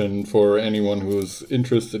suggestion for anyone who's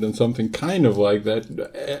interested in something kind of like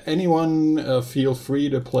that, anyone feel free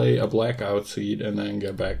to play a blackout seed and then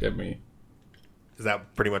get back at me. Is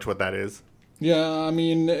that pretty much what that is? Yeah, I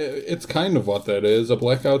mean, it's kind of what that is. A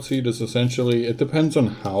blackout seed is essentially, it depends on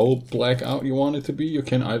how blackout you want it to be. You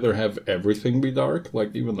can either have everything be dark,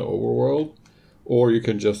 like even the overworld, or you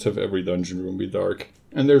can just have every dungeon room be dark.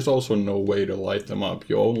 And there's also no way to light them up.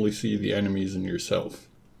 You only see the enemies and yourself.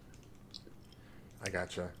 I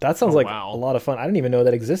gotcha. That sounds like a lot of fun. I didn't even know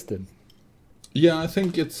that existed. Yeah, I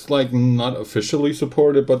think it's like not officially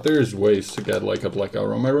supported, but there's ways to get like a blackout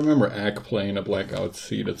room. I remember Ack playing a blackout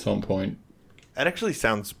seed at some point. That actually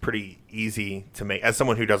sounds pretty easy to make. As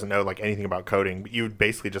someone who doesn't know like anything about coding, you would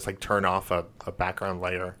basically just like turn off a background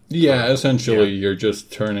layer. Yeah, essentially you're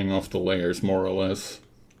just turning off the layers more or less.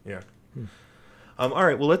 Yeah. All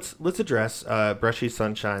right. Well, let's address Brushy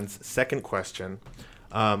Sunshine's second question.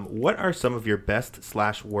 What are some of your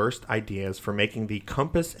best/worst ideas for making the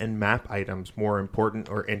compass and map items more important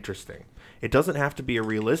or interesting? It doesn't have to be a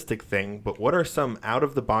realistic thing, but what are some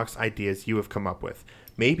out-of-the-box ideas you have come up with?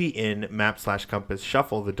 Maybe in map/compass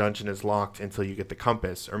shuffle, the dungeon is locked until you get the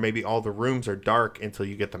compass, or maybe all the rooms are dark until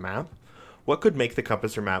you get the map. What could make the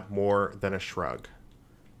compass or map more than a shrug?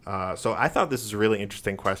 So I thought this is a really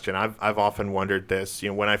interesting question. I've often wondered this. You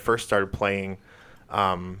know, when I first started playing,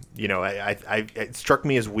 you know, it struck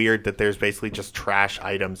me as weird that there's basically just trash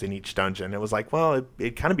items in each dungeon. It was like, well,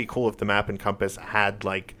 it'd kind of be cool if the map and compass had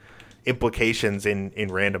like implications in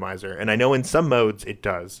randomizer, and I know in some modes it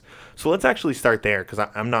does. So let's actually start there, because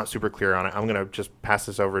I'm not super clear on it. I'm gonna just pass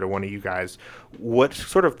this over to one of you guys. What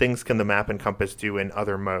sort of things can the map and compass do in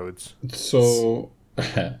other modes? So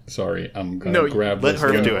sorry, I'm gonna grab let this.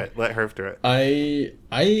 Herf do it. Let Herf do it. I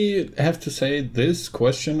have to say, this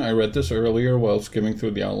question, I read this earlier while skimming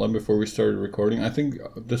through the outline before we started recording. I think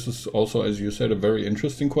this is also, as you said, a very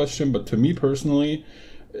interesting question, but to me personally,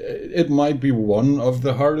 it might be one of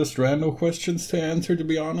the hardest random questions to answer, to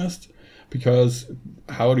be honest, because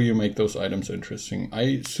how do you make those items interesting?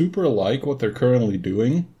 I super like what they're currently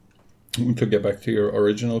doing, to get back to your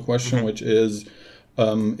original question, which is,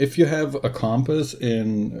 if you have a compass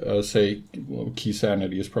in, say, Key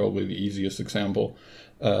Sanity is probably the easiest example.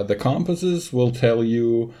 The compasses will tell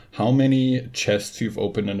you how many chests you've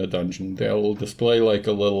opened in a dungeon. They'll display like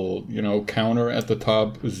a little, you know, counter at the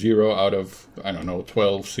top, 0 out of, I don't know,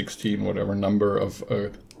 12, 16, whatever number of,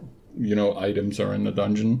 you know, items are in the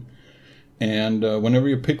dungeon. And whenever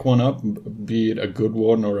you pick one up, be it a good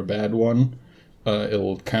one or a bad one,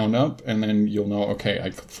 it'll count up, and then you'll know, okay,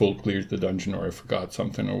 I full cleared the dungeon, or I forgot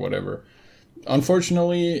something or whatever.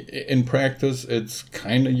 Unfortunately, in practice, it's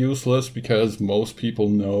kind of useless because most people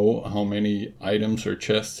know how many items or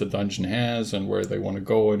chests a dungeon has and where they want to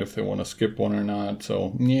go and if they want to skip one or not.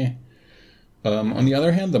 So, yeah. On the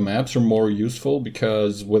other hand, the maps are more useful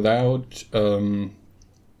because without the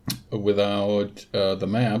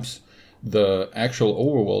maps, the actual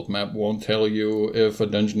overworld map won't tell you if a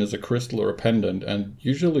dungeon is a crystal or a pendant, and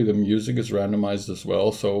usually the music is randomized as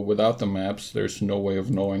well, so without the maps there's no way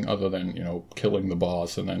of knowing other than, you know, killing the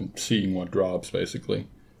boss and then seeing what drops, basically.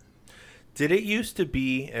 Did it used to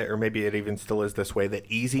be, or maybe it even still is this way, that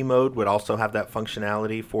easy mode would also have that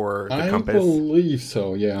functionality for the compass? I believe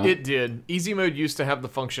so, yeah. It did. Easy mode used to have the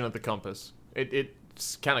function of the compass.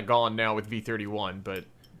 It's kind of gone now with V31, but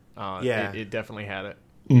it definitely had it.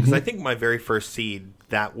 Because I think my very first seed,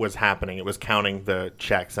 that was happening. It was counting the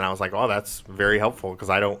checks, and I was like, "Oh, that's very helpful," because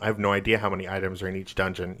I have no idea how many items are in each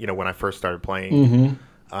dungeon. You know, when I first started playing,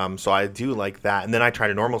 so I do like that. And then I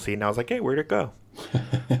tried a normal seed, and I was like, "Hey, where'd it go?"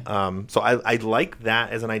 So I like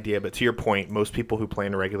that as an idea. But to your point, most people who play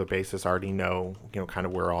on a regular basis already know, kind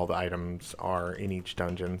of where all the items are in each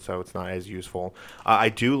dungeon, so it's not as useful. I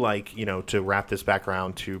do like, to wrap this back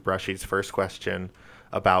around to Brushy's first question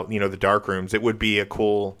about the dark rooms. It would be a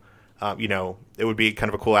cool it would be kind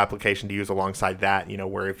of a cool application to use alongside that,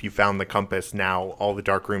 where if you found the compass, now all the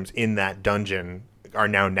dark rooms in that dungeon are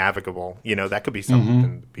now navigable. That could be something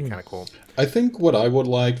that'd be kind of cool. I think what I would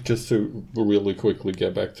like, just to really quickly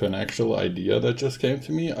get back to an actual idea that just came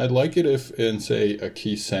to me, I'd like it if in, say, a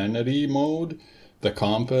key sanity mode, the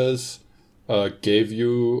compass gave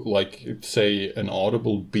you, like, say, an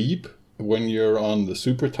audible beep when you're on the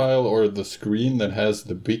super tile or the screen that has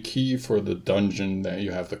the big key for the dungeon that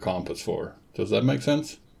you have the compass for. Does that make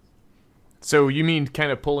sense? So you mean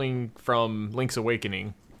kind of pulling from Link's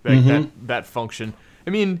Awakening, that function?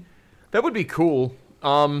 I mean, that would be cool.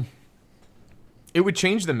 It would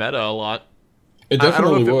change the meta a lot. It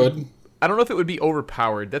definitely would. I don't know if it would be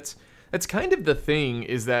overpowered. That's kind of the thing,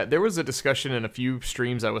 is that there was a discussion in a few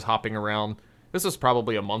streams I was hopping around. This was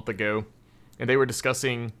probably a month ago, and they were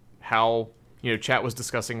discussing how, chat was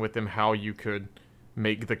discussing with them how you could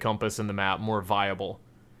make the compass and the map more viable.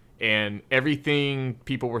 And everything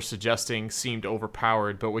people were suggesting seemed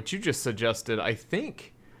overpowered, but what you just suggested, I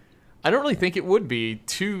don't really think it would be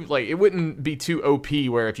too, it wouldn't be too OP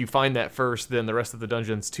where if you find that first, then the rest of the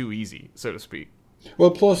dungeon's too easy, so to speak.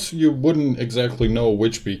 Well, plus you wouldn't exactly know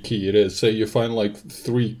which big key it is. Say you find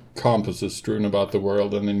 3 compasses strewn about the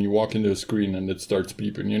world, and then you walk into a screen and it starts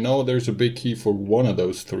beeping. There's a big key for one of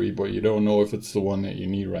those 3, but you don't know if it's the one that you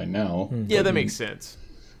need right now. Yeah, that makes sense.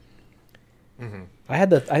 I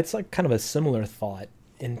had it's kind of a similar thought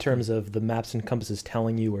in terms of the maps and compasses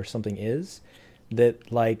telling you where something is. That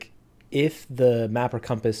if the map or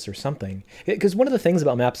compass or something, because one of the things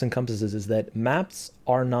about maps and compasses is that maps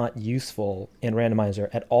are not useful in Randomizer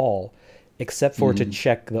at all, except for to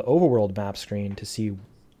check the overworld map screen to see,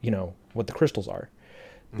 what the crystals are.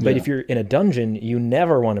 But if you're in a dungeon, you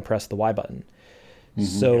never want to press the Y button.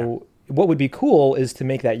 So what would be cool is to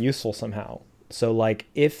make that useful somehow. So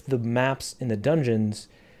if the maps in the dungeons,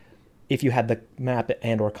 if you had the map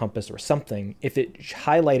and or compass or something, if it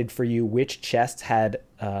highlighted for you which chests had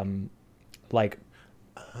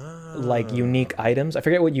unique items. I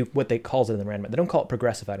forget what they calls it in the random. They don't call it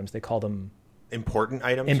progressive items. They call them important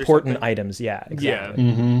items. Important items. Yeah, exactly.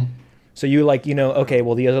 Yeah. So you okay,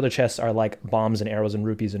 well, these other chests are bombs and arrows and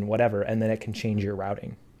rupees and whatever, and then it can change your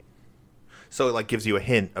routing. So it gives you a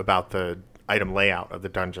hint about the item layout of the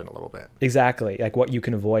dungeon a little bit. Exactly, what you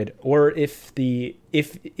can avoid, or if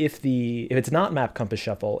it's not map compass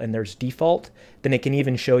shuffle and there's default, then it can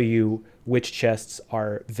even show you which chests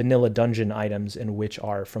are vanilla dungeon items and which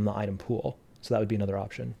are from the item pool. So that would be another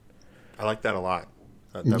option. I like that a lot.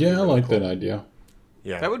 I like that idea.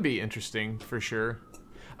 Yeah, that would be interesting for sure.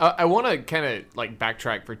 I want to kind of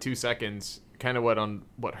backtrack for 2 seconds, kind of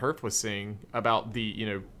what Herth was saying about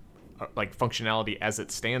the functionality as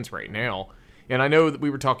it stands right now. And I know that we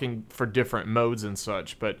were talking for different modes and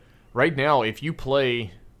such, but right now, if you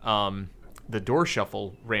play the door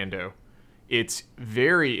shuffle rando, it's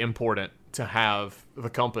very important to have the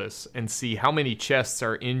compass and see how many chests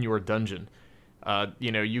are in your dungeon.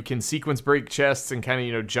 You can sequence break chests and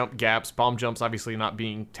kind of, jump gaps, bomb jumps, obviously not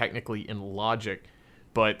being technically in logic.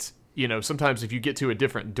 But, sometimes if you get to a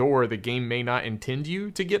different door, the game may not intend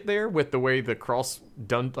you to get there with the way the cross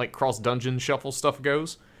dungeon shuffle stuff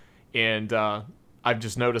goes. And I've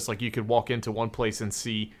just noticed you could walk into one place and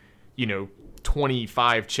see,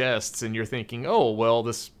 25 chests, and you're thinking, oh, well,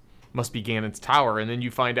 this must be Ganon's tower. And then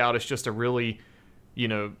you find out it's just a really,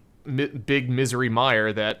 big misery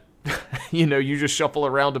mire that, you just shuffle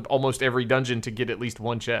around almost every dungeon to get at least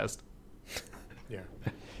one chest. Yeah.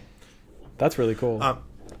 That's really cool.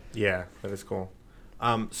 Yeah, that is cool.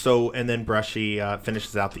 And then Brushy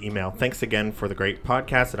finishes out the email. Thanks again for the great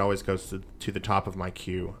podcast. It always goes to the top of my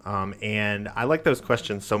queue. And I like those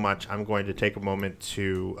questions so much, I'm going to take a moment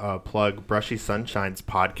to plug Brushy Sunshine's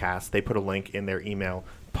podcast. They put a link in their email,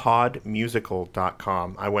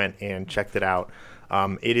 podmusical.com. I went and checked it out.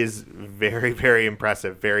 It is very, very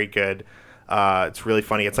impressive, very good. It's really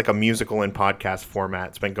funny. It's like a musical in podcast format.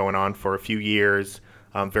 It's been going on for a few years.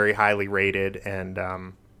 very highly rated,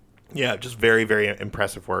 and yeah, just very, very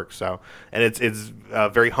impressive work. So, and it's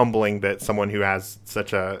very humbling that someone who has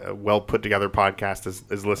such a well put together podcast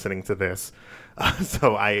is listening to this.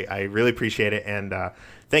 So I really appreciate it, and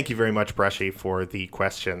thank you very much, Brushy, for the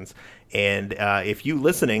questions. And if you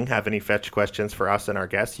listening have any fetch questions for us and our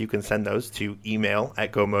guests, you can send those to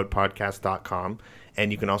email@gomodepodcast.com,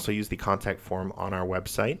 and you can also use the contact form on our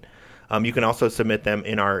website. You can also submit them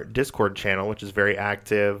in our Discord channel, which is very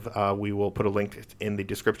active. We will put a link in the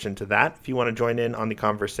description to that if you want to join in on the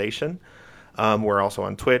conversation. We're also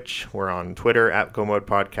on Twitch. We're on Twitter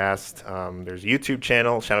 @GoModePodcast. There's a YouTube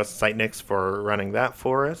channel. Shout out to SiteNix for running that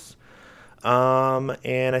for us.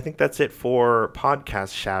 And I think that's it for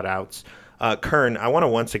podcast shout outs. Kern, I want to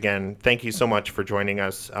once again thank you so much for joining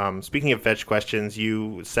us. Speaking of fetch questions,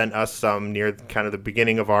 you sent us some near kind of the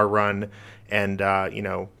beginning of our run, and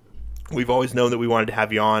we've always known that we wanted to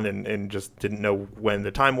have you on and just didn't know when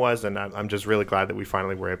the time was, and I'm just really glad that we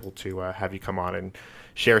finally were able to have you come on and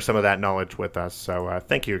share some of that knowledge with us. So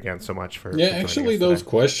thank you again so much for joining actually us those today.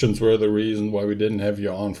 questions were the reason why we didn't have you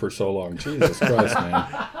on for so long. Jesus Christ, man.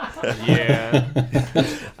 Yeah.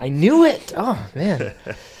 I knew it. Oh man.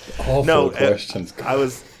 Awful questions. I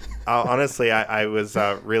was honestly I was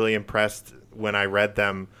really impressed when I read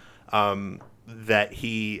them that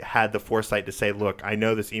he had the foresight to say, look, I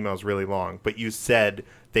know this email is really long, but you said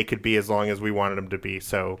they could be as long as we wanted them to be,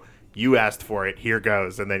 so you asked for it, here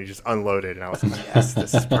goes. And then he just unloaded, and I was like, yes,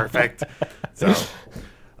 this is perfect. So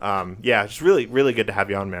yeah, it's really, really good to have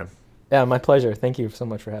you on, man. Yeah, my pleasure. Thank you so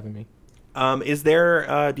much for having me. Is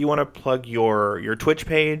there do you want to plug your Twitch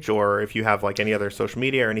page, or if you have like any other social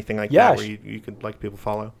media or anything like that where you could like people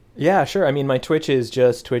follow? Yeah, sure. I mean, my Twitch is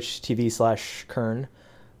just twitch.tv/Kern.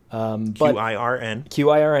 QIRN.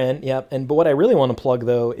 QIRN, yep. But what I really want to plug,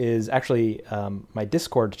 though, is actually my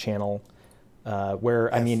Discord channel, where,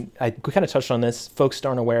 yes. I mean, we kind of touched on this. Folks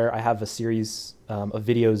aren't aware, I have a series of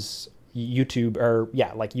videos, YouTube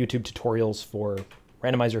tutorials for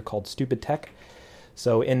randomizer called Stupid Tech.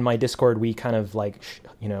 So in my Discord, we kind of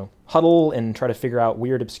huddle and try to figure out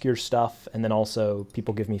weird, obscure stuff, and then also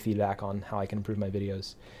people give me feedback on how I can improve my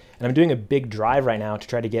videos. And I'm doing a big drive right now to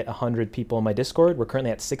try to get 100 people in my Discord. We're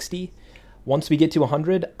currently at 60. Once we get to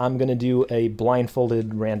 100, I'm going to do a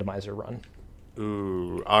blindfolded randomizer run.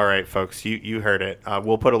 Ooh, all right, folks, you heard it.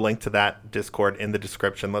 We'll put a link to that Discord in the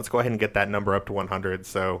description. Let's go ahead and get that number up to 100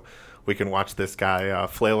 so we can watch this guy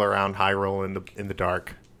flail around Hyrule in the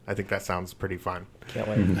dark. I think that sounds pretty fun. Can't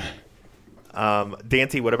wait.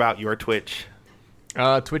 Dante, what about your Twitch?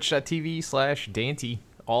 Twitch.tv/Dante.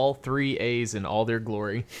 All 3 A's in all their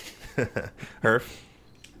glory. Herf?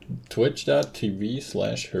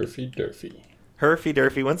 Twitch.tv/Herfy Durfy. Herfy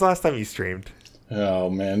Durfy, when's the last time you streamed? Oh,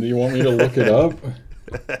 man, do you want me to look it up?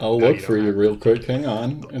 I'll look for you real quick. Hang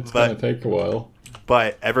on. It's going to take a while.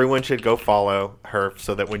 But everyone should go follow Herf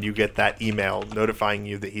so that when you get that email notifying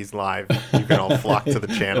you that he's live, you can all flock to the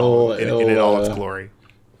channel in all its glory.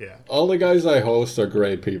 Yeah. All the guys I host are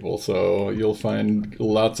great people, so you'll find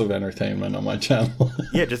lots of entertainment on my channel.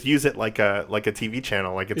 Yeah, just use it like a TV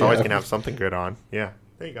channel. Like it's always going to have something good on. Yeah,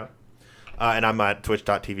 there you go. And I'm at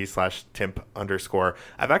twitch.tv/timp_.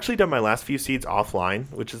 I've actually done my last few seeds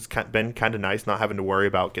offline, which has been kind of nice, not having to worry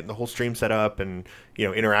about getting the whole stream set up and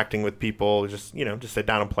interacting with people. Just sit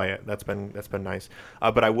down and play it. That's been nice.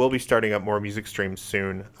 But I will be starting up more music streams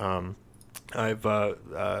soon. I've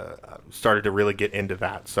started to really get into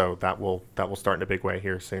that, so that will start in a big way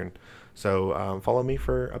here soon. So follow me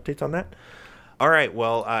for updates on that. All right,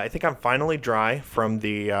 well, I think I'm finally dry from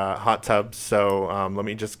the hot tub, so let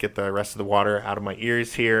me just get the rest of the water out of my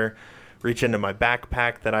ears here, reach into my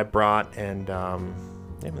backpack that I brought, and I'm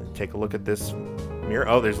going to take a look at this mirror.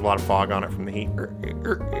 Oh, there's a lot of fog on it from the heat.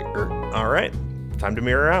 All right, time to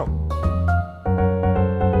mirror out.